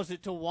fun was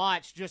it to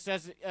watch, just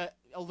as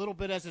a little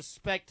bit as a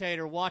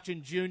spectator,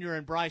 watching Junior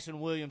and Bryson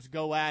Williams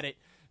go at it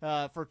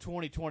for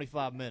 20,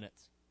 25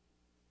 minutes?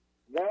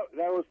 That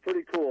was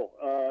pretty cool.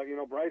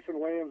 Bryson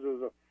Williams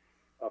was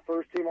a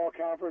first-team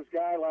all-conference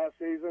guy last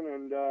season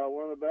and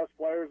one of the best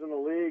players in the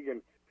league.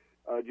 And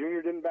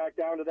Junior didn't back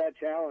down to that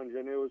challenge,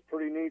 and it was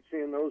pretty neat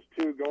seeing those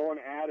two going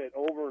at it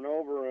over and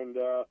over, and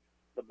the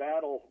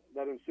battle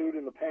that ensued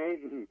in the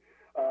paint. And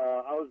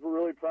I was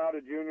really proud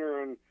of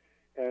Junior and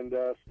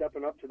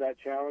stepping up to that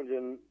challenge,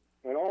 and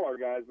all our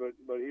guys.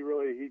 But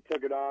he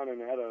took it on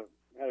and had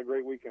a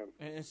great weekend.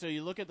 And so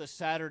you look at the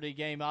Saturday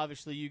game.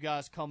 Obviously, you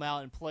guys come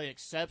out and play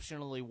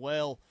exceptionally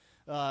well.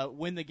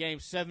 Win the game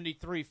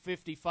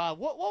 73-55.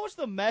 What was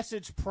the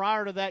message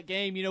prior to that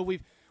game?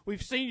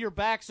 We've seen your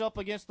backs up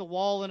against the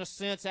wall in a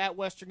sense at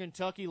Western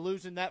Kentucky,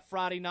 losing that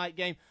Friday night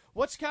game.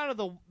 What's kind of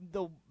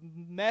the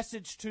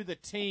message to the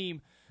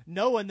team,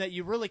 knowing that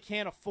you really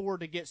can't afford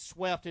to get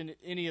swept in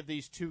any of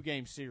these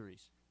 2-game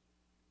series?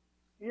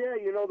 Yeah,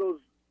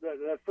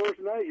 that first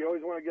night, you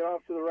always want to get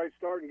off to the right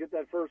start and get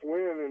that first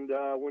win. And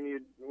when you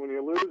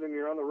lose and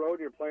you're on the road and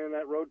you're playing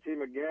that road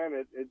team again,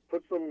 it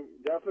puts some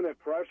definite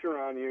pressure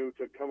on you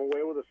to come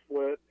away with a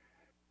split.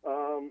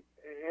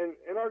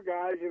 And our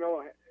guys,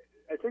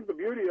 I think the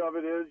beauty of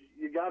it is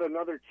you got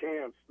another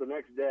chance the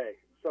next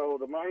day. So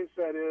the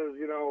mindset is,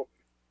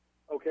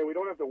 okay, we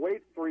don't have to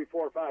wait 3,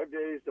 4, 5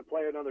 days to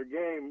play another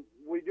game.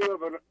 We do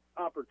have an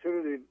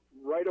opportunity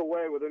right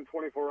away within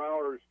 24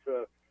 hours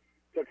to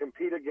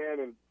compete again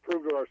and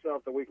prove to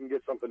ourselves that we can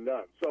get something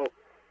done. So,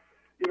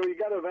 you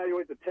got to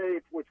evaluate the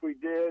tape, which we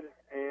did,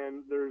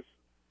 and there's,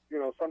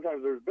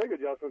 sometimes there's big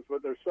adjustments,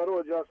 but there's subtle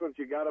adjustments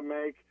you got to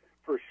make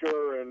for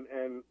sure.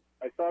 And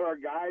I thought our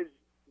guys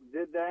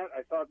did that.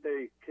 I thought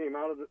they came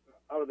out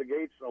of the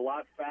gates a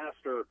lot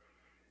faster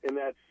in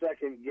that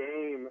second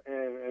game,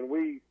 and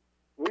we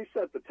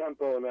set the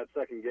tempo in that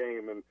second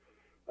game, and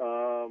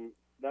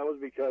that was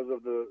because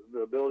of the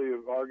ability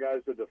of our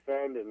guys to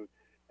defend and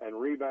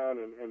rebound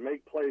and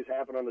make plays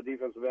happen on the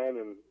defensive end,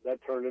 and that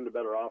turned into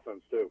better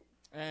offense too.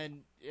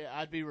 And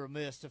I'd be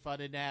remiss if I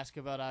didn't ask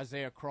about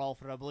Isaiah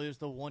Crawford. I believe it's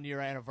the 1-year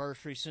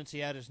anniversary since he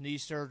had his knee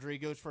surgery. He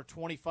goes for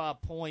 25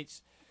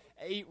 points,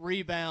 8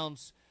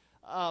 rebounds.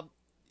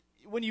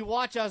 When you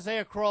watch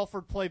Isaiah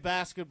Crawford play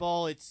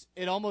basketball,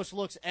 it almost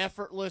looks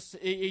effortless.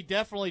 He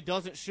definitely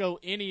doesn't show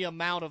any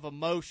amount of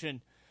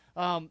emotion.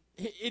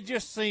 It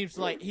just seems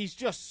like he's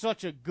just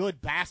such a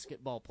good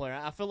basketball player.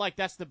 I feel like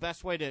that's the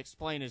best way to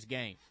explain his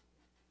game.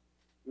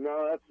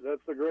 No,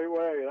 that's a great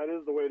way. That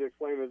is the way to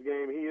explain his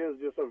game. He is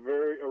just a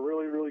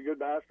really, really good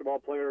basketball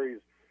player.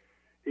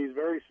 He's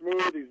very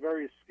smooth. He's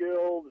very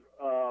skilled.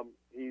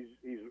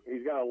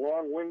 He's got a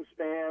long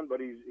wingspan, but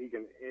he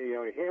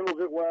handles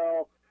it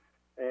well,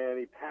 and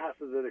he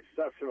passes it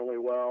exceptionally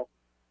well.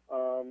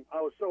 I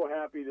was so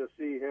happy to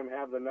see him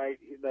have the night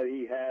that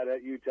he had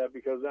at UTEP,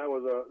 because that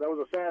was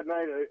a sad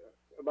night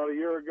about a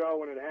year ago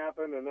when it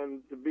happened, and then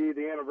to be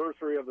the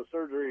anniversary of the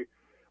surgery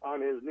on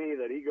his knee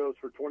that he goes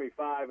for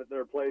 25 at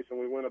their place and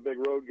we win a big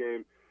road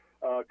game.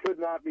 Could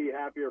not be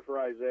happier for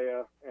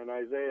Isaiah, and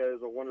Isaiah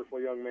is a wonderful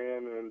young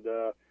man,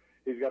 and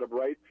he's got a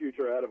bright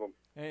future ahead of him.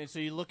 And so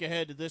you look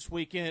ahead to this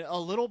weekend, a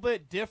little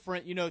bit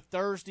different,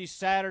 Thursday,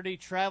 Saturday,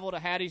 travel to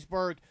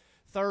Hattiesburg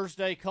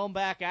Thursday, come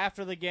back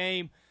after the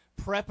game,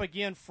 prep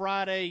again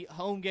Friday,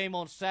 home game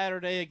on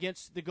Saturday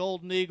against the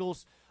Golden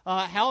Eagles.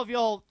 How have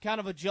y'all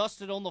kind of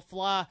adjusted on the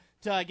fly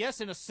to, I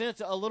guess, in a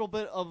sense, a little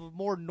bit of a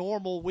more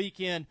normal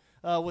weekend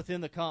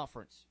within the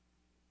conference?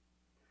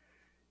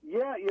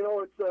 Yeah,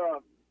 it's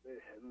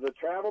the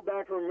travel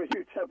back from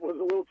UTEP was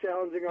a little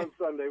challenging on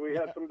Sunday. We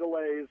had some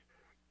delays,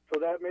 so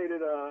that made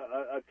it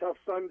a tough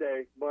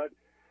Sunday. But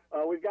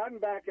we've gotten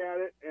back at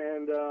it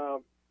and,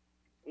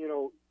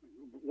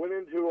 went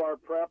into our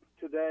prep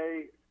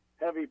today,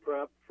 heavy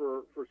prep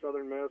for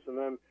Southern Miss, and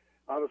then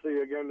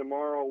obviously again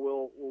tomorrow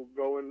we'll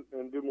go in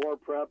and do more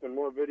prep and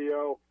more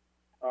video,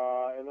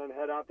 and then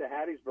head out to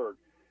Hattiesburg.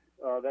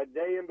 That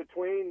day in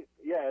between,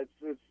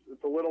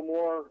 it's a little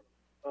more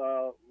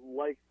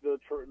like the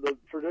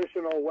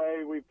traditional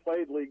way we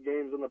played league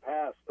games in the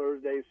past,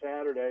 Thursday,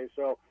 Saturday.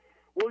 So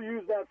we'll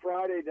use that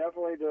Friday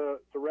definitely to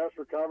rest,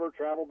 recover,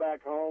 travel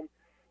back home.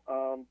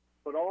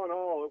 But all in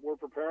all, we're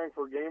preparing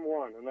for game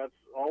one, and that's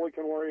all we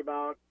can worry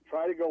about.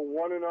 Try to go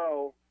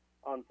 1-0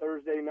 on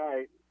Thursday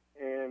night,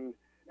 and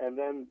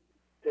then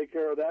take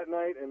care of that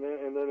night, and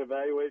then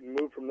evaluate and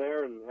move from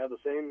there, and have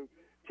the same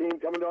team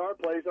coming to our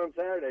place on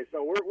Saturday.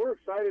 So we're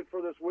excited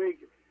for this week.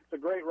 It's a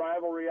great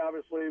rivalry.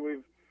 Obviously,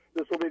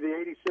 this will be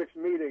the 86th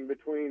meeting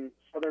between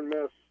Southern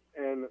Miss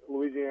and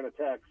Louisiana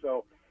Tech.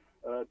 So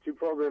two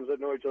programs that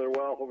know each other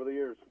well over the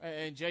years.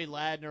 And Jay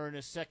Ladner in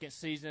his second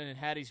season in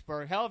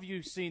Hattiesburg. How have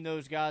you seen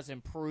those guys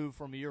improve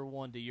from year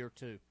one to year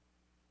two?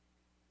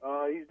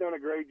 He's done a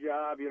great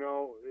job.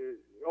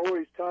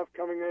 Always tough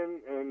coming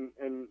in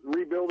and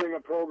rebuilding a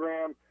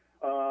program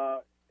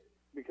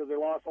because they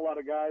lost a lot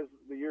of guys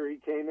the year he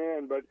came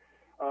in. But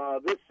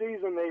this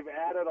season they've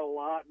added a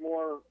lot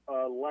more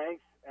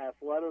length,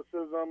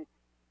 athleticism,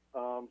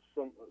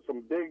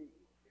 some big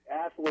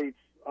athletes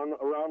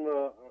around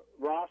the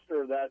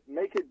roster that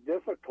make it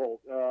difficult.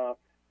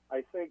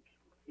 I think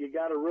you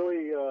got to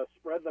really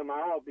spread them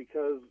out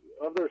because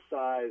of their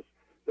size.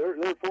 They're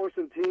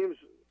forcing teams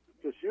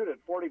to shoot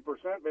at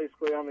 40%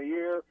 basically on the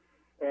year,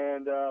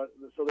 and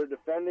so they're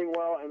defending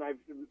well. And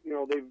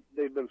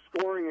they've been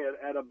scoring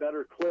at a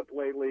better clip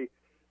lately,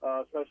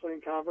 especially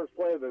in conference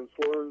play. They've been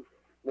scoring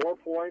more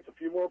points, a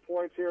few more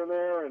points here and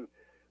there, and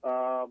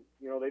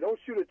they don't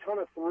shoot a ton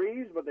of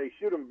threes, but they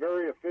shoot them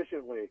very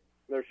efficiently.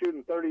 They're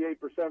shooting 38%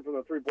 from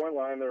the three-point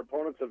line. Their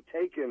opponents have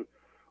taken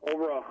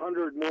over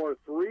 100 more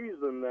threes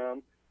than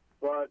them,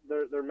 but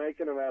they're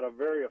making them at a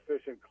very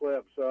efficient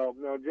clip. So,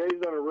 Jay's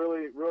done a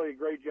really, really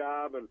great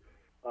job, and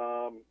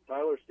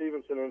Tyler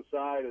Stevenson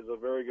inside is a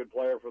very good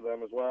player for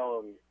them as well,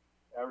 and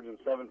averaging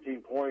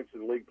 17 points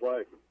in league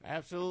play.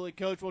 Absolutely,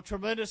 Coach. Well,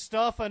 tremendous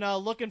stuff, and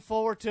looking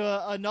forward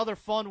to another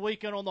fun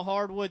weekend on the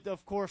hardwood,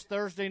 of course,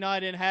 Thursday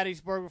night in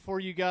Hattiesburg before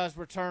you guys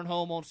return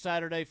home on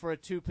Saturday for a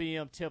 2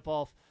 p.m.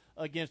 tip-off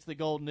against the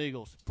Golden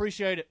Eagles.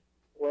 Appreciate it.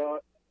 Well,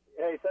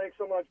 hey, thanks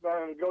so much,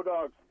 man. Go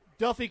Dogs.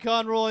 Duffy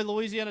Conroy,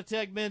 Louisiana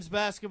Tech men's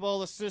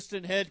basketball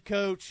assistant head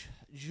coach,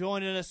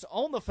 joining us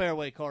on the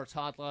Fairway Cards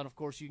hotline. Of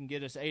course, you can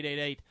get us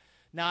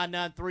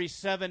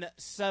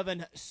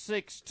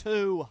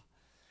 888-993-7762.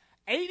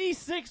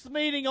 86th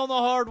meeting on the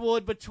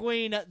hardwood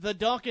between the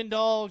Dunkin'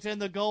 Dogs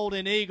and the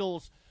Golden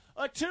Eagles.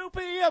 A 2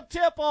 p.m.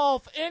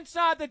 tip-off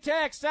inside the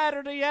Tech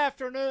Saturday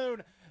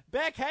afternoon.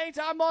 Beck Haynes,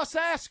 I must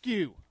ask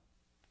you,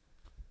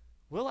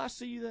 will I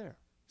see you there?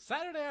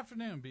 Saturday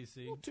afternoon,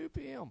 BC. Well, 2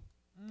 p.m.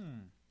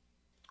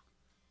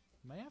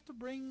 May have to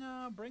bring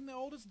the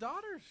oldest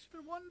daughter. She's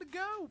been wanting to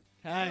go.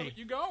 Hey.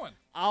 You going?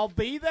 I'll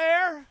be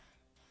there.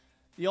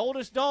 The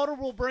oldest daughter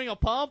will bring a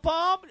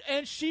pom-pom,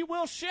 and she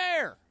will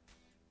share.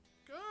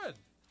 Good.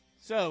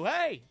 So,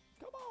 hey,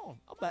 come on.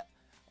 I'll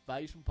buy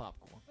you some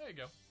popcorn. There you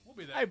go. We'll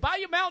be there. Hey, buy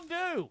you Mountain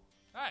Dew.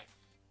 Hey.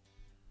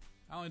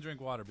 I only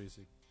drink water,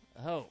 BC.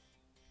 Oh.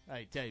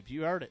 Hey, Tapes,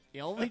 you heard it. He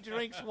only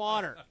drinks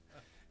water.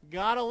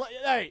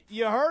 Hey,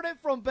 you heard it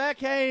from Beck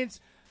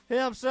Haynes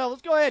himself.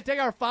 Let's go ahead and take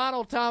our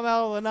final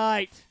timeout of the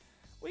night.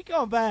 We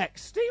come back.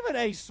 Stephen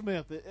A.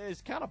 Smith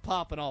is kind of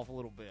popping off a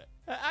little bit.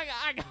 I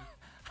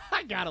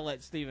got to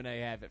let Stephen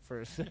A. have it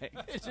for a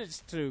second. It's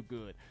just too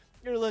good.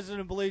 You're listening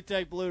to Bleed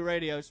Tech Blue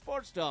Radio,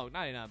 Sports Talk,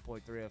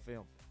 99.3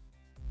 FM.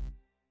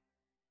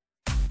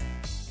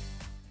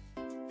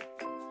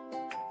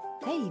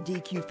 Hey,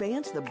 DQ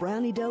fans, the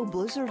Brownie Dough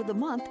Blizzard of the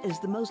Month is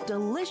the most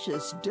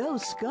delicious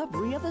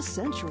dough-scovery of the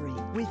century.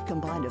 We've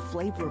combined a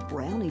flavor of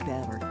brownie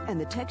batter and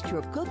the texture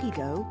of cookie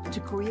dough to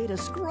create a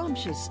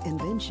scrumptious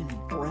invention,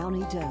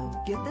 Brownie Dough.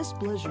 Get this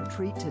Blizzard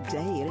treat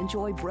today and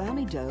enjoy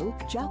brownie dough,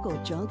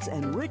 chocolate chunks,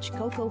 and rich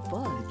cocoa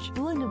fudge,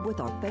 blended with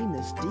our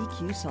famous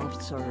DQ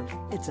soft serve.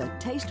 It's a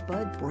taste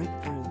bud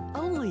breakthrough,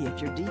 only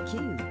at your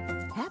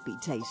DQ. Happy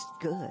taste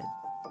good.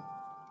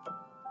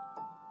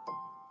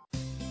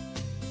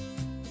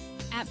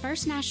 At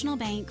First National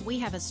Bank, we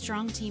have a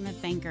strong team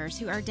of bankers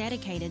who are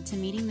dedicated to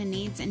meeting the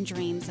needs and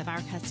dreams of our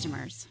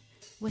customers.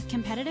 With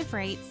competitive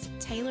rates,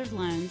 tailored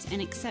loans,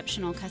 and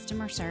exceptional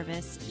customer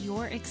service,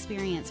 your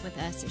experience with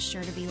us is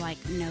sure to be like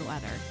no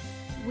other.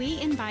 We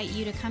invite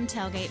you to come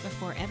tailgate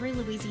before every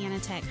Louisiana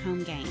Tech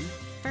home game.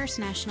 First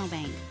National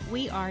Bank,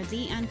 we are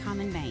the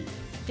uncommon bank.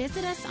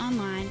 Visit us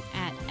online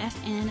at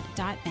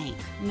fn.bank,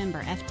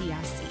 member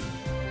FDIC.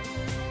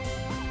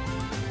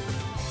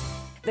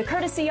 The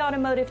Courtesy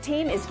Automotive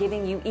team is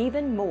giving you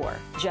even more.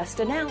 Just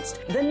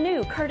announced the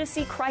new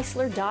Courtesy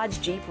Chrysler Dodge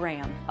Jeep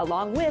Ram,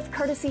 along with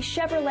Courtesy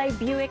Chevrolet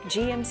Buick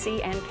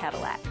GMC and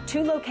Cadillac.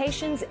 2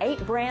 locations,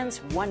 8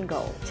 brands, 1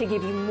 goal. To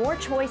give you more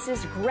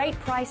choices, great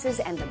prices,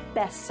 and the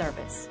best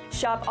service.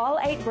 Shop all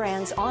 8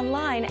 brands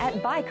online at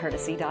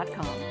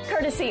buycourtesy.com.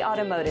 Courtesy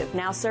Automotive,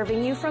 now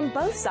serving you from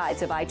both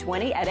sides of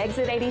I-20 at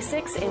exit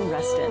 86 in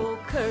Ruston. Oh,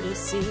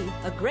 Courtesy,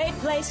 a great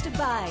place to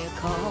buy a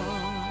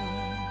car.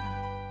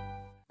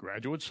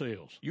 Graduate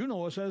Sales. You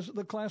know us as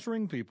the Class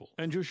Ring people,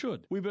 and you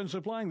should. We've been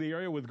supplying the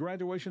area with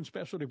graduation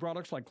specialty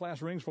products like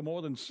class rings for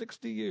more than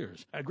 60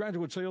 years. At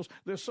Graduate Sales,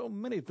 there's so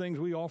many things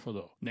we offer,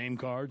 though. Name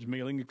cards,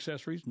 mailing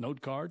accessories, note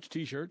cards,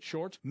 T-shirts,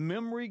 shorts,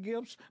 memory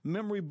gifts,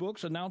 memory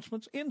books,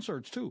 announcements,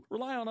 inserts, too.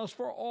 Rely on us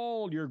for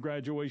all your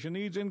graduation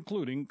needs,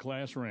 including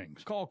class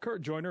rings. Call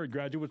Kurt Joyner at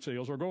Graduate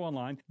Sales or go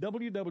online,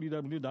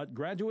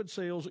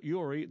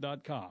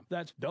 www.graduatesalesuri.com.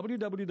 That's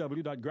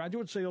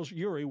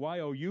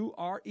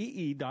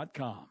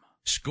www.graduatesalesuri.com.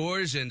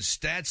 Scores and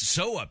stats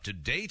so up to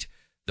date,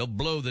 they'll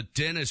blow the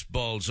tennis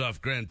balls off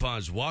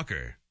Grandpa's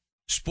walker.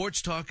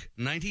 Sports Talk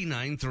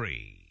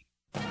 99.3.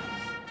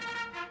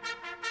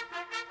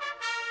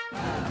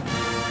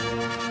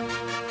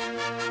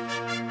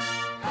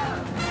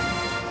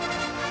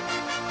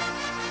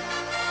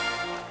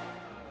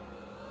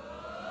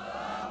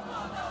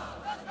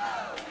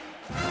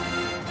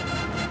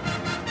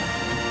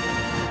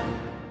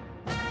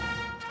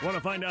 Want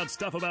to find out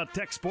stuff about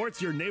Tech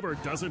sports your neighbor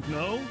doesn't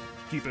know?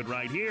 Keep it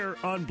right here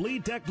on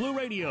Bleed Tech Blue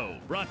Radio.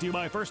 Brought to you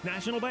by First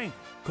National Bank.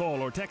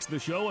 Call or text the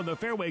show on the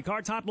Fairway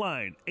Cards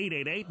hotline,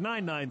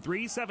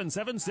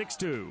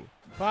 888-993-7762.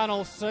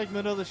 Final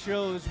segment of the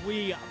show as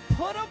we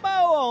put a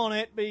bow on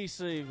it.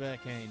 BC Beck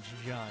and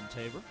John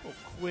Tabor. Real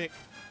quick,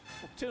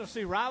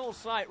 Tennessee rival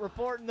site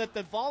reporting that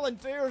the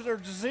Volunteers are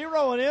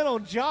zeroing in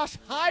on Josh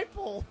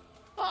Heupel.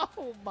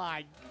 Oh,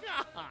 my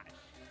gosh.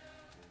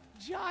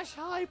 Josh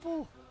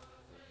Heupel.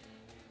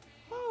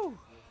 Whew.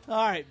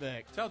 All right,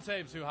 Beck. Tell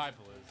Tabes who Heupel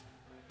is,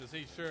 because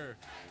he sure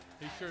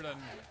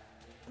doesn't.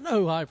 I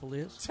know who Heupel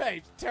is.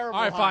 Tabes, terrible.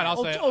 All right, fine,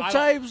 I'll say it.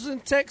 Tabes was in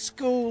tech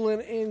school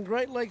in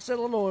Great Lakes,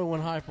 Illinois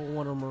when Heupel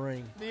won a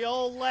Marine. The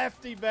old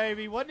lefty,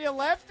 baby. Wasn't he a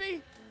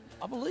lefty?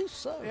 I believe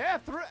so. Yeah,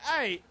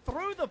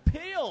 through the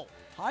peel.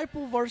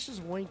 Heupel versus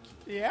Winky.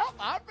 Yep,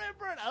 I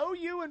remember at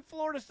OU and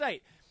Florida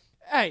State.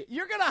 Hey,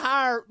 you're going to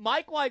hire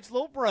Mike White's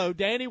little bro,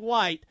 Danny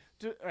White.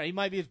 He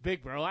might be his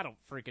big bro. I don't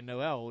freaking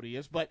know how old he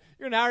is. But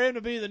you're going to hire him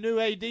to be the new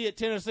AD at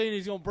Tennessee, and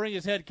he's going to bring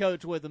his head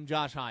coach with him,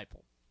 Josh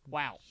Heupel.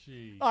 Wow.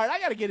 Jeez. All right, I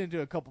got to get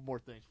into a couple more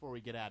things before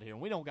we get out of here,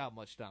 and we don't got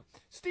much time.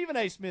 Stephen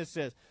A. Smith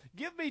says,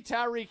 give me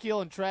Tyreek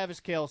Hill and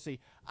Travis Kelce.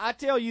 I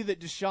tell you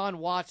that Deshaun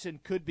Watson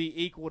could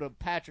be equal to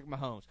Patrick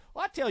Mahomes.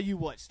 Well, I tell you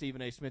what,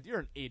 Stephen A. Smith, you're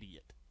an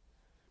idiot.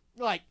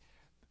 Like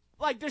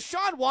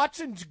Deshaun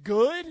Watson's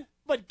good,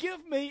 but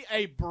give me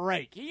a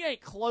break. He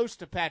ain't close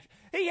to Patrick.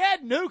 He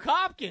had Nuke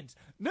Hopkins.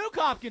 Nuke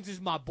Hopkins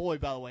is my boy,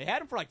 by the way.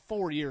 Had him for like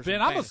 4 years.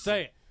 Ben, I'm going to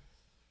say it.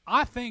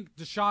 I think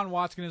Deshaun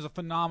Watson is a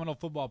phenomenal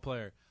football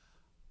player.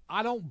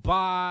 I don't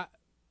buy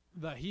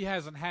the he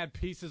hasn't had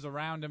pieces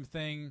around him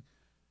thing.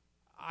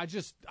 I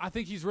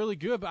think he's really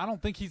good, but I don't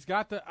think he's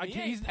got the.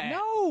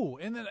 No,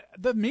 and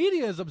the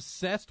media is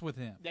obsessed with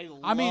him. They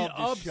love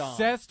Deshaun.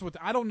 Obsessed with.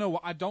 I don't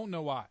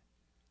know why.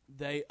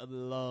 They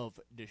love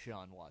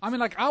Deshaun Watson. I mean,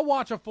 like, I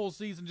watch a full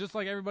season just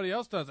like everybody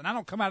else does, and I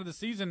don't come out of the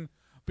season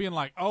being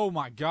like, "Oh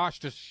my gosh,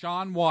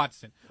 Deshaun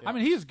Watson." Yeah. I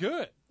mean, he's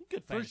good.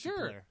 Good fantasy for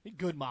sure. player. He's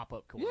good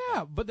mop-up quarterback.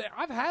 Yeah, but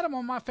I've had him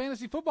on my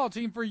fantasy football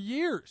team for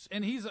years,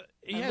 and he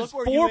has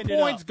 4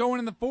 points going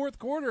in the fourth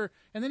quarter,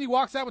 and then he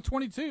walks out with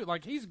 22.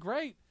 Like, he's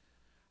great.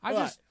 I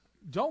just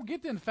don't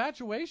get the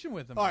infatuation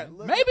with him. All right,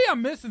 maybe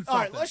I'm missing something. All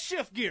right, let's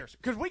shift gears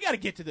because we got to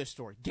get to this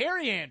story.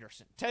 Gary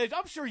Anderson.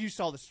 I'm sure you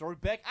saw the story,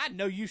 Beck. I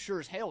know you sure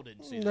as hell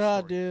didn't see the story. No,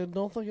 I did.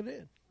 Don't think I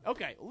did.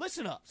 Okay,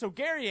 listen up. So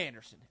Gary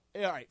Anderson,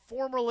 all right,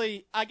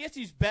 formerly, I guess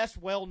he's best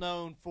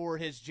well-known for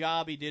his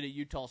job he did at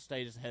Utah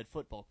State as a head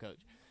football coach.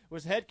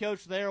 Was head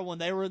coach there when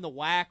they were in the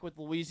WAC with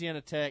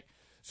Louisiana Tech.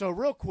 So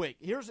real quick,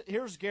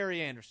 here's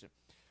Gary Anderson.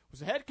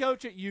 Was a head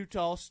coach at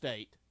Utah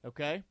State,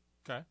 okay?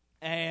 Okay.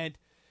 And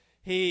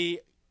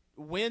he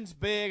wins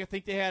big. I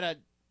think they had a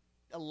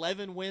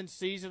 11-win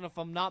season, if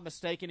I'm not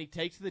mistaken. He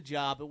takes the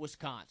job at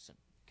Wisconsin.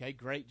 Okay,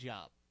 great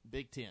job.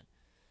 Big Ten.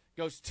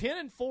 Goes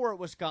 10-4 at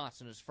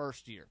Wisconsin his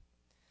first year.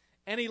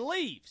 And he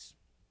leaves.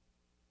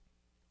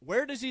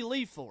 Where does he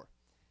leave for?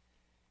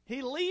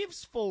 He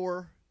leaves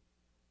for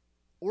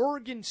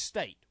Oregon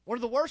State, one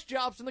of the worst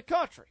jobs in the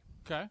country.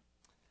 Okay.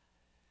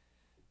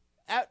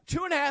 At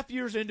 2.5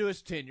 years into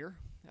his tenure,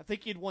 I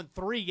think he'd won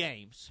 3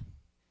 games.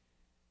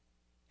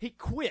 He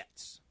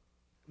quits.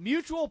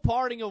 Mutual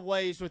parting of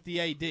ways with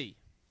the AD.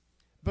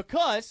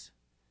 Because,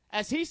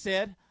 as he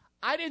said,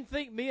 I didn't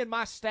think me and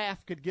my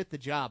staff could get the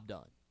job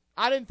done.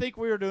 I didn't think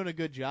we were doing a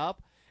good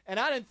job, and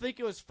I didn't think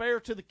it was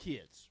fair to the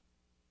kids.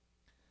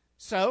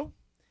 So,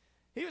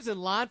 he was in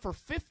line for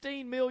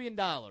 $15 million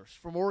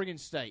from Oregon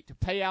State to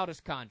pay out his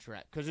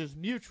contract because it was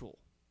mutual,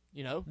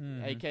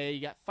 a.k.a.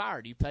 you got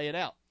fired, you pay it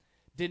out.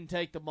 Didn't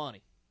take the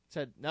money.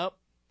 Said, nope,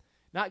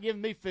 not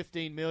giving me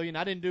 $15 million.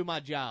 I didn't do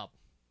my job.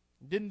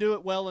 Didn't do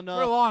it well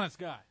enough. Real honest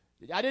guy.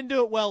 I didn't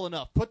do it well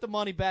enough. Put the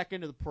money back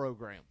into the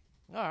program.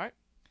 All right.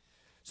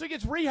 So he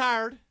gets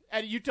rehired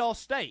at Utah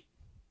State.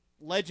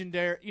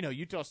 Legendary.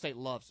 Utah State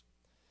loves it.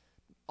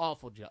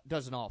 Awful job.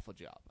 Does an awful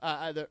job.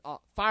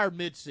 Fired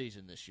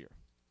midseason this year.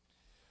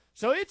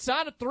 So he'd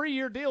signed a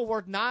 3-year deal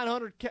worth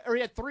 $900K, or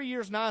he had 3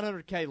 years,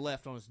 $900K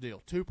left on his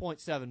deal,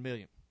 $2.7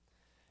 million.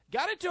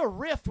 Got into a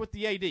rift with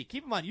the AD.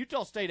 Keep in mind,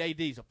 Utah State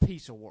AD is a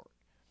piece of work.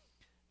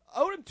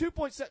 Owed him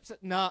 $2.7.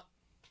 Nah,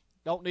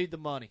 don't need the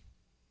money.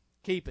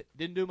 Keep it.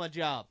 Didn't do my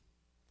job.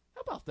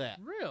 How about that?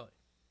 Really?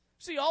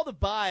 See, all the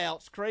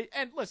buyouts, crazy.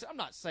 And listen, I'm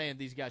not saying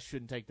these guys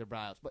shouldn't take their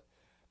buyouts, but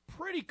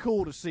pretty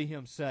cool to see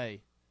him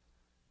say,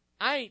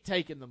 I ain't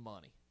taking the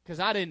money because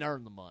I didn't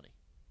earn the money.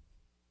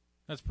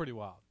 That's pretty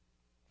wild.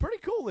 Pretty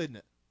cool, isn't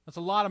it? That's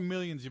a lot of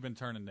millions you've been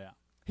turning down.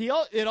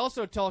 It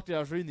also talked, I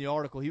was reading the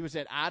article, he was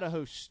at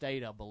Idaho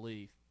State, I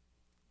believe,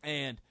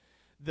 and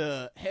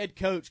the head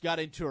coach got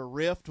into a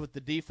rift with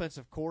the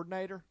defensive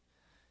coordinator,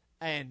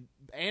 and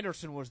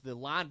Anderson was the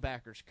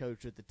linebackers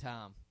coach at the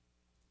time.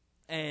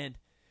 And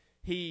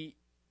the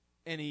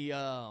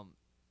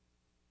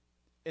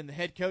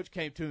head coach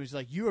came to him. He's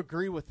like, "You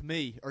agree with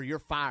me, or you're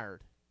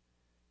fired."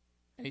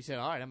 And he said,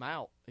 "All right, I'm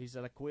out." He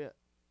said, "I quit."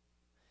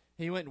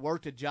 He went and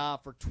worked a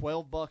job for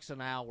 $12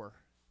 an hour.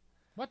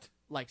 What?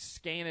 Like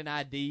scanning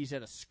IDs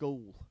at a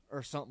school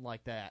or something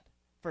like that.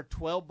 For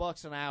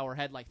 $12 an hour,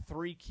 had like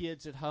 3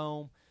 kids at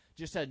home,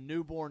 just had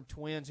newborn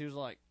twins. He was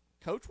like,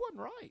 "Coach wasn't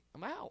right.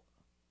 I'm out."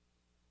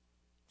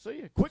 So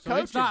yeah, quit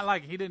coaching. It's not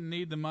like he didn't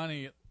need the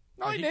money.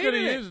 No, Like, he could have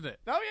needed used it.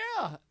 Oh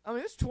yeah, I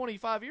mean it's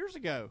 25 years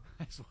ago.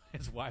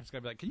 His wife's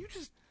gonna be like, "Can you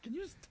just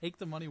take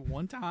the money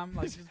one time?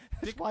 Like, just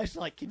His wife's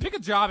like, pick a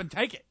job and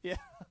take it." Yeah,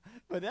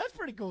 but that's a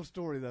pretty cool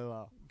story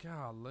though.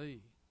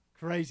 Golly,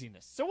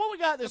 craziness. So what we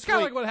got this It's kind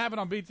of week? like what happened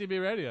on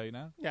BTB Radio, you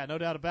know? Yeah, no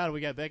doubt about it. We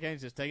got Beck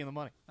Haynes just taking the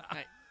money.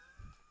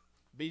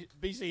 Hey,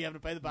 BC having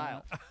to pay the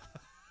buyout.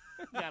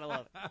 Gotta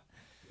love it.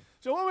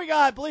 So what we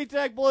got?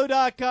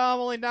 BleedTechBlue.com,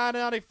 only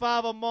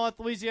 $9.95 a month.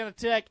 Louisiana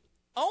Tech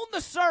on the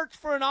search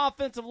for an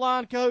offensive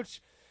line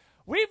coach.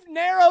 We've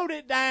narrowed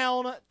it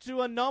down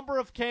to a number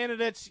of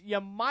candidates.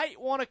 You might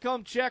want to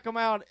come check them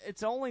out.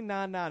 It's only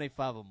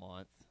 $9.95 a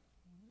month.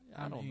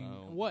 I don't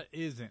know. What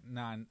isn't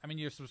nine? I mean,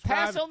 you're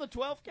subscribed. Pass on the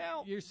 12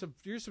 count.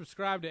 You're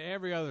subscribed to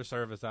every other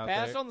service out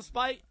Pass there. on the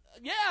Spike.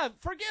 Yeah,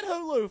 forget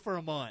Hulu for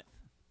a month.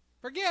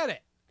 Forget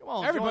it. Come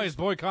on. Everybody's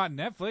boycotting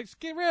Netflix.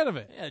 Get rid of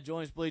it. Yeah,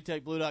 join us,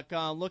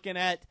 BleedTechBlue.com. Looking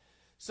at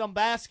some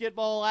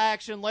basketball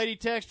action. Lady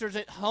Texters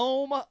at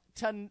home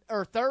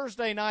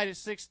Thursday night at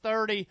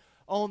 6:30.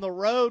 On the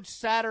road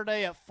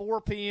Saturday at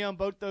 4 p.m.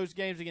 Both those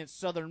games against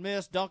Southern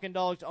Miss. Dunkin'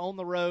 Dogs on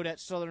the road at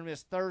Southern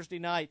Miss Thursday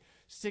night,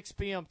 6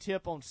 p.m.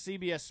 tip on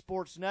CBS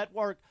Sports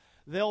Network.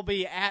 They'll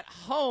be at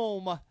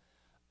home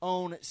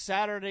on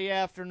Saturday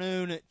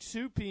afternoon at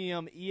 2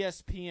 p.m.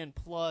 ESPN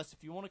Plus.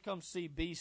 If you want to come see BC